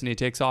do this. And he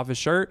takes off his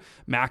shirt.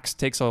 Max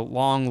takes a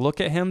long look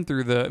at him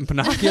through the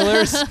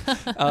binoculars,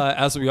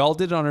 as we all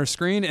did on our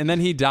screen. And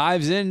then he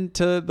dives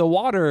into the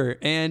water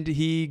and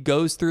he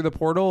goes through the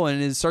portal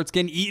and starts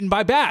getting eaten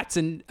by bats.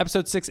 And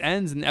episode 6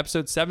 ends and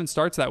episode 7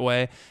 starts that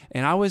way.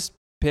 And I was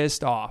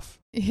pissed off.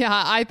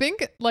 Yeah, I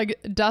think like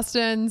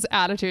Dustin's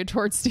attitude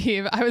towards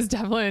Steve, I was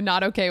definitely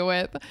not okay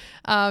with.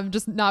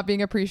 Just not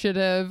being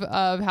appreciative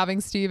of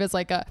having Steve as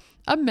like a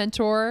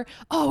mentor,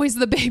 always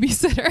the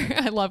babysitter.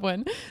 I love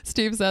when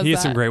Steve says that. He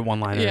has some great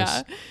one-liners.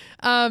 Yeah.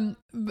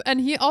 And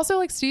he also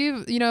like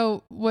Steve,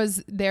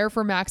 was there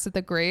for Max at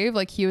the grave.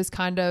 Like he was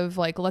kind of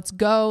like, let's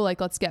go, like,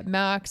 let's get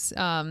Max,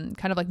 kind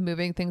of like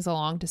moving things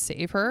along to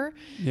save her.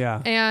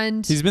 Yeah.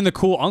 And he's been the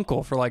cool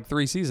uncle for like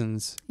 3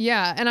 seasons.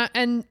 Yeah.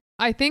 And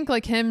I think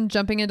like him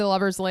jumping into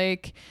Lover's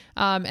Lake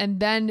and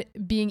then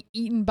being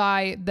eaten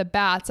by the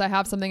bats. I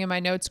have something in my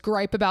notes,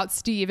 gripe about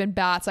Steve and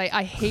bats.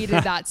 I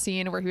hated that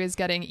scene where he was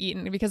getting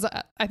eaten because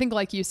I think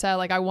like you said,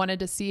 like I wanted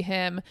to see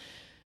him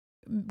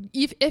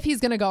if he's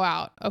going to go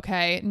out,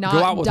 okay,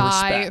 not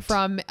die respect.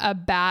 From a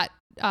bat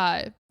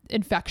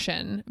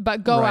infection,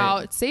 but go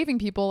out saving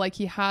people like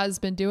he has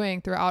been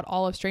doing throughout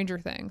all of Stranger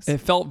Things. It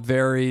felt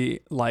very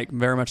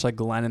much like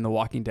Glenn in The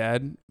Walking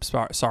Dead.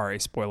 Sorry,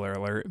 spoiler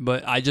alert,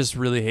 but I just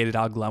really hated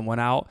how Glenn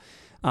went out.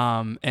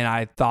 And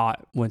I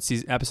thought when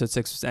episode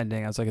 6 was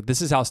ending, I was like, if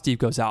this is how Steve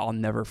goes out, I'll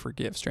never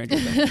forgive Stranger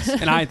Things.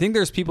 And I think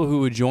there's people who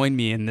would join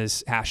me in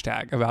this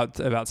hashtag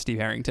about Steve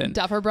Harrington.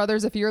 Duffer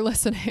Brothers, if you're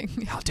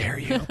listening. How dare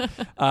you?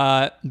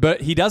 But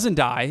he doesn't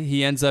die.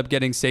 He ends up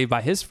getting saved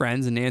by his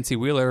friends and Nancy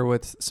Wheeler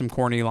with some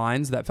corny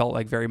lines that felt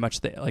like very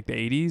much like the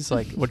 80s.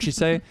 Like, what'd she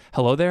say?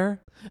 Hello there?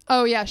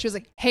 Oh, yeah. She was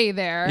like, hey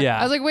there. Yeah.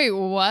 I was like, wait,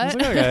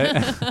 what? I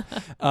was like,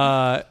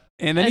 okay.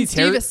 And then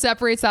Steve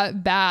separates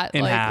that bat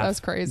in half. That was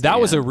crazy. That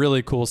was a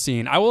really cool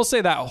scene. I will say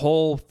that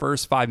whole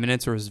first 5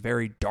 minutes was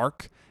very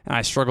dark, and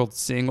I struggled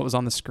seeing what was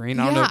on the screen.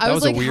 I don't know. That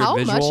was like, a weird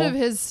visual. How much of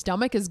his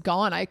stomach is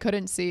gone? I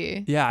couldn't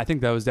see. Yeah, I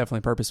think that was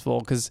definitely purposeful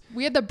because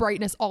we had the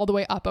brightness all the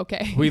way up.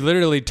 Okay, we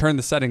literally turned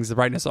the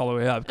brightness all the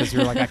way up because we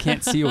were like, I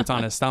can't see what's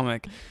on his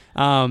stomach.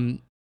 And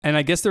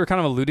I guess they were kind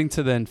of alluding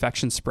to the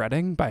infection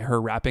spreading by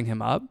her wrapping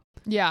him up.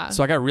 Yeah.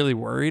 So I got really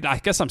worried. I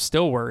guess I'm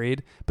still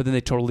worried, but then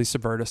they totally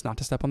subvert us not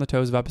to step on the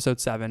toes of episode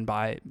 7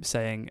 by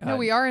saying... No,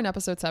 we are in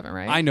episode 7,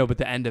 right? I know, but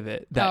the end of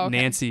it, that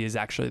Nancy is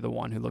actually the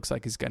one who looks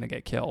like he's going to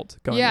get killed.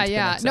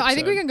 Yeah. No, I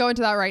think we can go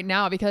into that right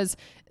now because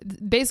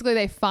basically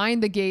they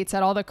find the gates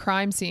at all the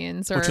crime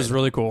scenes. Which was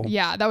really cool.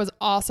 Yeah, that was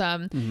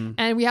awesome. Mm-hmm.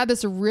 And we had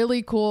this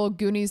really cool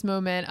Goonies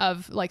moment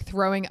of like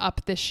throwing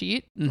up the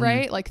sheet,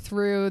 right? Like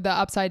through the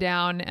Upside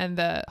Down and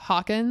the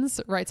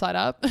Hawkins right side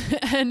up.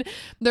 And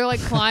they're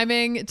like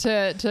climbing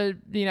to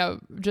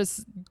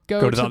just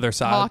go to the other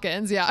side.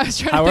 Hawkins. Yeah, I was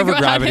trying However to think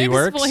about gravity how to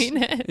works. explain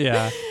it.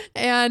 Yeah.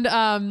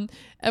 And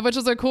which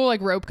was a cool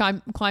like rope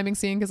climbing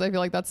scene, because I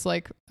feel like that's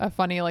like a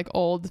funny like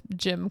old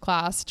gym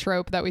class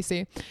trope that we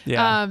see.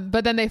 Yeah.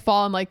 But then they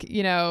fall in like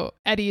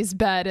Eddie's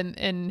bed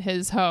in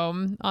his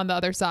home on the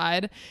other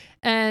side,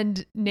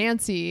 and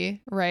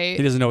Nancy, right?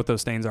 He doesn't know what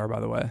those stains are, by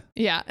the way.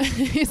 Yeah,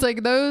 he's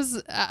like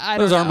those. I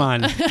don't Those know.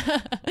 aren't mine.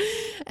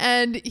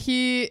 And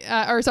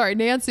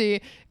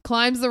Nancy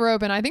climbs the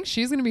rope, and I think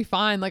she's gonna be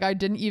fine. Like I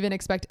didn't even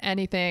expect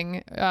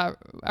anything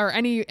or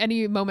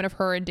any moment of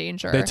her in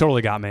danger. They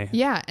totally got me.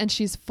 Yeah, and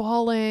she's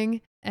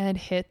falling and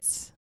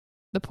hits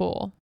the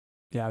pool.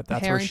 Yeah,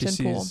 that's where she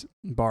Harrington sees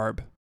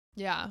Barb.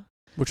 Yeah.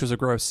 Which was a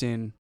gross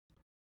scene.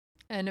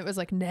 And it was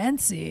like,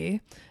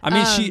 Nancy. I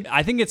mean,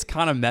 I think it's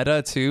kind of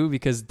meta too,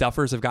 because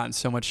Duffers have gotten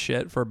so much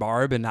shit for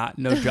Barb and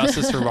no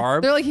justice for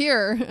Barb. They're like,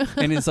 here.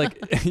 And it's like,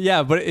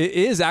 yeah, but it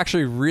is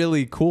actually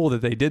really cool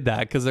that they did that,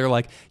 because they're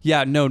like,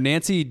 yeah, no,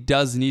 Nancy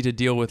does need to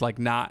deal with like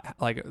not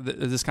like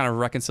this kind of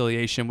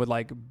reconciliation with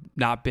like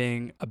not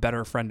being a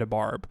better friend to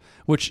Barb,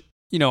 which,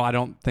 I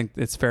don't think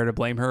it's fair to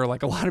blame her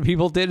like a lot of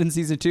people did in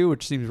season 2,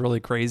 which seems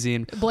really crazy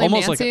and Blame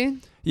almost Nancy?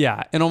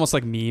 like and almost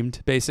like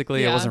memed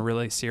basically. Yeah. It wasn't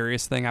really a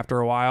serious thing after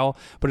a while,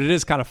 but it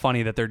is kind of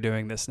funny that they're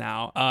doing this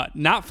now.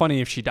 Not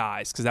funny if she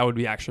dies, because that would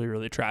be actually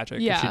really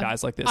tragic if she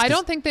dies like this. I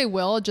don't think they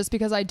will, just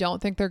because I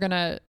don't think they're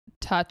gonna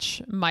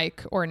touch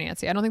Mike or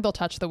Nancy. I don't think they'll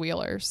touch the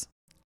Wheelers,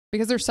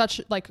 because they're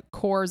such like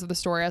cores of the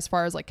story as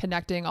far as like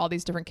connecting all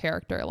these different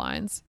character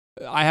lines.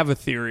 I have a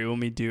theory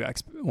when we do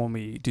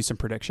some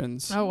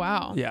predictions. Oh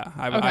wow. Yeah,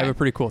 I have a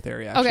pretty cool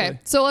theory actually. Okay,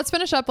 so let's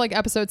finish up like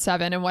episode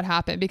 7 and what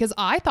happened, because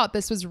I thought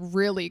this was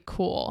really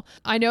cool.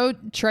 I know,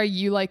 Trey,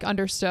 you like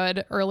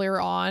understood earlier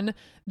on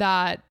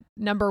that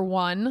number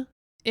 1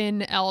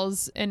 in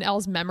Elle's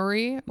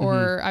memory,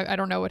 or I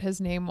don't know what his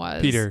name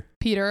was.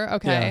 Peter.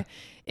 Okay. Yeah.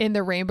 In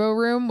the Rainbow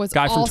Room was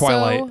guy from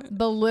Twilight.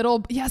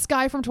 The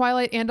guy from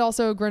Twilight, and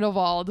also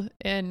Grindelwald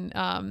in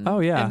in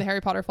the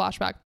Harry Potter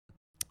flashback.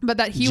 But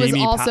that he was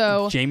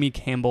also Jamie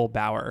Campbell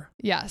Bower.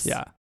 Yes.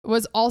 Yeah.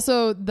 Was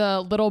also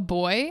the little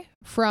boy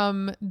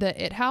from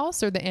the It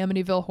House, or the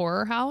Amityville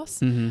Horror House,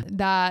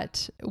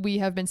 that we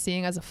have been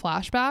seeing as a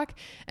flashback.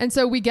 And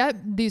so we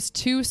get these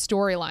 2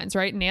 storylines,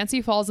 right?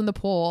 Nancy falls in the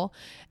pool,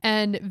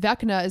 and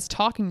Vecna is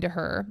talking to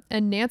her,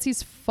 and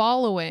Nancy's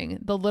following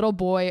the little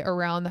boy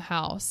around the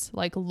house,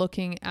 like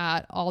looking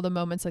at all the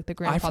moments, like the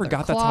grandfather I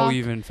forgot clock. That's how we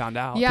even found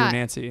out through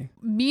Nancy.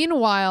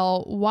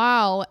 Meanwhile,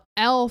 while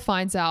Elle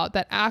finds out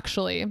that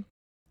actually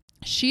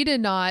she did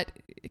not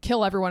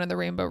kill everyone in the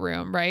Rainbow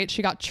Room, right?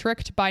 She got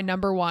tricked by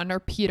number 1, or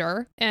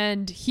Peter,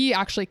 and he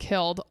actually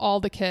killed all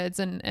the kids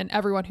and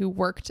everyone who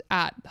worked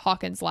at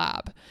Hawkins'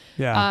 lab.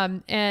 Yeah.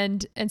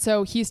 And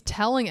so he's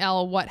telling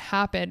Elle what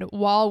happened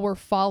while we're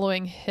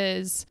following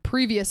his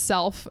previous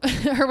self,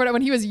 or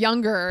when he was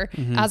younger,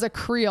 as a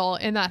Creel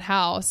in that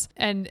house,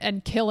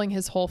 and killing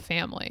his whole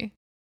family.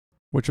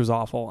 Which was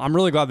awful. I'm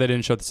really glad they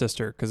didn't show the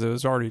sister, because it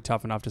was already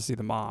tough enough to see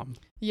the mom.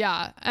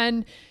 Yeah.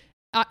 And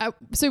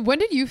so when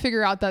did you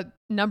figure out that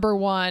number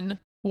 1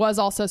 was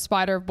also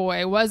Spider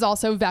Boy, was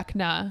also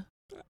Vecna?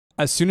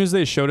 As soon as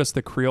they showed us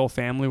the Creel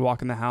family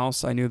walk in the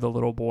house, I knew the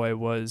little boy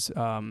was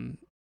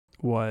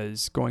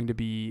going to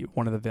be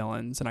one of the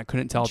villains, and I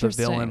couldn't tell if the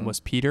villain was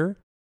Peter,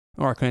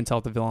 or I couldn't tell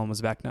if the villain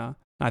was Vecna.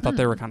 I thought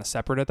they were kind of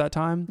separate at that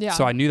time. Yeah.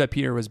 So I knew that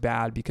Peter was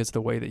bad because of the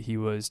way that he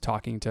was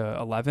talking to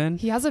Eleven.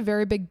 He has a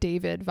very big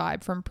David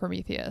vibe from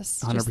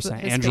Prometheus.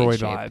 100%. Android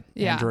vibe.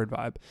 Yeah. Android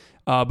vibe.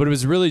 But it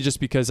was really just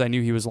because I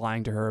knew he was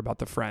lying to her about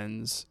the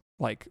friends,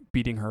 like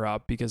beating her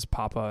up because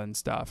Papa and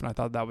stuff. And I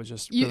thought that was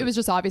just... it was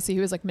just obviously he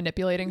was like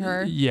manipulating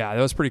her. Yeah,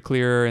 that was pretty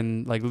clear.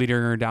 And like leading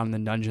her down in the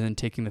dungeon and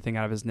taking the thing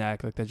out of his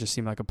neck. Like that just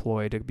seemed like a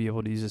ploy to be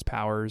able to use his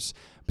powers.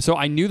 So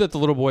I knew that the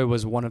little boy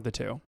was one of the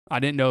 2. I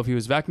didn't know if he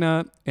was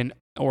Vecna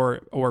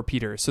or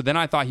Peter. So then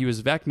I thought he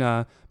was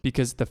Vecna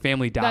because the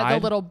family died. That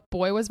the little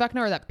boy was Vecna,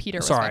 or that Peter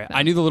was Vecna?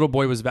 I knew the little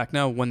boy was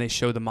Vecna when they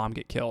showed the mom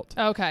get killed.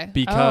 Okay.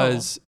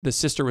 Because the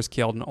sister was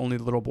killed and only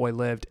the little boy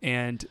lived.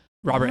 And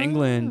Robert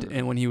Englund,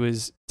 and when he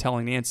was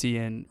telling Nancy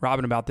and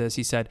Robin about this,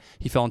 he said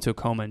he fell into a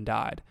coma and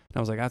died. And I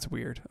was like, that's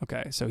weird.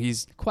 Okay, so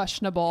he's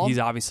questionable. He's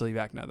obviously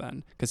Vecna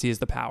then, because he has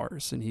the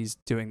powers and he's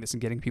doing this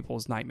and getting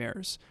people's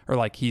nightmares, or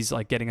like he's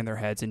like getting in their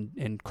heads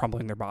and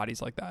crumbling their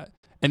bodies like that.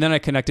 And then I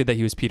connected that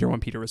he was Peter when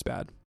Peter was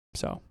bad.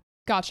 So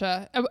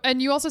gotcha.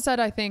 And you also said,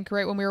 I think,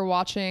 right when we were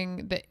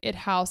watching the It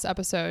House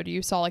episode,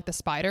 you saw like the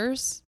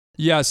spiders.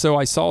 Yeah, so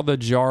I saw the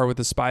jar with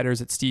the spiders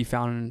that Steve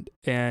found,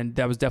 and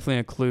that was definitely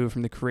a clue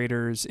from the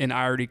creators. And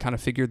I already kind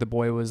of figured the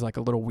boy was like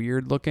a little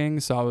weird looking,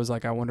 so I was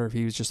like, I wonder if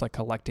he was just like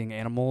collecting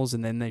animals.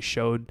 And then they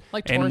showed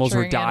like animals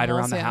were died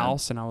around the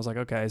house, and I was like,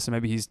 okay, so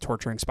maybe he's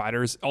torturing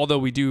spiders. Although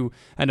we do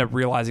end up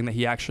realizing that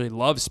he actually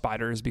loves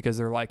spiders because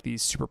they're like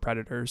these super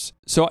predators.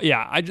 So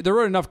yeah, there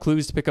were enough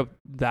clues to pick up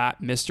that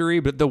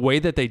mystery, but the way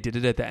that they did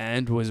it at the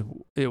end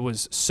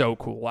was so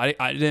cool.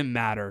 I didn't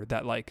matter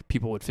that like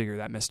people would figure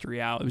that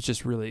mystery out. It was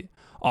just really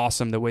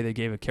awesome the way they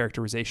gave a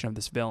characterization of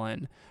this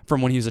villain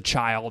from when he was a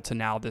child to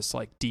now this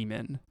like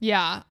demon.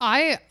 Yeah,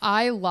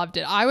 I loved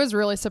it. I was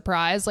really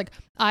surprised. Like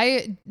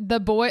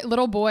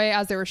little boy,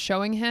 as they were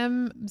showing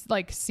him,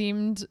 like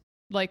seemed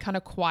like kind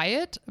of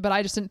quiet, but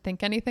I just didn't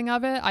think anything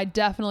of it. I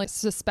definitely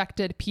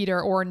suspected Peter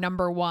or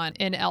number one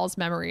in Elle's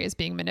memory as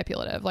being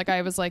manipulative. Like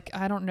I was like,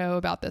 I don't know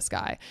about this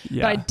guy,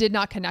 but I did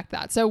not connect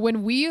that. So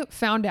when we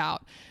found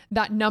out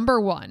that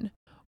number one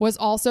was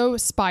also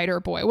Spider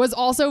Boy, was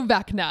also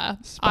Vecna,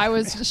 I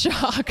was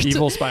shocked.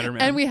 Evil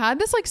Spider-Man. And we had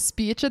this like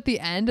speech at the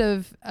end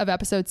of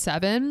episode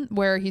 7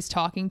 where he's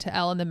talking to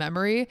Elle in the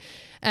memory,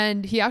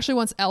 and he actually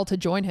wants Elle to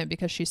join him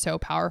because she's so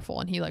powerful,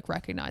 and he like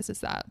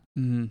recognizes that.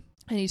 Mm-hmm.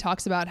 And he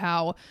talks about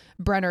how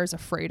Brenner is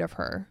afraid of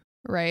her,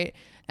 right?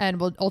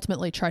 And will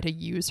ultimately try to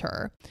use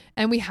her.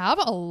 And we have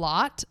a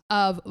lot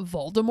of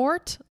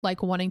Voldemort,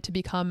 like wanting to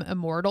become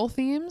immortal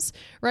themes,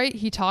 right?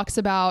 He talks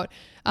about...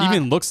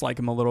 even looks like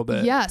him a little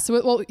bit. Yeah.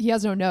 So, well, he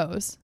has no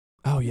nose.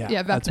 Oh,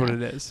 yeah. That's what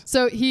it is.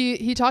 So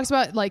he talks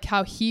about like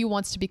how he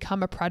wants to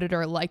become a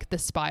predator like the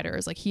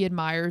spiders. Like he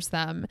admires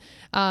them.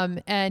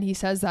 And he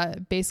says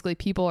that basically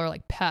people are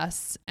like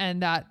pests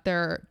and that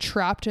they're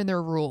trapped in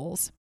their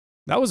rules.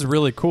 That was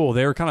really cool.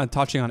 They were kind of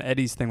touching on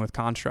Eddie's thing with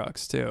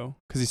constructs too,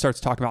 because he starts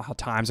talking about how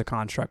time's a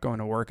construct, going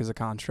to work is a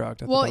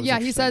construct. Well, yeah,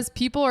 he says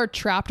people are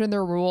trapped in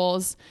their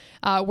rules.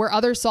 Where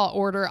others saw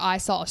order, I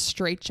saw a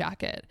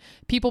straitjacket.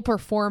 People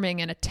performing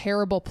in a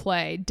terrible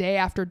play day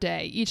after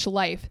day, each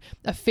life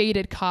a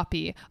faded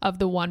copy of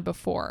the one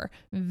before.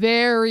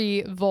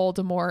 Very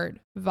Voldemort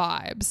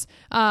vibes.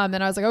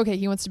 And I was like, okay,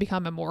 he wants to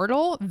become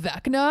immortal,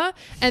 Vecna.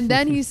 And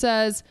then he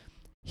says...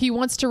 he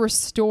wants to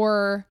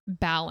restore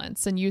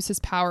balance and use his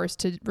powers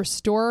to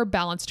restore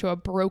balance to a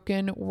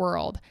broken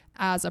world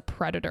as a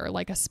predator,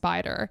 like a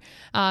spider.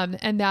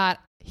 And that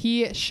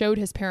he showed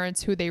his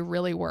parents who they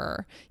really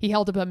were. He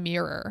held up a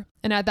mirror.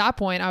 And at that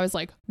point, I was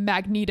like,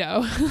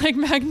 Magneto, like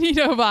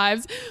Magneto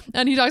vibes.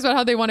 And he talks about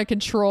how they want to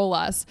control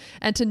us.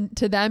 And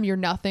to them, you're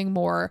nothing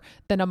more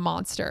than a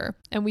monster.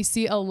 And we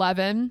see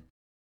 11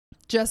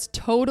 just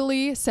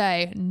totally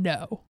say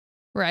no.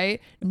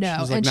 Right? No.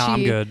 She's like,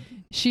 I'm good.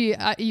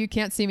 You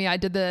can't see me. I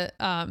did the,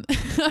 I'm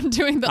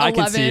doing the 11. I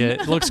can see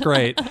it. It looks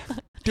great.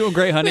 Doing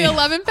great, honey. The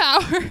 11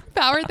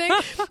 power thing.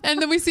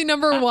 And then we see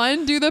number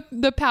one do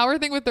the power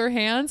thing with their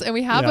hands. And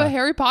we have a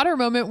Harry Potter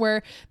moment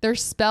where their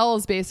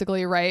spells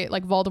basically, right?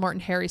 Like Voldemort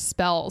and Harry's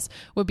spells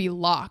would be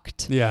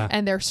locked. Yeah.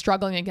 And they're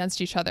struggling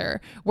against each other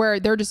where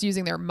they're just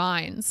using their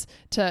minds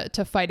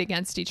to fight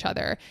against each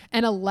other.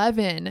 And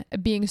 11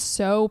 being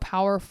so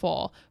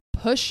powerful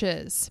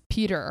pushes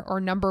Peter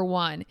or number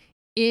one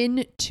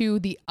into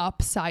the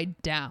upside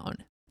down.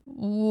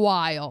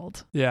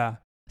 Wild. Yeah.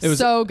 It was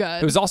so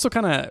good. It was also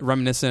kind of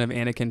reminiscent of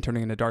Anakin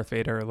turning into Darth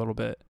Vader a little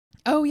bit.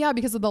 Oh yeah,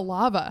 because of the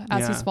lava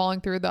as he's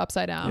falling through the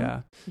upside down.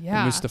 Yeah.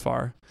 Yeah. And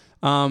Mustafar.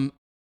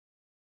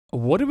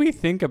 What do we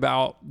think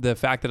about the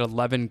fact that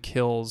 11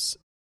 kills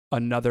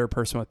another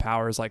person with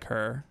powers like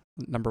her,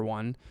 number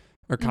one,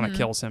 or kind of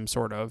kills him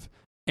sort of,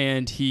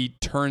 and he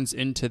turns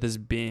into this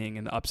being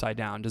in the upside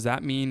down? Does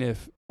that mean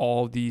if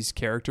all these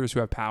characters who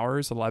have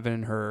powers, 11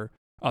 and her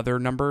other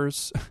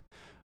numbers,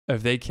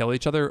 if they kill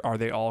each other, are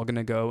they all going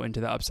to go into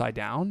the upside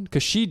down?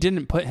 Because she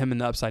didn't put him in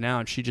the upside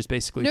down. She just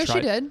basically tried.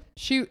 She did.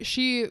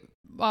 She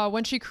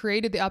when she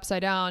created the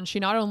upside down, she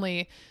not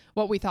only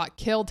what we thought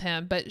killed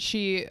him, but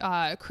she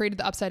created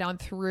the upside down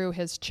through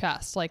his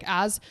chest. Like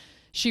as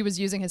she was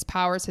using his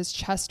powers, his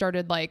chest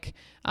started like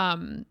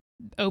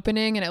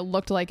opening and it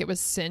looked like it was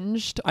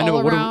singed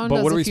all around.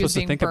 But what are we if he was supposed to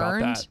being think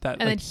burned. about that?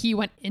 And then he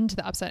went into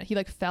the upside. He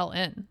like fell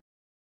in.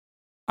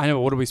 I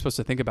know. What are we supposed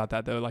to think about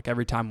that though? Like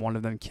every time one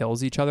of them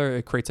kills each other,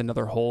 it creates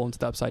another hole into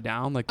the upside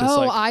down. Like this,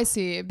 I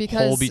see. Because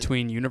hole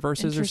between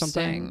universes or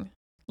something.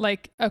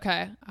 Like,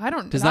 okay, I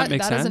don't. Does that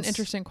make sense? That is an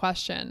interesting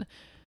question.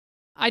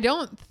 I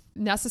don't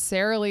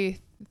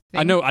necessarily.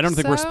 I know. I don't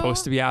think we're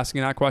supposed to be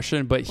asking that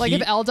question, but like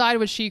if Elle died,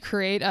 would she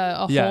create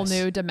a whole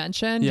new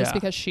dimension just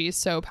because she's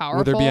so powerful?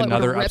 Would there be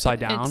another upside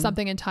down?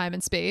 Something in time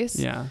and space?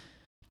 Yeah.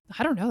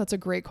 I don't know. That's a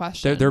great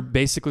question. They're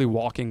basically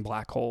walking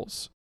black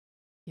holes.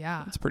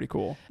 Yeah. It's pretty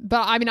cool.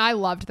 But I mean, I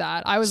loved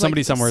that. I was somebody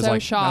like, somewhere is so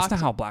like, shocked.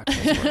 that's not how black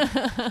holes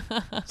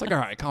work. It's like, all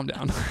right, calm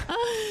down.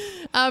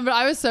 But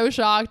I was so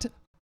shocked.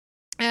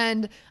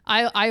 And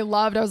I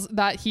loved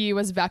that he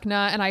was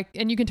Vecna,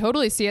 and you can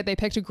totally see it. They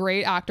picked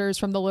great actors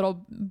from the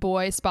little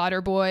boy,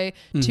 Spider Boy,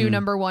 to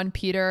number one,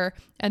 Peter,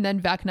 and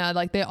then Vecna.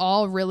 Like they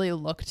all really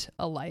looked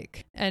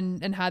alike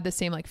and had the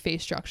same like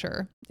face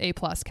structure, A+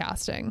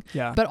 casting.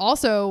 Yeah. But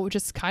also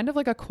just kind of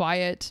like a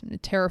quiet,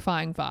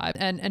 terrifying vibe.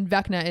 And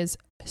Vecna is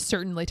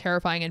certainly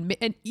terrifying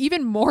and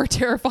even more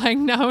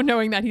terrifying now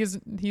knowing that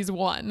he's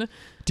won.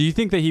 Do you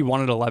think that he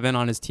wanted 11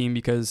 on his team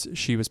because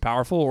she was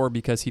powerful or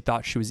because he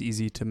thought she was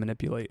easy to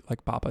manipulate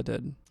like Papa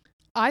did?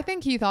 I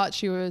think he thought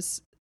she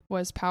was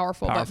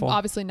powerful, but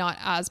obviously not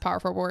as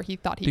powerful where he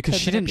thought he could.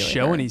 Because she didn't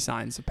show her. any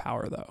signs of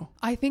power though.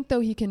 I think though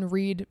he can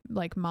read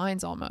like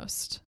minds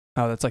almost.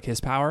 Oh, that's like his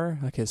power?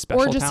 Like his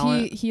special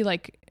talent? Or just he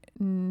like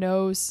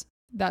knows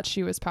that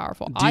she was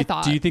powerful. Do you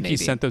think maybe he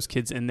sent those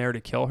kids in there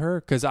to kill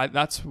her? Because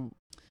that's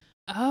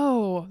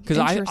Oh, because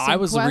I interesting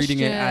was reading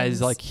it as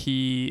questions. like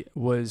he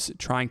was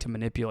trying to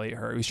manipulate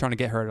her. He was trying to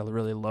get her at a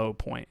really low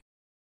point,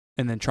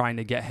 and then trying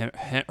to get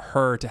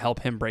her to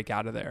help him break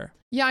out of there.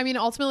 Yeah, I mean,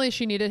 ultimately,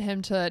 she needed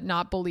him to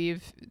not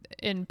believe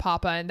in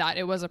Papa and that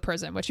it was a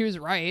prison, which he was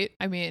right.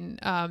 I mean,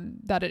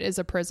 that it is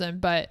a prison,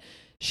 but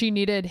she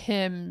needed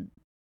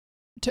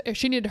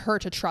she needed her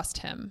to trust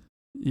him.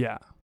 Yeah.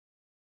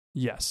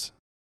 Yes.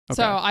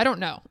 Okay. So I don't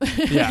know.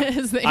 Yeah.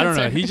 is the I don't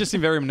know. answer. He just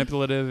seemed very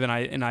manipulative,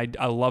 and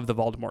I love the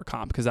Voldemort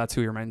comp because that's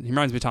who he reminds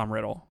me of Tom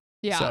Riddle.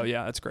 Yeah. So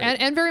yeah, that's great.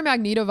 And very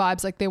Magneto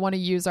vibes. Like they want to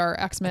use our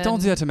X-Men.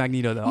 Don't do that to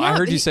Magneto though. Yeah, I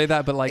heard you say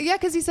that, but like, yeah,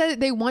 because he said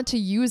they want to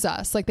use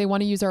us. Like they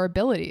want to use our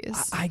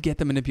abilities. I get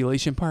the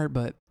manipulation part,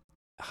 but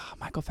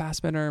Michael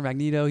Fassbender,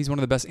 Magneto, he's one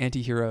of the best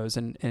anti-heroes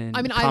in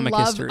I mean, comic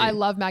history. I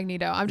love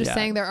Magneto. I'm just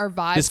saying there are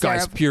vibes. This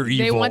guy's pure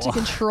evil. They want to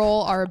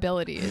control our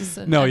abilities.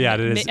 And, it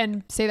is.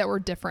 And say that we're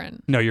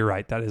different. No, you're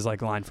right. That is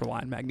like line for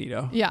line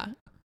Magneto. Yeah.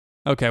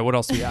 Okay, what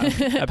else do we have?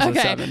 Episode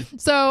 7.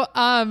 So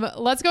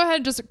let's go ahead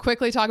and just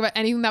quickly talk about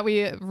anything that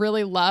we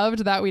really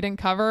loved that we didn't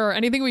cover, or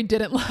anything we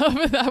didn't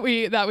love that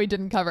we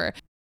didn't cover.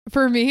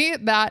 For me,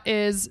 that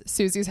is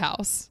Susie's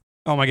house.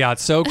 Oh my God,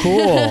 so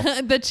cool.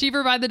 The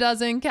Cheaper by the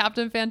Dozen,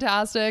 Captain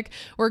Fantastic.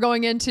 We're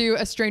going into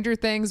a Stranger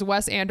Things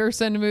Wes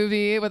Anderson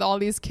movie with all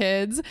these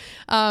kids.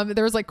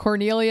 There was like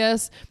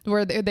Cornelius,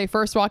 where they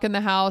first walk in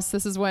the house.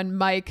 This is when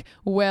Mike,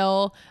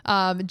 Will,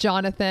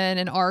 Jonathan,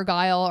 and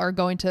Argyle are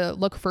going to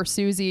look for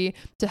Susie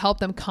to help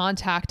them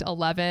contact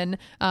 11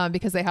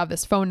 because they have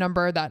this phone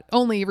number that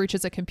only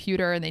reaches a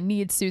computer and they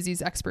need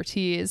Susie's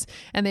expertise.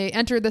 And they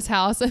enter this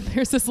house and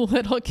there's this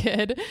little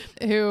kid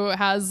who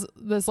has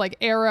this like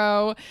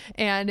arrow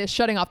and is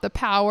shutting off the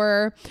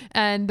power.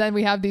 And then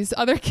we have these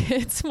other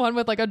kids, one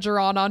with like a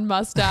drawn on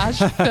mustache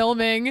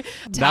filming.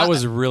 That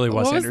was really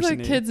Wes Anderson. What was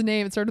the kid's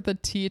name? It started with a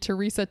T,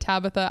 Teresa,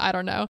 Tabitha, I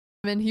don't know.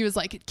 And he was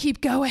like, keep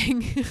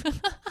going.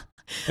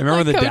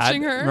 Remember like the dad?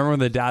 her. Remember when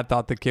the dad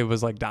thought the kid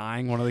was like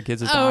dying? One of the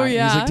kids was Oh, dying.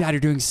 yeah. He's like, Dad, you're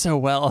doing so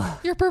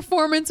well. Your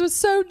performance was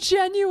so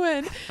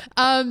genuine.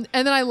 And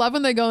then I love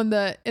when they go in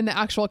the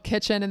actual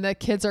kitchen and the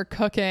kids are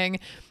cooking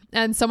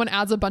and someone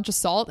adds a bunch of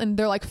salt and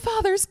they're like,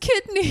 Father's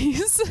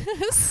kidneys.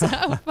 So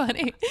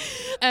funny.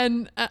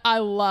 And I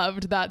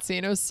loved that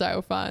scene. It was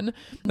so fun.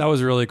 That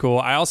was really cool.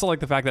 I also like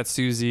the fact that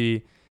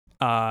Susie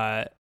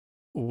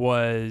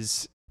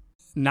was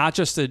not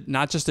just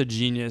a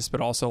genius,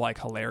 but also like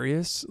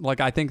hilarious. Like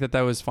I think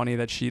that was funny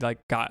that she like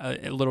got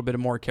a little bit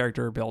of more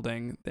character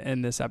building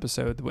in this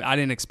episode. I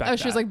didn't expect that.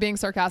 She was like being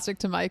sarcastic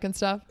to Mike and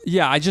stuff.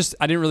 Yeah, I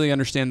didn't really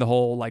understand the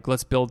whole like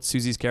let's build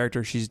Susie's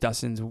character. She's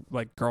Dustin's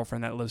like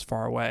girlfriend that lives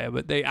far away,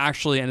 but they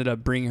actually ended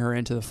up bringing her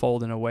into the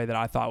fold in a way that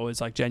I thought was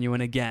like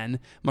genuine again,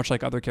 much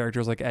like other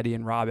characters like Eddie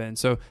and Robin.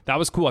 So that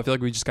was cool. I feel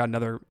like we just got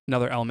another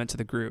element to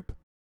the group.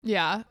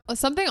 Yeah.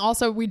 Something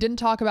also we didn't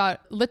talk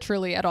about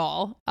literally at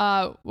all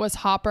was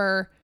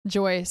Hopper,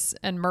 Joyce,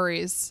 and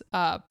Murray's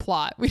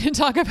plot. We didn't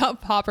talk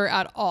about Hopper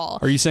at all.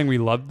 Are you saying we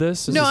loved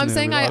this? No, I'm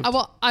saying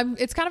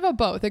it's kind of a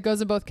both. It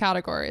goes in both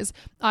categories.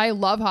 I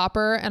love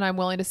Hopper and I'm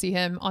willing to see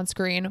him on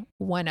screen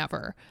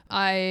whenever.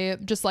 I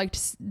just liked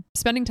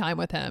spending time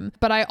with him.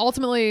 But I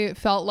ultimately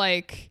felt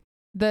like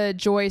the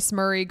Joyce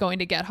Murray going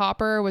to get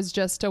Hopper was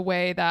just a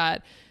way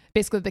that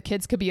basically the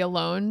kids could be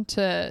alone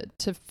to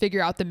figure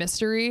out the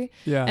mystery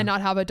and not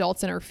have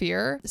adults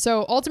interfere.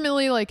 So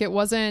ultimately, like it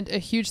wasn't a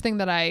huge thing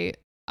that I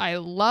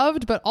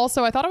loved, but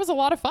also I thought it was a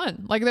lot of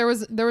fun. Like there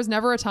was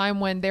never a time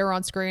when they were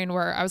on screen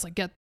where I was like,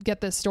 get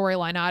this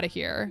storyline out of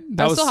here.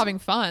 I was still having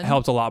fun.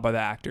 Helped a lot by the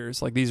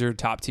actors. Like these are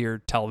top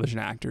tier television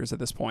actors at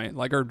this point,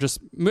 like, or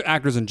just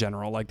actors in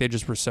general. Like they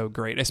just were so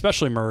great,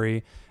 especially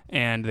Murray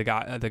and the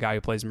guy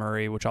who plays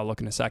Murray, which I'll look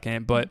in a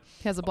second, but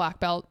he has a black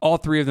belt. All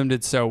three of them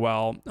did so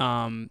well.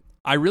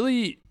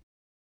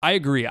 I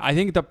agree. I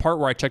think the part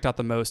where I checked out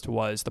the most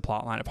was the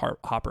plot line of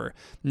Hopper.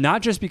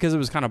 Not just because it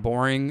was kind of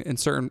boring in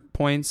certain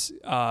points,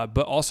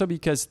 but also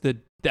because the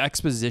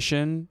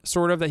exposition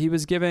sort of that he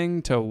was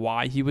giving to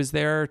why he was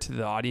there to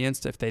the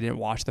audience if they didn't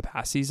watch the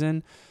past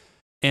season,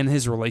 and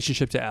his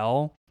relationship to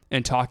Elle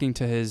and talking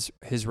to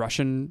his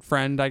Russian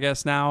friend, I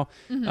guess now,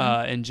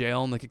 in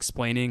jail, and like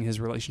explaining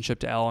his relationship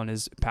to Elle and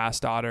his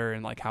past daughter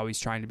and like how he's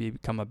trying to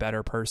become a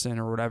better person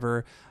or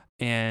whatever.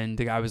 And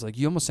the guy was like,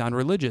 you almost sound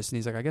religious. And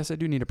he's like, I guess I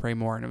do need to pray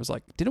more. And it was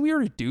like, didn't we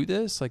already do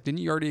this? Like, didn't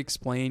you already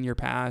explain your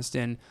past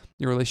and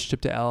your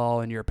relationship to Elle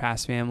and your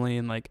past family?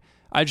 And like,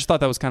 I just thought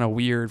that was kind of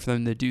weird for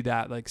them to do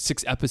that like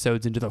 6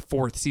 episodes into the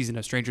 4th season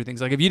of Stranger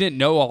Things. Like if you didn't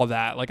know all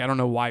that, like, I don't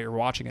know why you're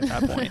watching at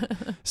that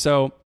point.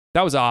 So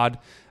that was odd.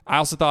 I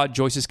also thought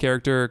Joyce's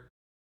character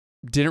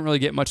didn't really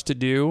get much to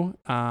do.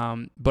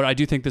 But I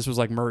do think this was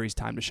like Murray's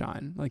time to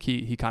shine. Like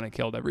he kind of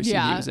killed every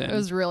scene he was in. It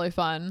was really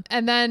fun.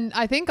 And then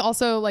I think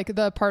also like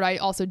the part I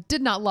also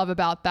did not love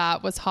about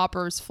that was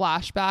Hopper's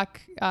flashback,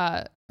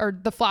 or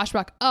the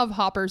flashback of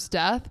Hopper's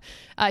death.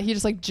 He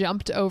just like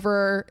jumped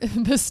over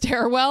the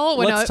stairwell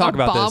when a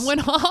bomb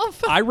went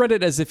off. I read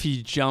it as if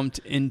he jumped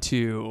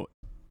into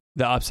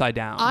the Upside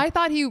Down.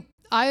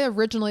 I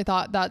originally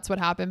thought that's what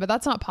happened, but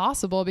that's not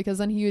possible because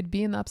then he would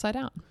be in the Upside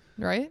Down,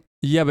 right?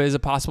 Yeah, but is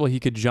it possible he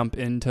could jump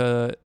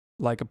into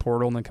like a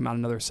portal and then come out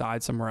another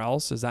side somewhere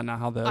else? Is that not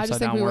how the upside I just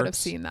think down we works? would have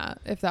seen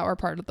that if that were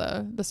part of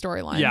the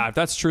storyline. Yeah, if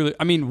that's truly...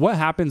 I mean, what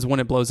happens when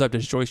it blows up?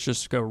 Does Joyce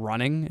just go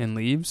running and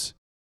leaves?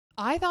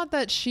 I thought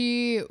that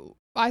she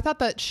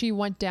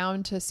went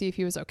down to see if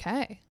he was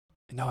okay.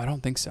 No, I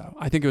don't think so.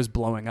 I think it was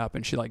blowing up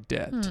and she like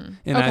dipped. And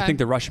Okay. I think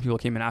the Russian people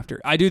came in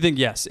after. I do think,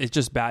 yes, it's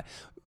just bad.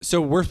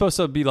 So we're supposed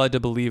to be led to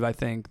believe, I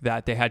think,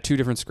 that they had two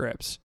different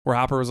scripts where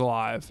Hopper was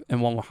alive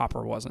and one where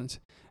Hopper wasn't.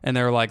 And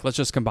they were like, let's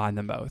just combine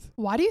them both.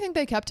 Why do you think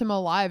they kept him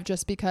alive?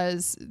 Just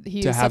because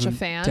he's such a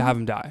fan? To have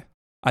him die.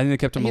 I think they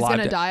kept him alive. He's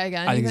going to die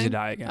again? I think he's going to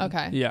die again.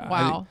 Okay. Yeah.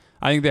 Wow.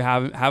 I think they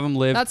have him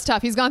live. That's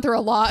tough. He's gone through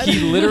a lot.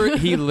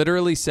 He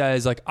literally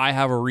says, like, I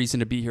have a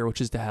reason to be here,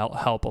 which is to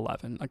help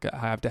 11. Like, I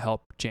have to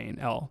help Jane,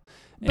 L.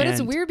 But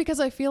it's weird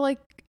because I feel like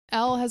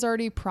L has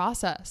already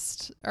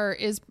processed or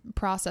is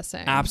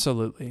processing.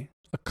 Absolutely.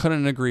 I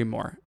couldn't agree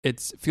more. It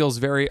feels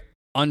very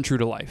untrue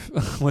to life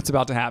what's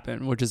about to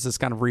happen, which is this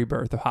kind of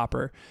rebirth of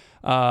Hopper.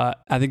 I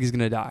think he's going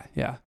to die.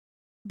 Yeah.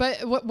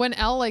 But when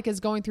Elle like is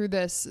going through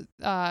this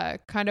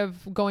kind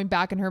of going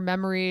back in her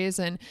memories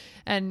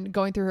and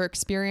going through her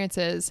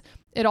experiences,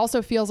 it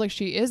also feels like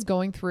she is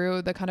going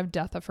through the kind of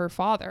death of her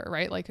father,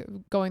 right? Like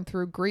going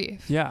through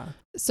grief. Yeah.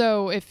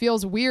 So it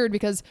feels weird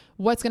because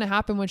what's going to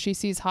happen when she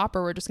sees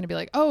Hopper? We're just going to be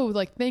like, oh,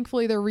 like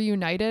thankfully they're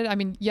reunited. I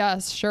mean,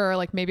 yes, sure.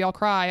 Like maybe I'll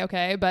cry.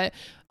 Okay. But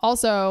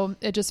also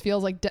it just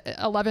feels like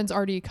 11's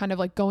already kind of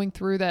like going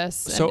through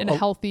this in a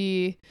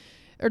healthy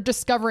or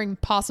discovering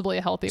possibly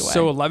a healthy way.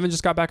 So 11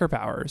 just got back her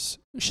powers.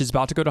 She's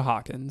about to go to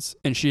Hawkins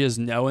and she has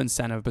no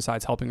incentive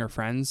besides helping her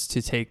friends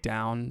to take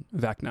down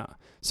Vecna.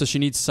 So she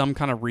needs some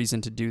kind of reason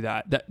to do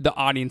that. The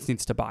audience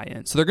needs to buy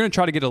in. So they're going to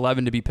try to get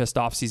 11 to be pissed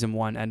off season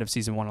 1, end of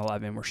season 1,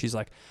 11, where she's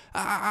like,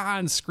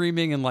 and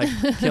screaming and like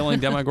killing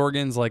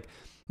Demogorgons. Like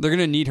they're going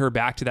to need her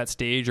back to that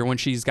stage, or when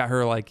she's got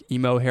her like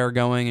emo hair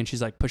going and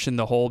she's like pushing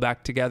the hole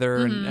back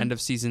together in end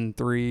of season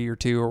 3 or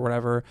 2 or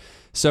whatever.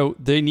 So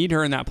they need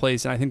her in that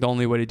place. And I think the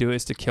only way to do it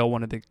is to kill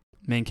one of the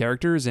main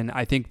characters. And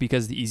I think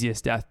because the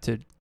easiest death to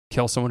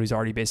kill someone who's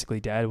already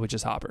basically dead, which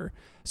is Hopper.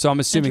 So I'm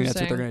assuming that's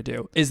what they're going to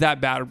do. Is that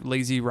bad,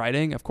 lazy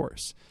writing? Of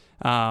course.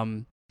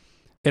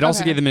 It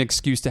also gave them an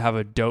excuse to have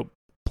a dope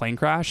plane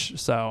crash.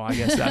 So I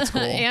guess that's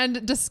cool.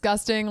 And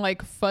disgusting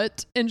like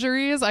foot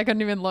injuries. I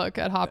couldn't even look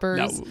at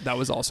Hopper's. That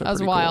was also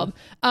pretty wild.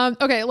 Cool.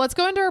 Okay, let's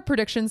go into our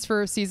predictions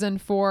for season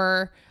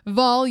 4,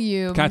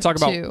 volume 2. Can I talk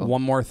about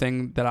one more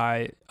thing that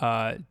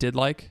I did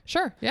like?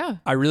 Sure, yeah.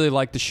 I really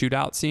liked the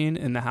shootout scene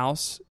in the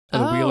house. The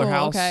Wheeler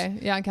house. Okay.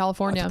 Yeah, in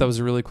California. I thought that was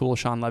really cool.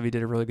 Sean Levy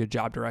did a really good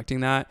job directing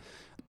that.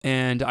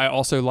 And I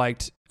also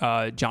liked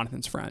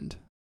Jonathan's friend.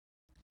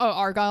 Oh,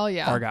 Argyle,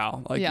 yeah.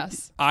 Argyle. Like,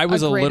 yes. I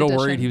was a little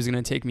worried he was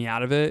going to take me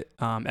out of it.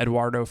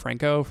 Eduardo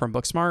Franco from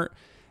Booksmart,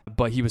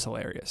 but he was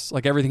hilarious.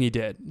 Like everything he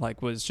did,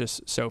 like was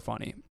just so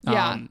funny.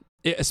 Yeah.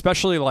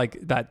 Especially like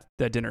that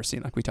dinner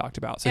scene, like we talked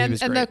about. So he was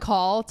great. And the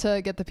call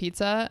to get the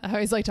pizza. How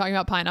he's like talking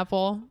about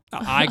pineapple.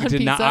 I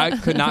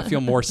could not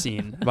feel more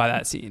seen by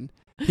that scene.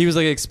 He was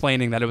like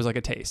explaining that it was like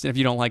a taste. And if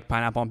you don't like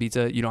pineapple on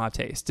pizza, you don't have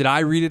taste. Did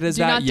I read it as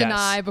that? Do not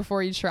deny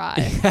before you try.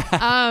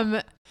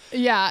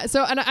 Yeah.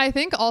 So, and I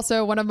think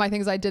also one of my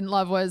things I didn't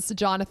love was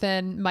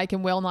Jonathan, Mike,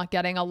 and Will not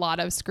getting a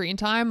lot of screen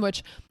time,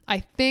 which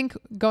I think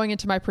going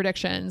into my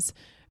predictions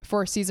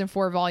for season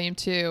 4, volume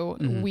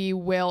 2, we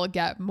will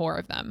get more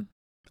of them.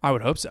 I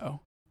would hope so.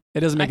 It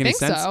doesn't make any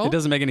sense. It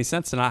doesn't make any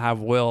sense to not have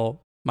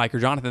Will, Mike, or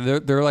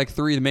Jonathan. They're like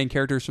 3 of the main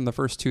characters from the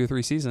first 2 or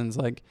 3 seasons.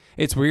 Like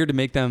it's weird to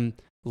make them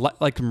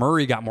like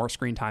Murray got more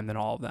screen time than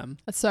all of them.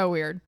 That's so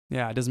weird.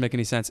 Yeah, it doesn't make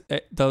any sense.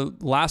 The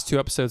last 2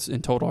 episodes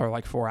in total are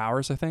like 4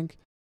 hours, I think.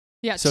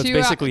 Yeah. So it's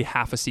basically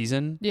half a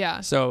season.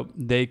 Yeah. So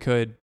they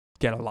could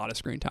get a lot of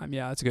screen time.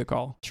 Yeah, that's a good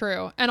call.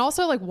 True. And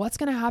also like what's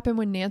going to happen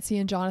when Nancy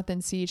and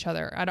Jonathan see each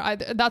other?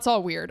 That's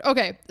all weird.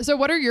 Okay. So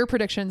what are your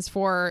predictions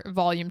for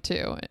volume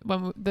 2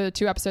 when the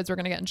 2 episodes we're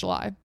going to get in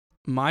July?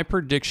 My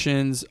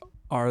predictions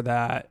are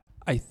that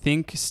I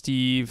think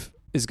Steve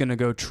is going to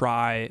go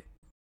try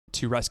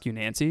to rescue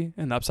Nancy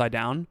in the Upside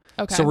Down.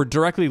 Okay. So we're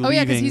directly leaving. Oh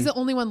yeah, because he's the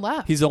only one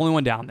left. He's the only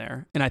one down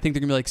there. And I think they're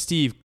going to be like,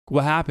 Steve,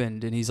 what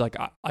happened? And he's like,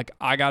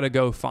 I got to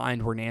go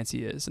find where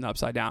Nancy is in the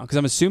Upside Down. Because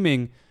I'm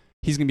assuming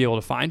he's going to be able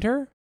to find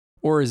her.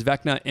 Or is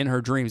Vecna in her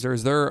dreams? Or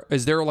is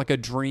there like a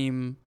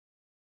dream,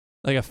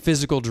 like a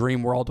physical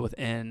dream world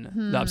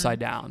within the Upside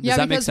Down? Does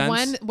that make sense?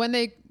 Yeah, because when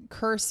they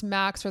curse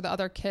Max or the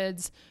other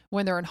kids,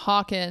 when they're in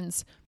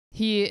Hawkins,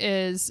 he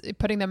is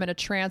putting them in a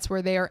trance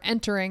where they are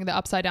entering the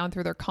Upside Down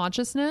through their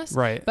consciousness.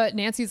 Right. But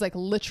Nancy's like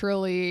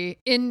literally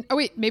in... Oh,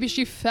 wait. Maybe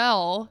she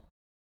fell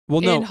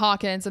in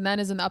Hawkins and then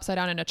is in the Upside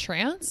Down in a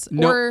trance?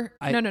 No.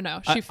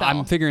 She fell.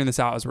 I'm figuring this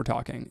out as we're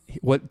talking.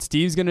 What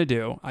Steve's going to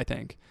do, I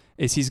think,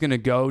 is he's going to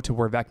go to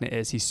where Vecna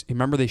is.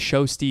 Remember, they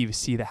show Steve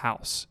see the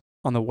house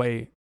on the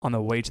way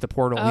to the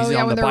portal. Oh, he's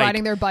on when the they're bike,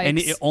 riding their bikes. And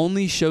it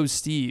only shows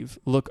Steve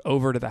look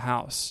over to the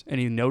house. And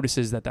he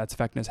notices that that's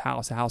Vecna's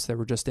house, the house they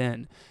were just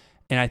in.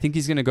 And I think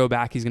he's going to go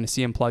back. He's going to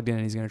see him plugged in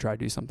and he's going to try to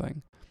do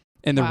something.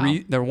 And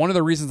one of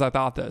the reasons I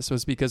thought this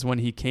was because when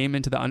he came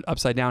into the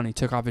upside down, he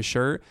took off his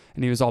shirt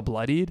and he was all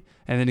bloodied,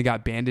 and then he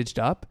got bandaged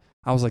up.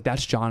 I was like,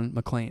 that's John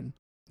McClane.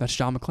 That's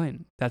John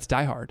McClane. That's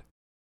Die Hard.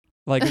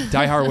 Like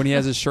Die Hard when he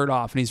has his shirt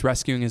off and he's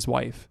rescuing his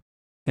wife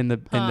in the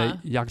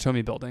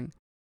Yakatomi building.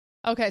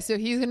 Okay, so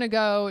he's gonna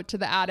go to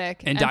the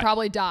attic and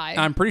probably die.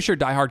 I'm pretty sure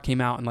Die Hard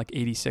came out in like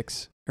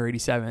 86 or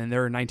 87.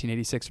 They're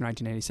 1986 or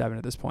 1987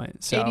 at this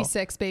point. So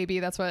 86, baby.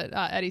 That's what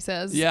Eddie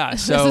says. Yeah.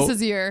 So this is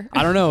his year.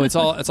 I don't know. It's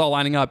all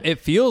lining up. It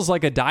feels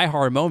like a Die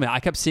Hard moment. I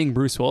kept seeing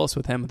Bruce Willis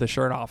with him with the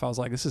shirt off. I was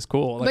like, this is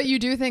cool. Like, but you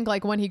do think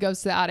like when he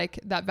goes to the attic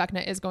that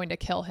Vecna is going to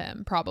kill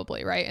him,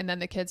 probably, right? And then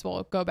the kids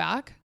will go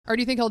back, or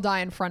do you think he'll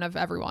die in front of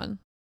everyone?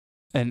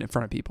 And in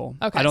front of people.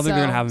 Okay, I don't think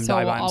they're gonna have him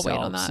die by I'll himself.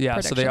 wait on that. Yeah,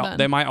 so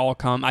they might all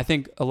come. I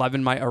think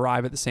 11 might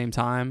arrive at the same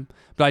time,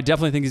 but I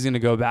definitely think he's gonna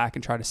go back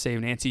and try to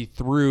save Nancy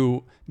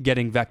through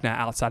getting Vecna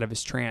outside of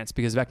his trance,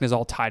 because Vecna's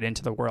all tied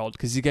into the world,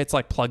 because he gets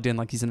like plugged in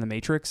like he's in the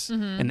Matrix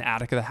in the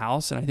attic of the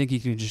house, and I think he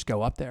can just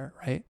go up there,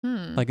 right?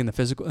 Like in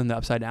the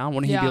upside down.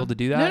 Wouldn't he be able to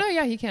do that? No,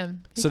 yeah, he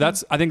can.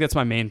 I think that's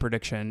my main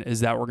prediction, is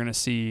that we're gonna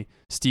see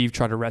Steve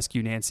try to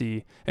rescue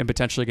Nancy and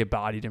potentially get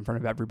bodied in front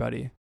of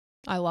everybody.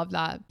 I love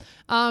that.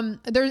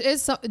 There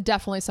is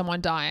definitely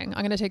someone dying.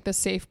 I'm going to take the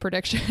safe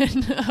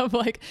prediction of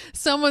like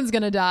someone's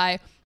going to die.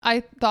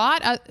 I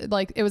thought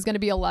like it was going to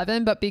be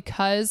 11, but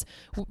because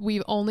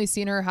we've only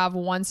seen her have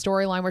one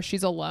storyline where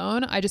she's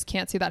alone, I just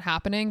can't see that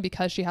happening,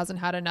 because she hasn't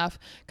had enough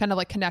kind of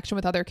like connection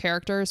with other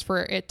characters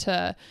for it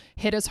to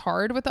hit as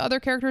hard with the other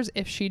characters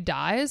if she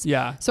dies.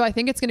 Yeah. So I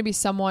think it's going to be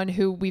someone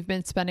who we've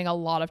been spending a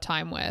lot of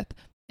time with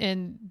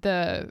in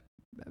the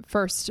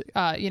first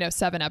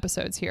 7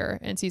 episodes here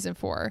in season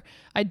 4.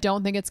 I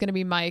don't think it's going to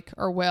be Mike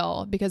or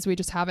Will, because we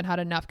just haven't had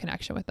enough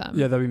connection with them.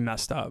 Yeah, that'd be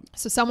messed up.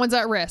 So someone's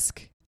at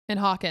risk in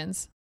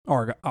Hawkins.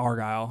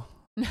 Argyle.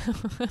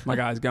 My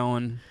guy's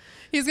going.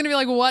 He's going to be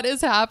like, what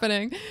is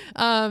happening?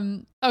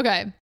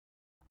 Okay.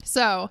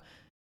 So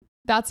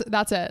that's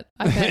it.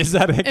 I think. Is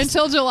that it?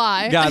 Until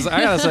July. Guys,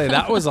 I gotta say,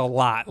 that was a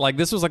lot. Like,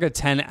 this was like a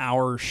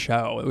 10-hour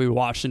show that we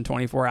watched in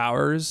 24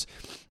 hours.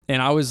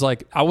 And I was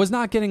like, I was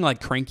not getting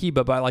like cranky,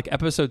 but by like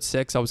episode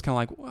 6, I was kind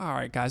of like, all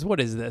right, guys, what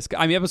is this?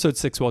 I mean, episode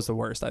 6 was the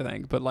worst, I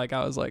think. But like,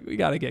 I was like, we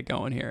got to get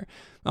going here.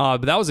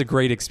 But that was a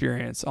great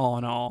experience, all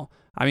in all.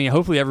 I mean,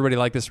 hopefully everybody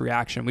liked this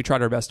reaction. We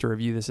tried our best to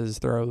review this as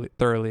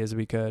thoroughly as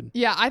we could.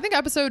 Yeah, I think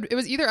it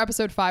was either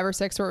episode 5 or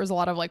 6 where it was a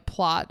lot of like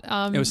plot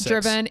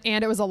driven,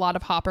 and it was a lot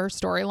of Hopper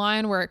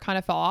storyline where it kind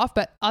of fell off.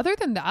 But other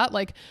than that,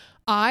 like,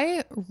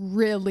 I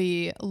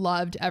really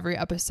loved every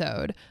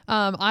episode.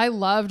 I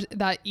loved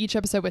that each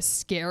episode was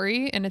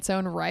scary in its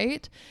own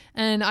right.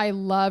 And I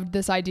loved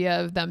this idea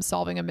of them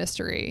solving a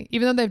mystery.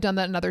 Even though they've done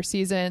that in other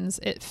seasons,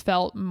 it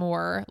felt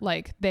more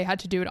like they had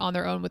to do it on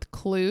their own with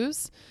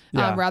clues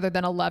rather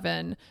than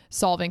 11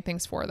 solving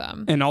things for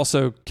them. And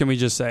also, can we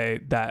just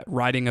say that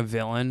writing a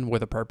villain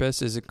with a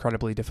purpose is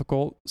incredibly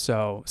difficult?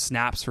 So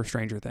snaps for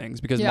Stranger Things,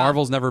 because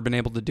Marvel's never been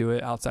able to do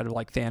it outside of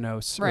like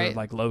Thanos or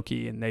like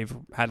Loki, and they've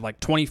had like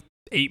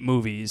 28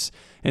 movies.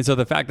 And so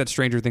the fact that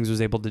Stranger Things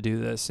was able to do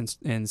this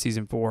in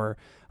season 4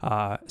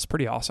 is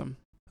pretty awesome.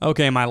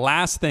 Okay, my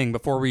last thing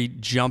before we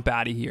jump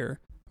out of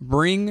here: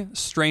 bring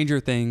Stranger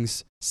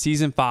Things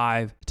season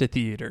 5 to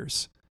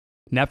theaters.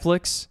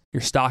 Netflix,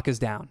 your stock is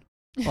down.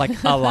 Like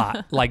a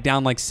lot, like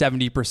down like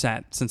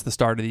 70% since the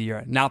start of the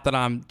year. Not that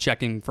I'm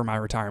checking for my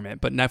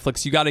retirement, but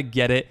Netflix, you got to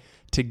get it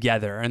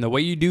together. And the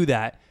way you do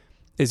that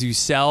is you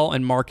sell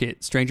and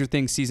market Stranger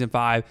Things season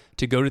 5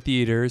 to go to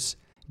theaters.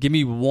 Give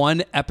me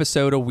 1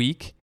 episode a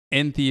week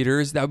in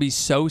theaters. That would be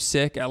so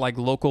sick at like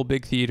local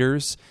big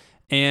theaters,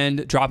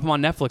 and drop them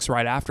on Netflix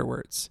right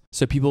afterwards.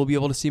 So people will be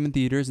able to see them in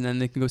theaters, and then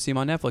they can go see them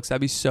on Netflix.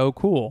 That'd be so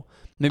cool.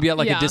 Maybe at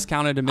like a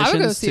discounted admissions I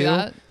would go see too.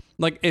 That.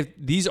 Like, if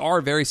these are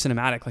very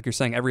cinematic, like you're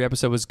saying, every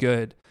episode was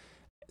good.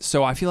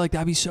 So I feel like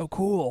that'd be so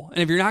cool. And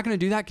if you're not going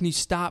to do that, can you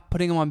stop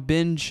putting them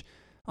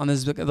on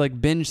this like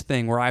binge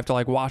thing where I have to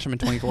like watch them in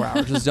 24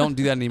 hours? Just don't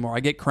do that anymore. I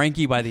get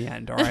cranky by the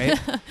end. All right.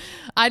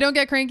 I don't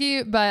get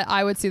cranky, but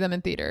I would see them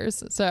in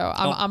theaters. So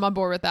I'm on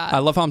board with that. I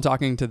love how I'm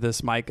talking to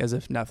this mic as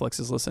if Netflix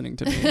is listening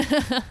to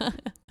me.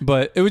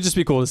 But it would just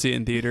be cool to see it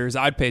in theaters.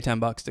 I'd pay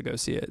 $10 to go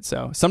see it.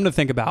 So something to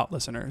think about,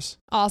 listeners.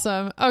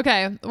 Awesome.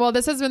 Okay. Well,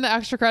 this has been the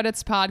Extra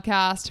Credits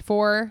podcast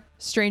for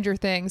Stranger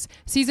Things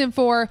Season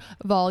 4,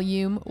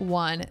 Volume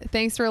 1.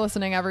 Thanks for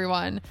listening,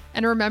 everyone.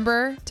 And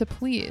remember to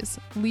please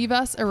leave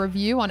us a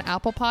review on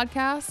Apple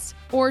Podcasts,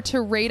 or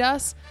to rate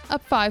us a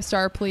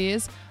 5-star,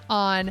 please,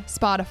 on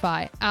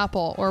Spotify,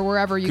 Apple, or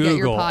wherever you get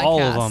your podcasts.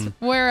 All of them.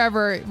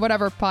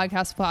 Whatever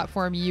podcast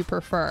platform you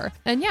prefer.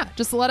 And yeah,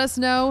 just let us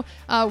know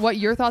what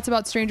your thoughts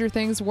about Stranger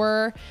Things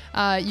were.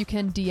 You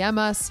can DM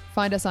us,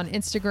 find us on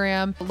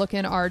Instagram, look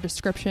in our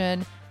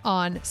description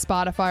on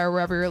Spotify or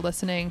wherever you're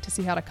listening to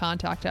see how to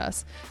contact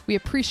us. We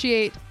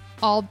appreciate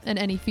all and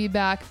any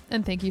feedback,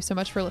 and thank you so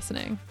much for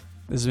listening.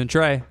 This has been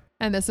Trey.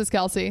 And this is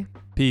Kelsey.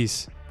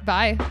 Peace.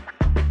 Bye.